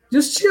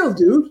 "Just chill,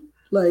 dude."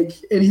 Like,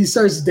 and he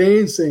starts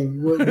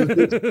dancing with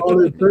this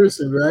other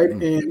person, right?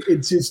 And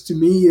it's just, to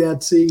me,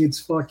 that scene,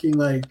 it's fucking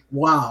like,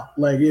 wow,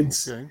 like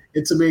it's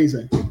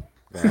amazing.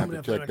 I have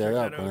to check that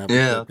out.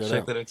 I'll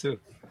check that out too.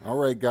 All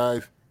right,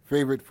 guys.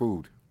 Favorite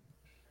food?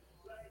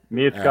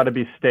 Me, it's got to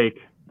be steak.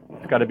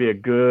 It's got to be a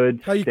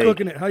good How you steak.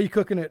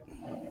 cooking it?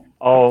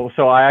 Oh,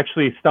 so I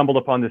actually stumbled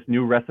upon this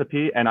new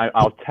recipe, and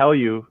I'll tell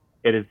you,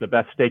 it is the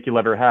best steak you'll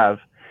ever have.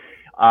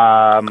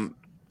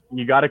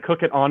 You got to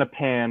cook it on a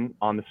pan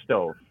on the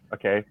stove,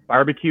 okay?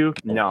 Barbecue?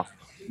 No,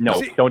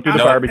 See, don't do the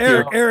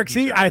barbecue. Eric,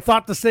 see, I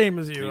thought the same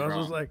as you. I was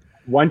just like,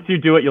 Once you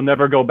do it, you'll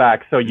never go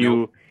back. So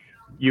you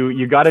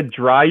got to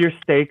dry your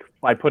steak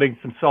by putting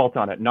some salt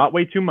on it. Not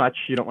way too much.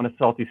 You don't want a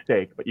salty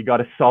steak, but you got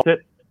to salt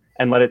it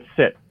and let it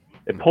sit.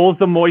 It pulls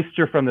the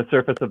moisture from the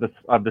surface of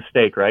the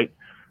steak, right?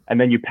 And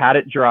then you pat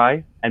it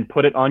dry and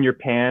put it on your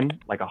pan,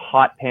 like a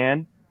hot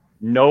pan,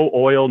 No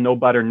oil, no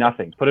butter,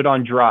 nothing. Put it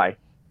on dry. It's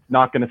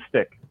not going to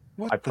stick.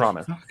 I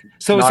promise.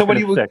 So Not what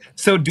do gonna you? stick.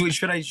 So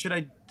should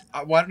I?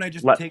 Why don't I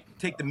just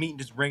take the meat and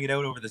just wring it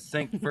out over the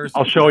sink first?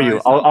 I'll show you.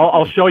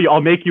 I'll show you.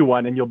 I'll make you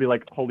one, and you'll be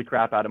like, "Holy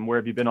crap, Adam! Where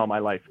have you been all my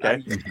life?"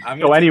 Okay.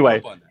 So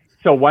anyway,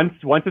 so once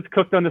it's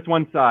cooked on this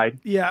one side,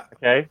 yeah.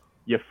 Okay,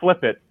 you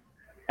flip it,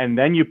 and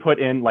then you put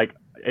in like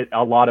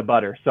a lot of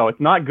butter. So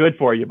it's not good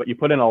for you, but you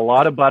put in a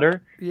lot of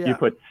butter. Yeah. You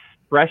put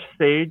fresh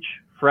sage,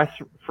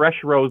 fresh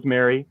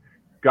rosemary,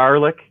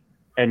 garlic,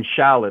 and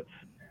shallots.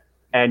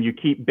 And you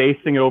keep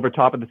basting it over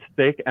top of the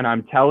steak, and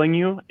I'm telling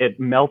you, it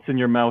melts in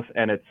your mouth,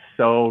 and it's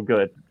so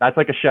good. That's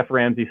like a Chef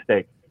Ramsay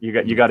steak. You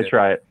got to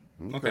try it.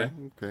 Okay.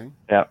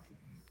 Yeah.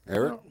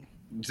 Eric?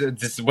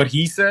 This is what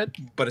he said,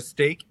 but a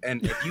steak.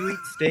 And if you eat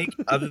steak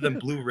other than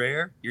blue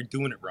rare, you're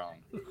doing it wrong.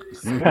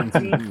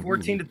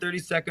 14 to 30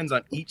 seconds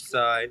on each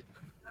side.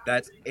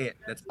 That's it.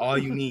 That's all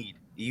you need.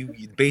 You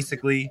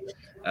basically,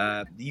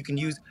 you can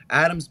use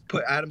Adam's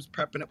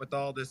prepping it with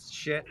all this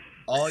shit.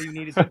 All you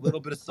need is a little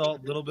bit of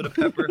salt, a little bit of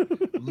pepper,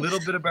 a little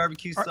bit of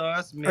barbecue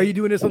sauce. Are you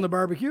doing this on the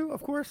barbecue?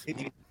 Of course.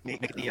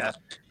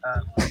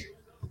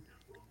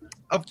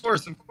 Of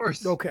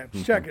course. Okay,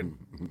 just checking.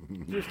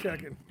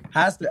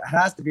 Has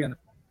to be on the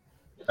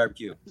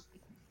barbecue.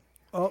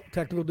 Oh,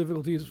 technical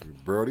difficulties.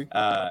 Brody.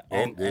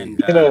 And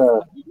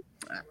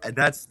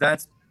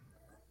that's.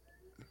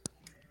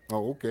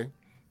 Oh, okay.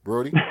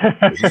 Brody.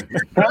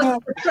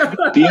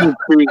 Being a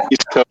true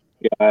East Coast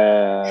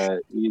guy,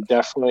 you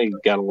definitely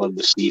gotta love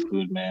the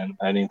seafood, man.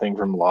 Anything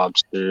from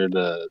lobster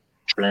to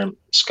shrimp,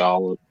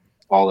 scallop,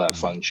 all that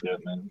fun shit,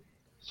 man.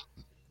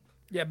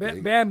 Yeah,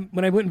 Bam.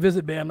 When I went and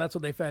visit Bam, that's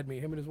what they fed me.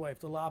 Him and his wife,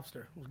 the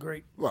lobster. It was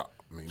great. Well,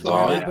 I mean, so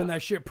I opened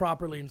that shit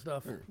properly and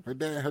stuff. Her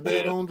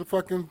dad owns the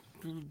fucking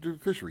the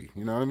fishery.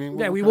 You know what I mean?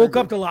 Yeah, we woke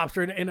up the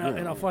lobster in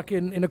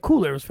a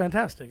cooler. It was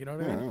fantastic. You know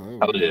what I mean?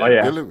 Oh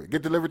yeah.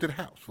 Get delivered to the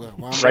house. Well,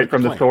 right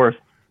from the source.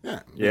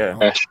 Yeah. Yeah. You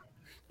know,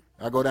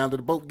 I go down to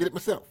the boat and get it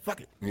myself.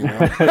 Fuck it. You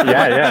know?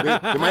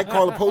 Yeah. They might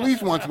call the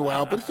police once in a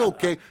while, but it's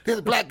okay. There's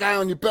a black guy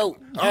on your boat.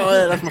 Oh,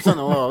 yeah, that's my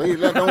son-in-law.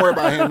 Don't worry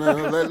about him.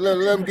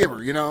 Let him give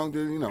her. You know,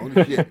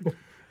 the shit.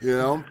 You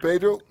know,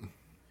 Pedro.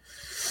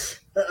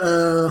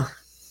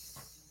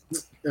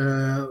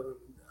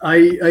 I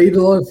eat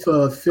a lot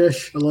of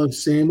fish. I love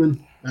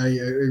salmon. I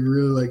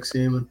really like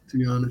salmon, to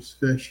be honest.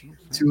 Fish,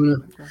 tuna.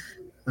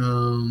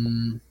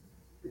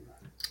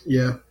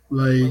 Yeah,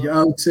 like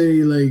I would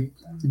say like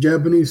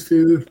Japanese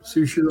food,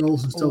 sushi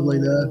rolls and stuff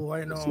like that. Oh,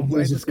 I know.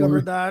 I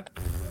discovered that.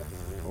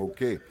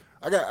 Okay.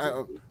 I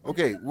got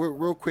okay.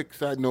 Real quick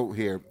side note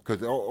here,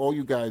 because all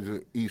you guys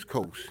are East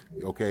Coast.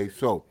 Okay,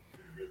 so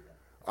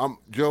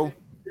Joe,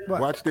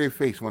 watch their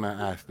face when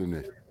I ask them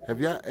this. Have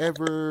y'all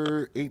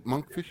ever ate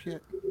monkfish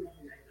yet?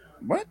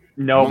 What?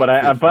 No,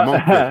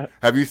 Monkfish.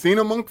 Have you seen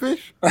a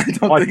monkfish?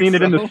 I've seen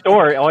it in the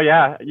store. Oh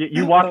yeah,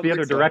 you walk the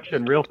other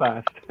direction real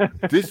fast.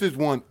 This is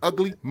one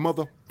ugly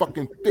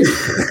motherfucking fish.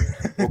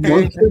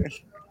 Okay.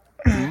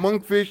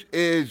 Monkfish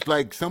is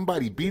like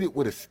somebody beat it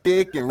with a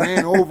stick and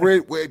ran over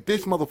it. Where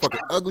this motherfucker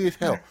ugly as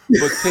hell,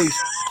 but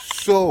tastes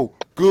so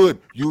good.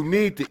 You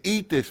need to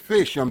eat this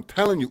fish. I'm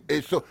telling you,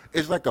 it's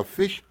like a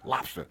fish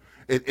lobster.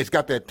 It's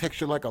got that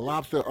texture like a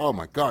lobster. Oh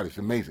my god, it's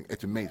amazing.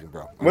 It's amazing,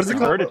 bro. What is it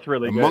called? It's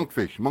really good.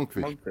 Monkfish.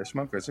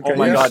 Okay. Oh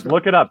my god,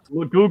 look it up.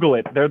 Google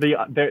it.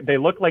 They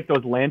look like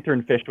those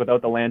lantern fish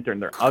without the lantern.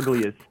 They're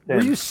ugly as sin.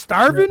 Were you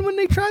starving when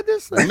they tried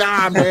this?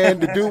 Nah, man.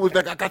 The dude was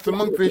like, I got some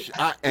monkfish.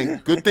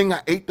 And good thing I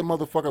ate the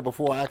motherfucker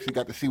before I actually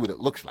got to see what it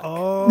looks like.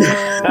 Oh,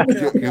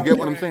 you get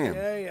what I'm saying?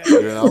 Yeah.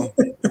 You know?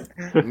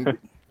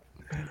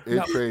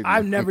 It's crazy.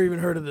 I've never even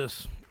heard of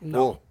this.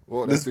 No.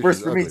 Oh, this is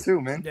first for me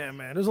too, man. Yeah,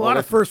 man. There's a lot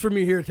of firsts for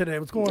me here today.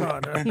 What's going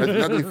on? That's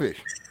an ugly fish.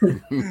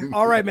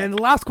 All right, man.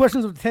 The last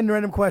questions of 10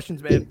 random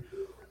questions, man.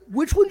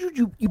 Which one would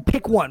you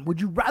pick one? Would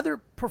you rather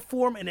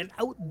perform in an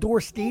outdoor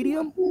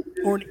stadium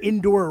or an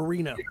indoor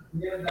arena?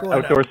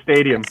 Outdoor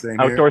stadium.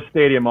 Outdoor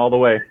stadium all the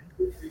way.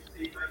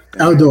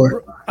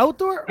 Outdoor.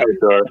 Outdoor?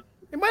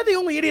 Am I the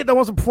only idiot that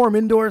wants to perform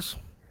indoors?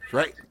 That's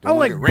right. I don't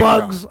like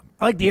bugs.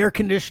 I like the air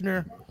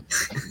conditioner.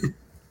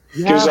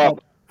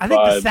 I think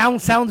the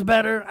sound sounds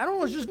better. I don't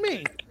know. It's just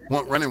me.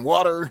 Want running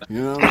water,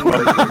 you know?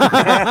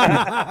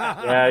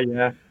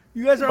 Yeah.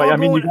 You guys are but all I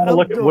mean, you going gotta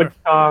look at outdoor.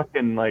 Woodstock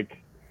and like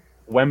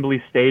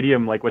Wembley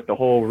Stadium, like with the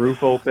whole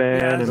roof open.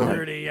 Yeah, that's and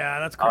dirty. Yeah,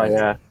 that's Oh crazy.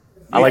 yeah,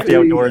 I like the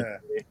outdoors.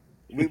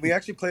 We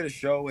actually played a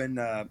show in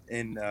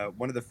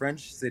one of the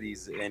French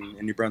cities in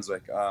New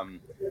Brunswick,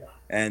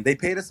 and they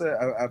paid us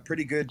a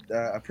pretty good,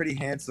 a pretty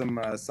handsome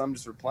sum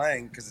just for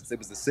playing because it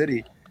was the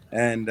city,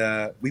 and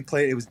we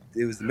played. It was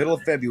the middle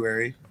of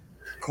February,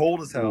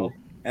 cold as hell,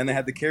 and they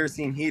had the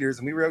kerosene heaters,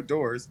 and we were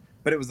outdoors,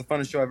 but it was the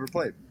funnest show I ever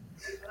played.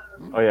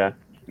 Oh yeah.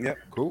 Yep.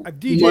 Cool. I've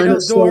DJ'd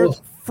outdoors,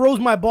 froze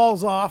my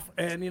balls off,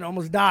 and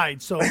almost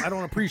died. So I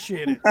don't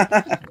appreciate it.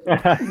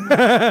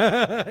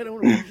 I don't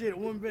appreciate it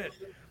one bit.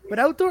 But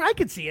outdoor, I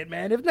could see it,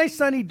 man. If nice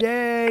sunny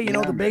day,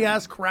 the big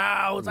ass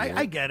crowds.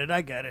 I get it.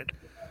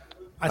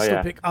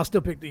 I'll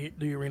still pick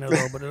the arena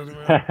though, but it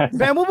doesn't matter.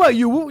 Bam, what about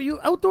you? You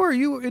outdoor or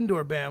you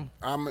indoor, Bam?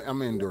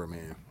 I'm indoor,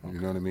 man. You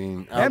know what I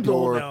mean? Bam's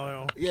old Outdoor. now, you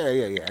know.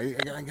 Yeah.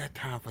 I ain't got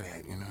time for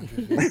that. You know,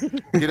 just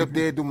get up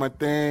there, do my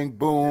thing,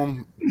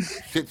 boom,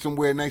 sit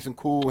somewhere nice and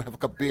cool, have a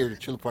couple beers, and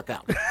chill the fuck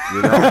out.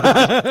 You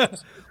know?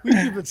 We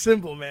keep it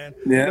simple, man.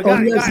 Yeah. But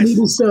All you guys need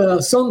is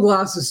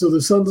sunglasses so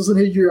the sun doesn't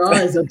hit your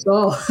eyes. That's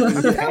all.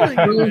 I'm telling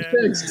you, Really man.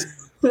 fixed.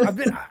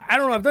 I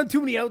don't know. I've done too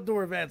many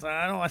outdoor events.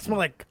 I don't know. I smell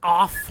like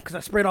off because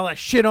I sprayed all that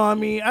shit on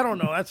me. I don't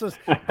know. That's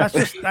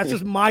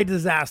just my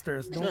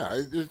disasters. Yeah,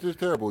 it's just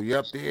terrible. You're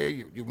up there,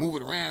 you're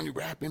moving around, you're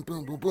rapping,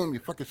 boom, boom, boom.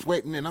 You're fucking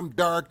sweating, and I'm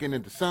dark, and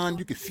in the sun,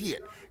 you can see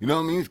it. You know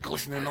what I mean? It's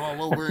glistening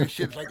all over and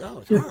shit. It's like, oh,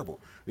 it's horrible.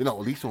 You know,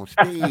 at least on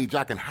stage,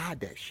 I can hide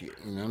that shit.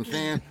 You know what I'm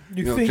saying?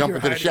 You know, think jump you're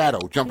into the hiding shadow.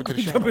 Jump into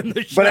the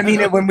shadow. But I mean,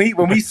 when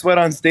we sweat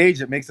on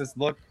stage, it makes us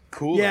look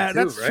cool. Yeah, too,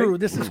 that's right? true.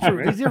 This is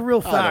true. These are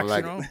real I facts, don't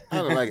like you know. it. I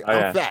don't like it. Oh,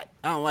 yeah. I'm fat.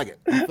 I don't like it.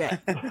 I'm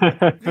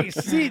fat. You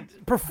see,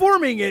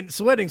 performing and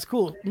sweating's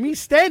cool. Me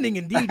standing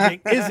and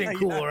DJing isn't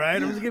cool, right?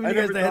 I'm just giving you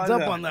guys never the heads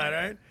thought up of on that,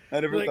 right? I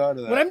never Like, thought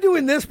of that. when I'm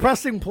doing this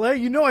pressing play,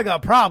 you know I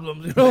got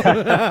problems. You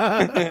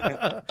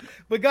know?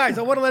 But guys,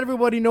 I want to let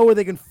everybody know where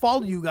they can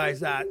follow you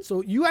guys at.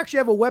 So you actually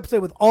have a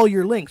website with all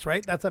your links,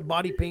 right? That's at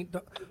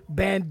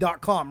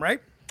bodypaintband.com,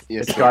 right?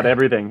 Yes, It's got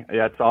everything.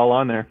 Yeah, it's all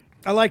on there.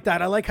 I like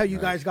that. I like how you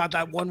guys got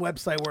that one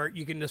website where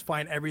you can just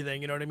find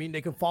everything. You know what I mean?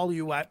 They can follow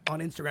you on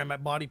Instagram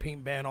at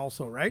bodypaintband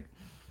also, right?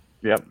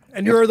 Yep.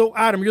 And you're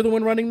Adam, you're the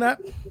one running that?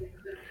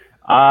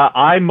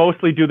 I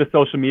mostly do the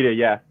social media.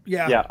 Yeah.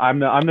 Yeah. Yeah. I'm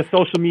the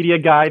social media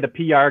guy, the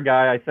PR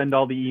guy. I send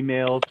all the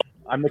emails.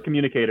 I'm the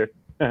communicator.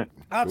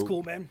 That's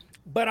cool, man.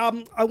 But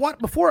I want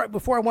before I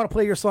want to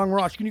play your song,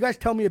 Ross, can you guys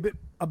tell me a bit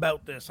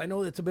about this? I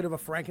know it's a bit of a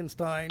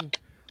Frankenstein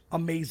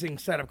amazing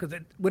setup because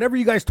whatever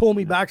you guys told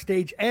me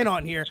backstage and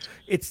on here,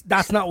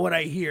 that's not what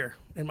I hear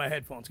in my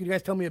headphones. Can you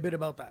guys tell me a bit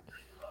about that?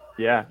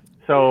 Yeah.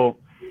 So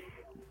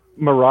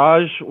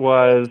Mirage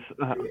was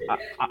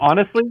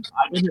honestly,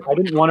 I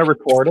didn't want to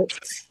record it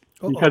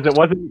because it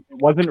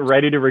wasn't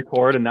ready to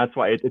record, and that's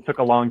why it took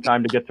a long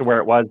time to get to where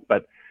it was.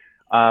 But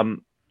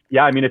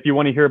yeah, I mean, if you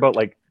want to hear about,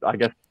 like, I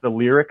guess the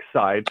lyric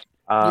side,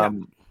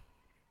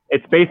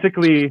 it's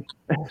basically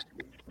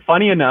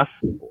funny enough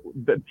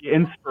that the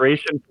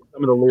inspiration for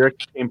some of the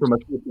lyrics came from a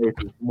few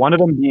places. One of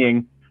them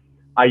being,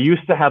 I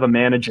used to have a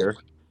manager,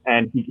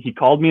 and he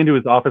called me into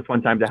his office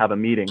one time to have a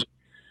meeting,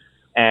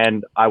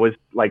 and I was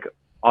like,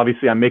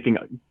 obviously I'm making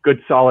a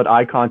good solid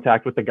eye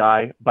contact with the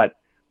guy, but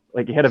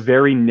like he had a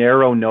very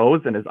narrow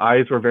nose and his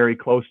eyes were very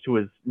close to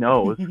his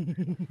nose.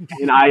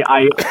 And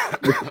I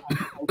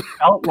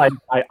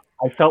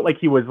felt like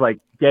he was like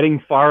getting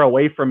far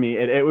away from me.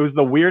 It was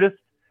the weirdest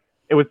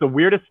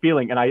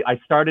feeling. And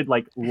I started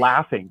like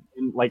laughing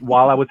like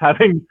while I was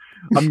having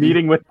a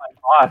meeting with my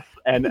boss,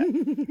 and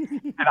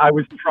I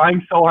was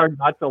trying so hard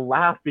not to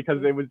laugh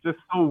because it was just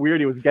so weird.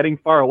 He was getting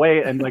far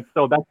away. And like,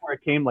 so that's where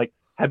it came. Like,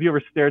 have you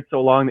ever stared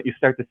so long that you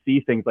start to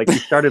see things? Like, he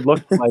started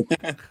looking like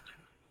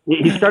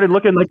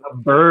a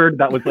bird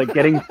that was like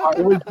getting far.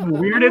 It was the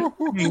weirdest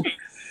thing.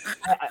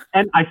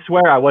 And I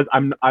swear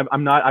I'm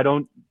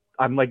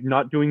like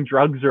not doing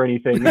drugs or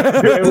anything.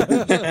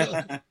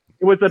 It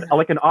was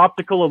like an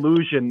optical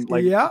illusion.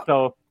 Like,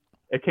 so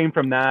it came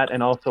from that.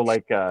 And also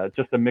like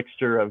just a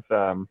mixture of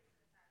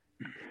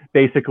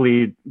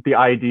basically the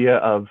idea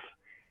of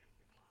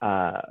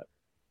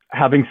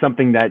having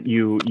something that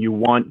you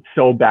want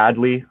so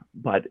badly,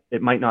 but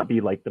it might not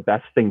be like the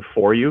best thing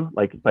for you.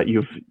 Like, but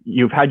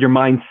you've had your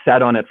mind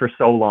set on it for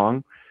so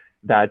long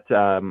that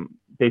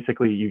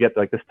basically you get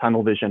like this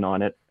tunnel vision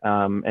on it,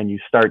 and you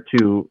start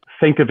to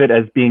think of it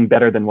as being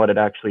better than what it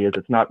actually is.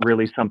 It's not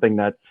really something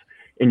that's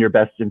in your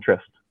best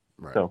interest.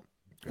 Right. So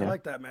I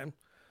like that, man.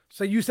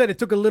 So you said it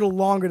took a little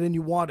longer than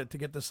you wanted to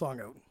get the song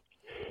out.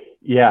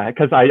 Yeah,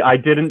 because I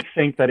didn't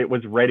think that it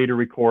was ready to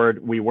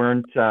record. We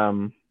weren't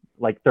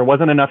like, there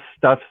wasn't enough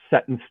stuff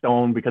set in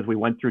stone because we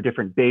went through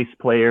different bass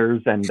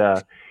players, and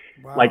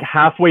like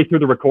halfway through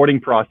the recording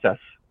process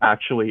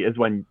actually is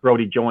when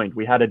Brody joined.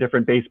 We had a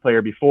different bass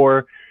player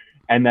before,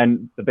 and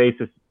then the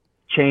bassist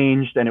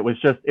changed, and it was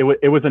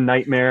a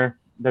nightmare.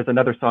 There's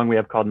another song we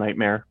have called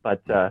Nightmare,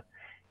 but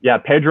yeah,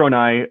 Pedro and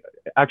I,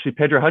 actually,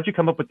 Pedro, how'd you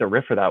come up with the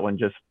riff for that one?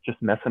 Just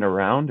messing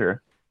around,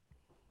 or?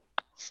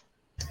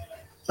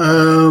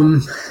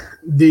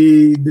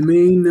 The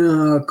main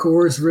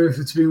chorus riff,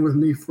 it's been with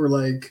me for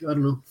like, I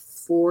don't know,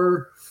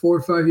 4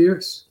 or 5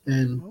 years,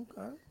 and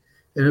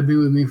it had been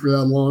with me for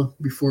that long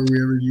before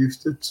we ever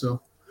used it.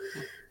 So,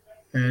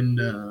 and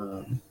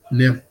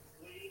yeah,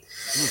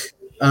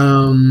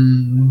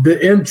 the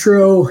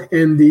intro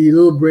and the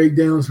little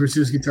breakdowns were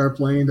just guitar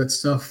playing. That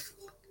stuff,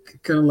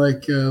 kind of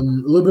like a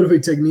little bit of a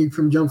technique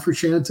from John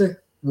Frusciante.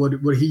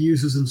 What he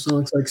uses in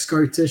songs like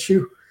Scar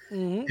Tissue.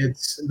 Mm-hmm.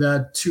 It's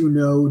that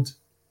 2-note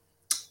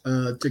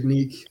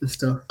technique and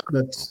stuff.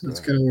 That's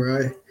kind of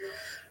where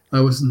I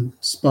was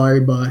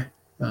inspired by.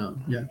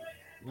 Yeah.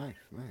 Nice.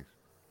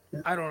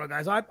 I don't know,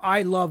 guys.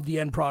 I love the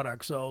end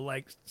product. So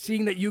like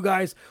seeing that you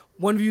guys,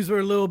 one of you were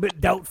a little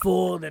bit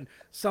doubtful, and then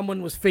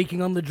someone was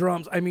faking on the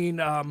drums. I mean,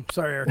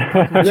 sorry, Eric.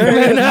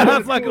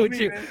 I'm fucking with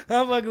you.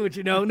 I'm fucking with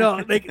you. No,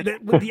 like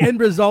the end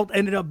result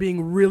ended up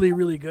being really,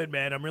 really good,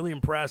 man. I'm really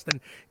impressed. And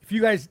if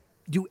you guys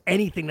do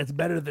anything that's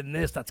better than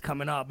this that's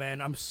coming up,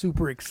 man, I'm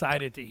super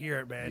excited to hear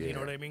it, man. Yeah. You know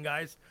what I mean,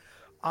 guys?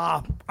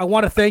 I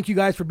want to thank you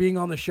guys for being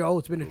on the show.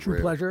 It's been a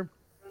true pleasure.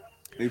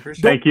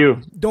 Thank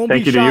you. Don't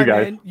Thank be you shy, to you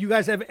guys. man. You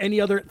guys have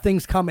any other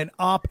things coming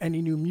up?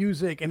 Any new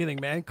music? Anything,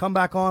 man? Come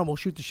back on. We'll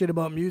shoot the shit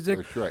about music.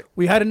 That's right.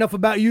 We had enough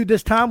about you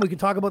this time. We can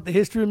talk about the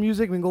history of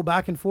music. We can go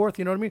back and forth.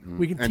 You know what I mean?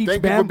 We can teach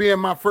thank Bam. you for being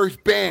my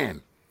first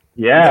band.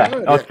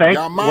 Yeah. Oh, thanks.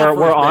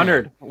 We're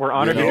honored. Band. We're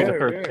honored to be the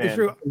first band. It's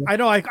true. I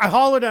know. I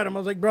hollered at him. I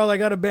was like, bro, I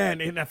got a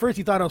band. And at first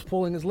he thought I was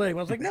pulling his leg. I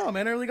was like, no,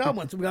 man, I really got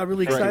one. So we got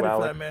really excited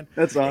for that, man.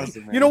 That's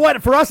awesome, man. You know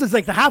what? For us, it's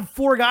like to have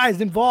 4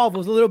 guys involved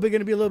was going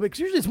to be a little bit, because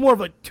usually it's more of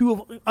like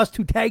us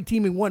two tag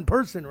teaming one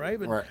person, right?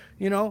 But,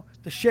 you know,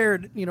 the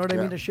shared, you know what I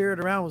mean? To share it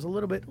around was a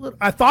little bit,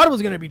 I thought it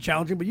was going to be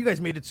challenging, but you guys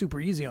made it super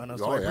easy on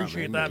us. So I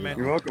appreciate that, man.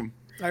 You're welcome.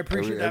 I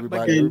appreciate that.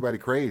 Everybody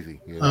crazy.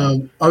 You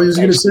know? I was just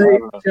going to say,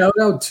 shout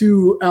out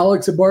to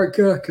Alex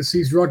Abarca, because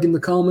he's rocking the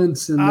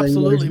comments. And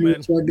absolutely, he's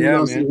been talking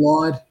us a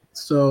lot.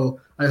 So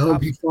I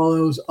hope he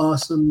follows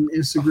us on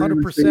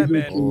Instagram 100%,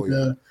 man.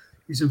 And,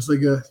 he seems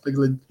like a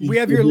we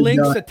have your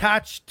links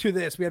attached to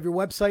this. We have your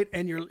website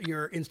and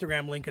your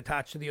Instagram link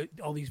attached to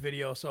all these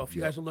videos. So if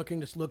you guys are looking,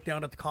 just look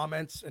down at the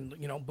comments and,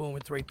 you know, boom,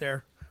 it's right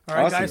there. All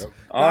right, guys.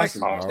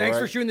 Awesome. Thanks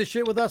for shooting this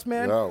shit with us,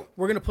 man. Yo.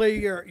 We're going to play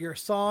your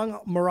song,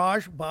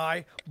 Mirage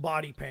by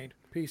Body Paint.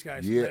 Peace,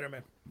 guys. Yeah. Later,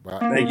 man. Bye.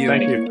 Thank you.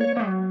 Thank you.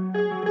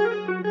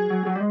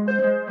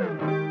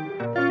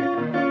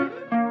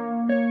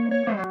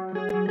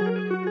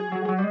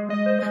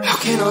 How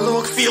can a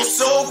look feel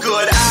so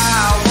good?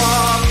 I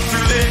walk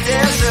through the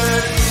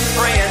desert,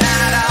 praying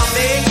that I'll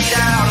make it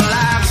out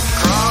alive.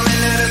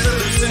 Crawling at a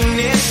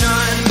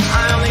hallucination.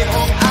 I only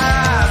hope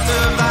I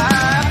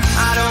survive.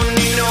 I don't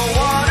need no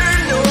water,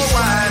 no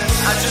wine.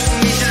 I just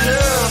need your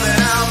love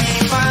and I'll be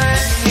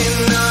fine in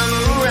the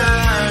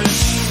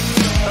mirage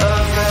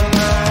of my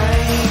mind.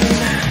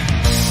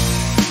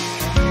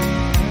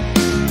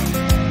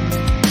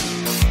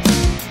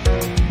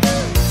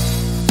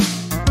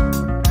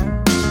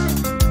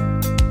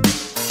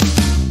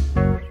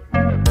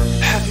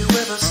 Have you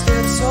ever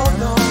stayed so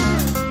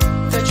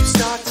long that you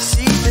start to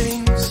see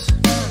things?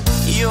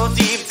 Your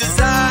deep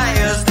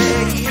desires,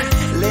 they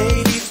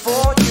lay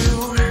before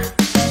you.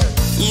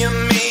 You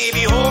may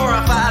be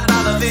horrified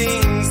by the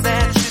things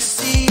that you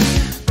see,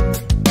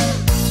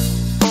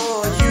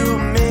 or you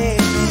may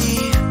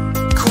be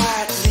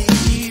quite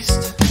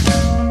pleased.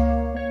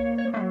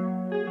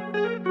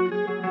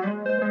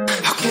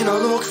 How can a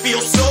look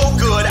feel so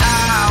good? I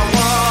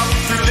walk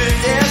through the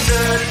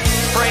desert,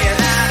 praying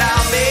that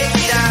I'll make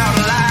it out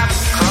alive.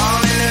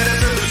 Crawling at a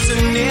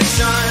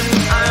hallucination.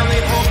 I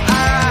only hope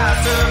I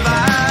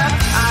survive.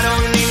 I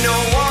don't need no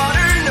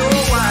water, no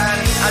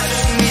wine. I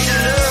just need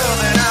your love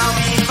and I'll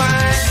be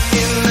fine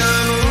in the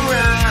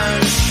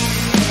mirage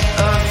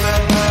of my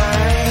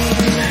mind.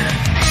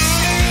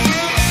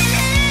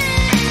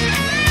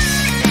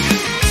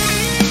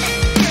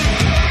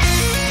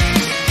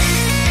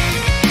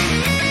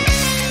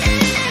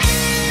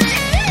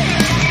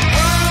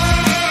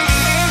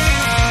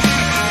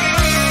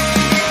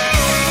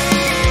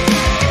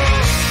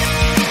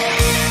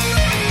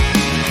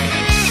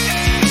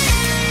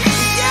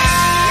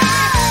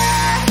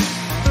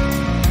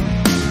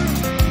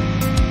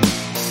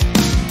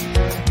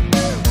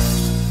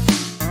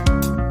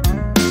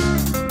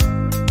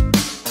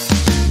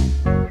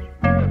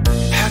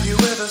 Have you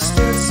ever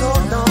stayed so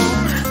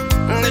long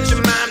that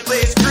your mind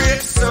plays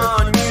tricks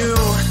on you?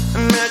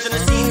 Imagine a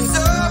scene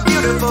so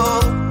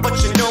beautiful, but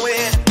you know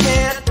it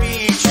can't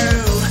be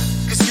true.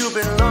 'Cause you've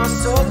been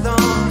lost so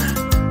long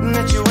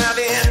that you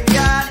haven't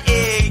got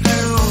a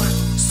clue.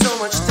 So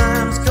much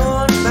time's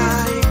gone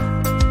by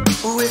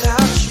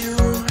without you.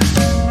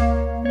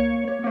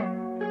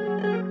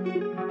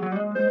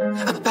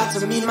 About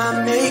to meet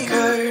my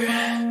maker,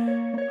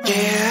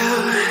 yeah.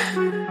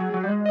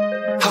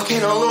 How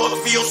can a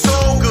look feel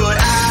so good?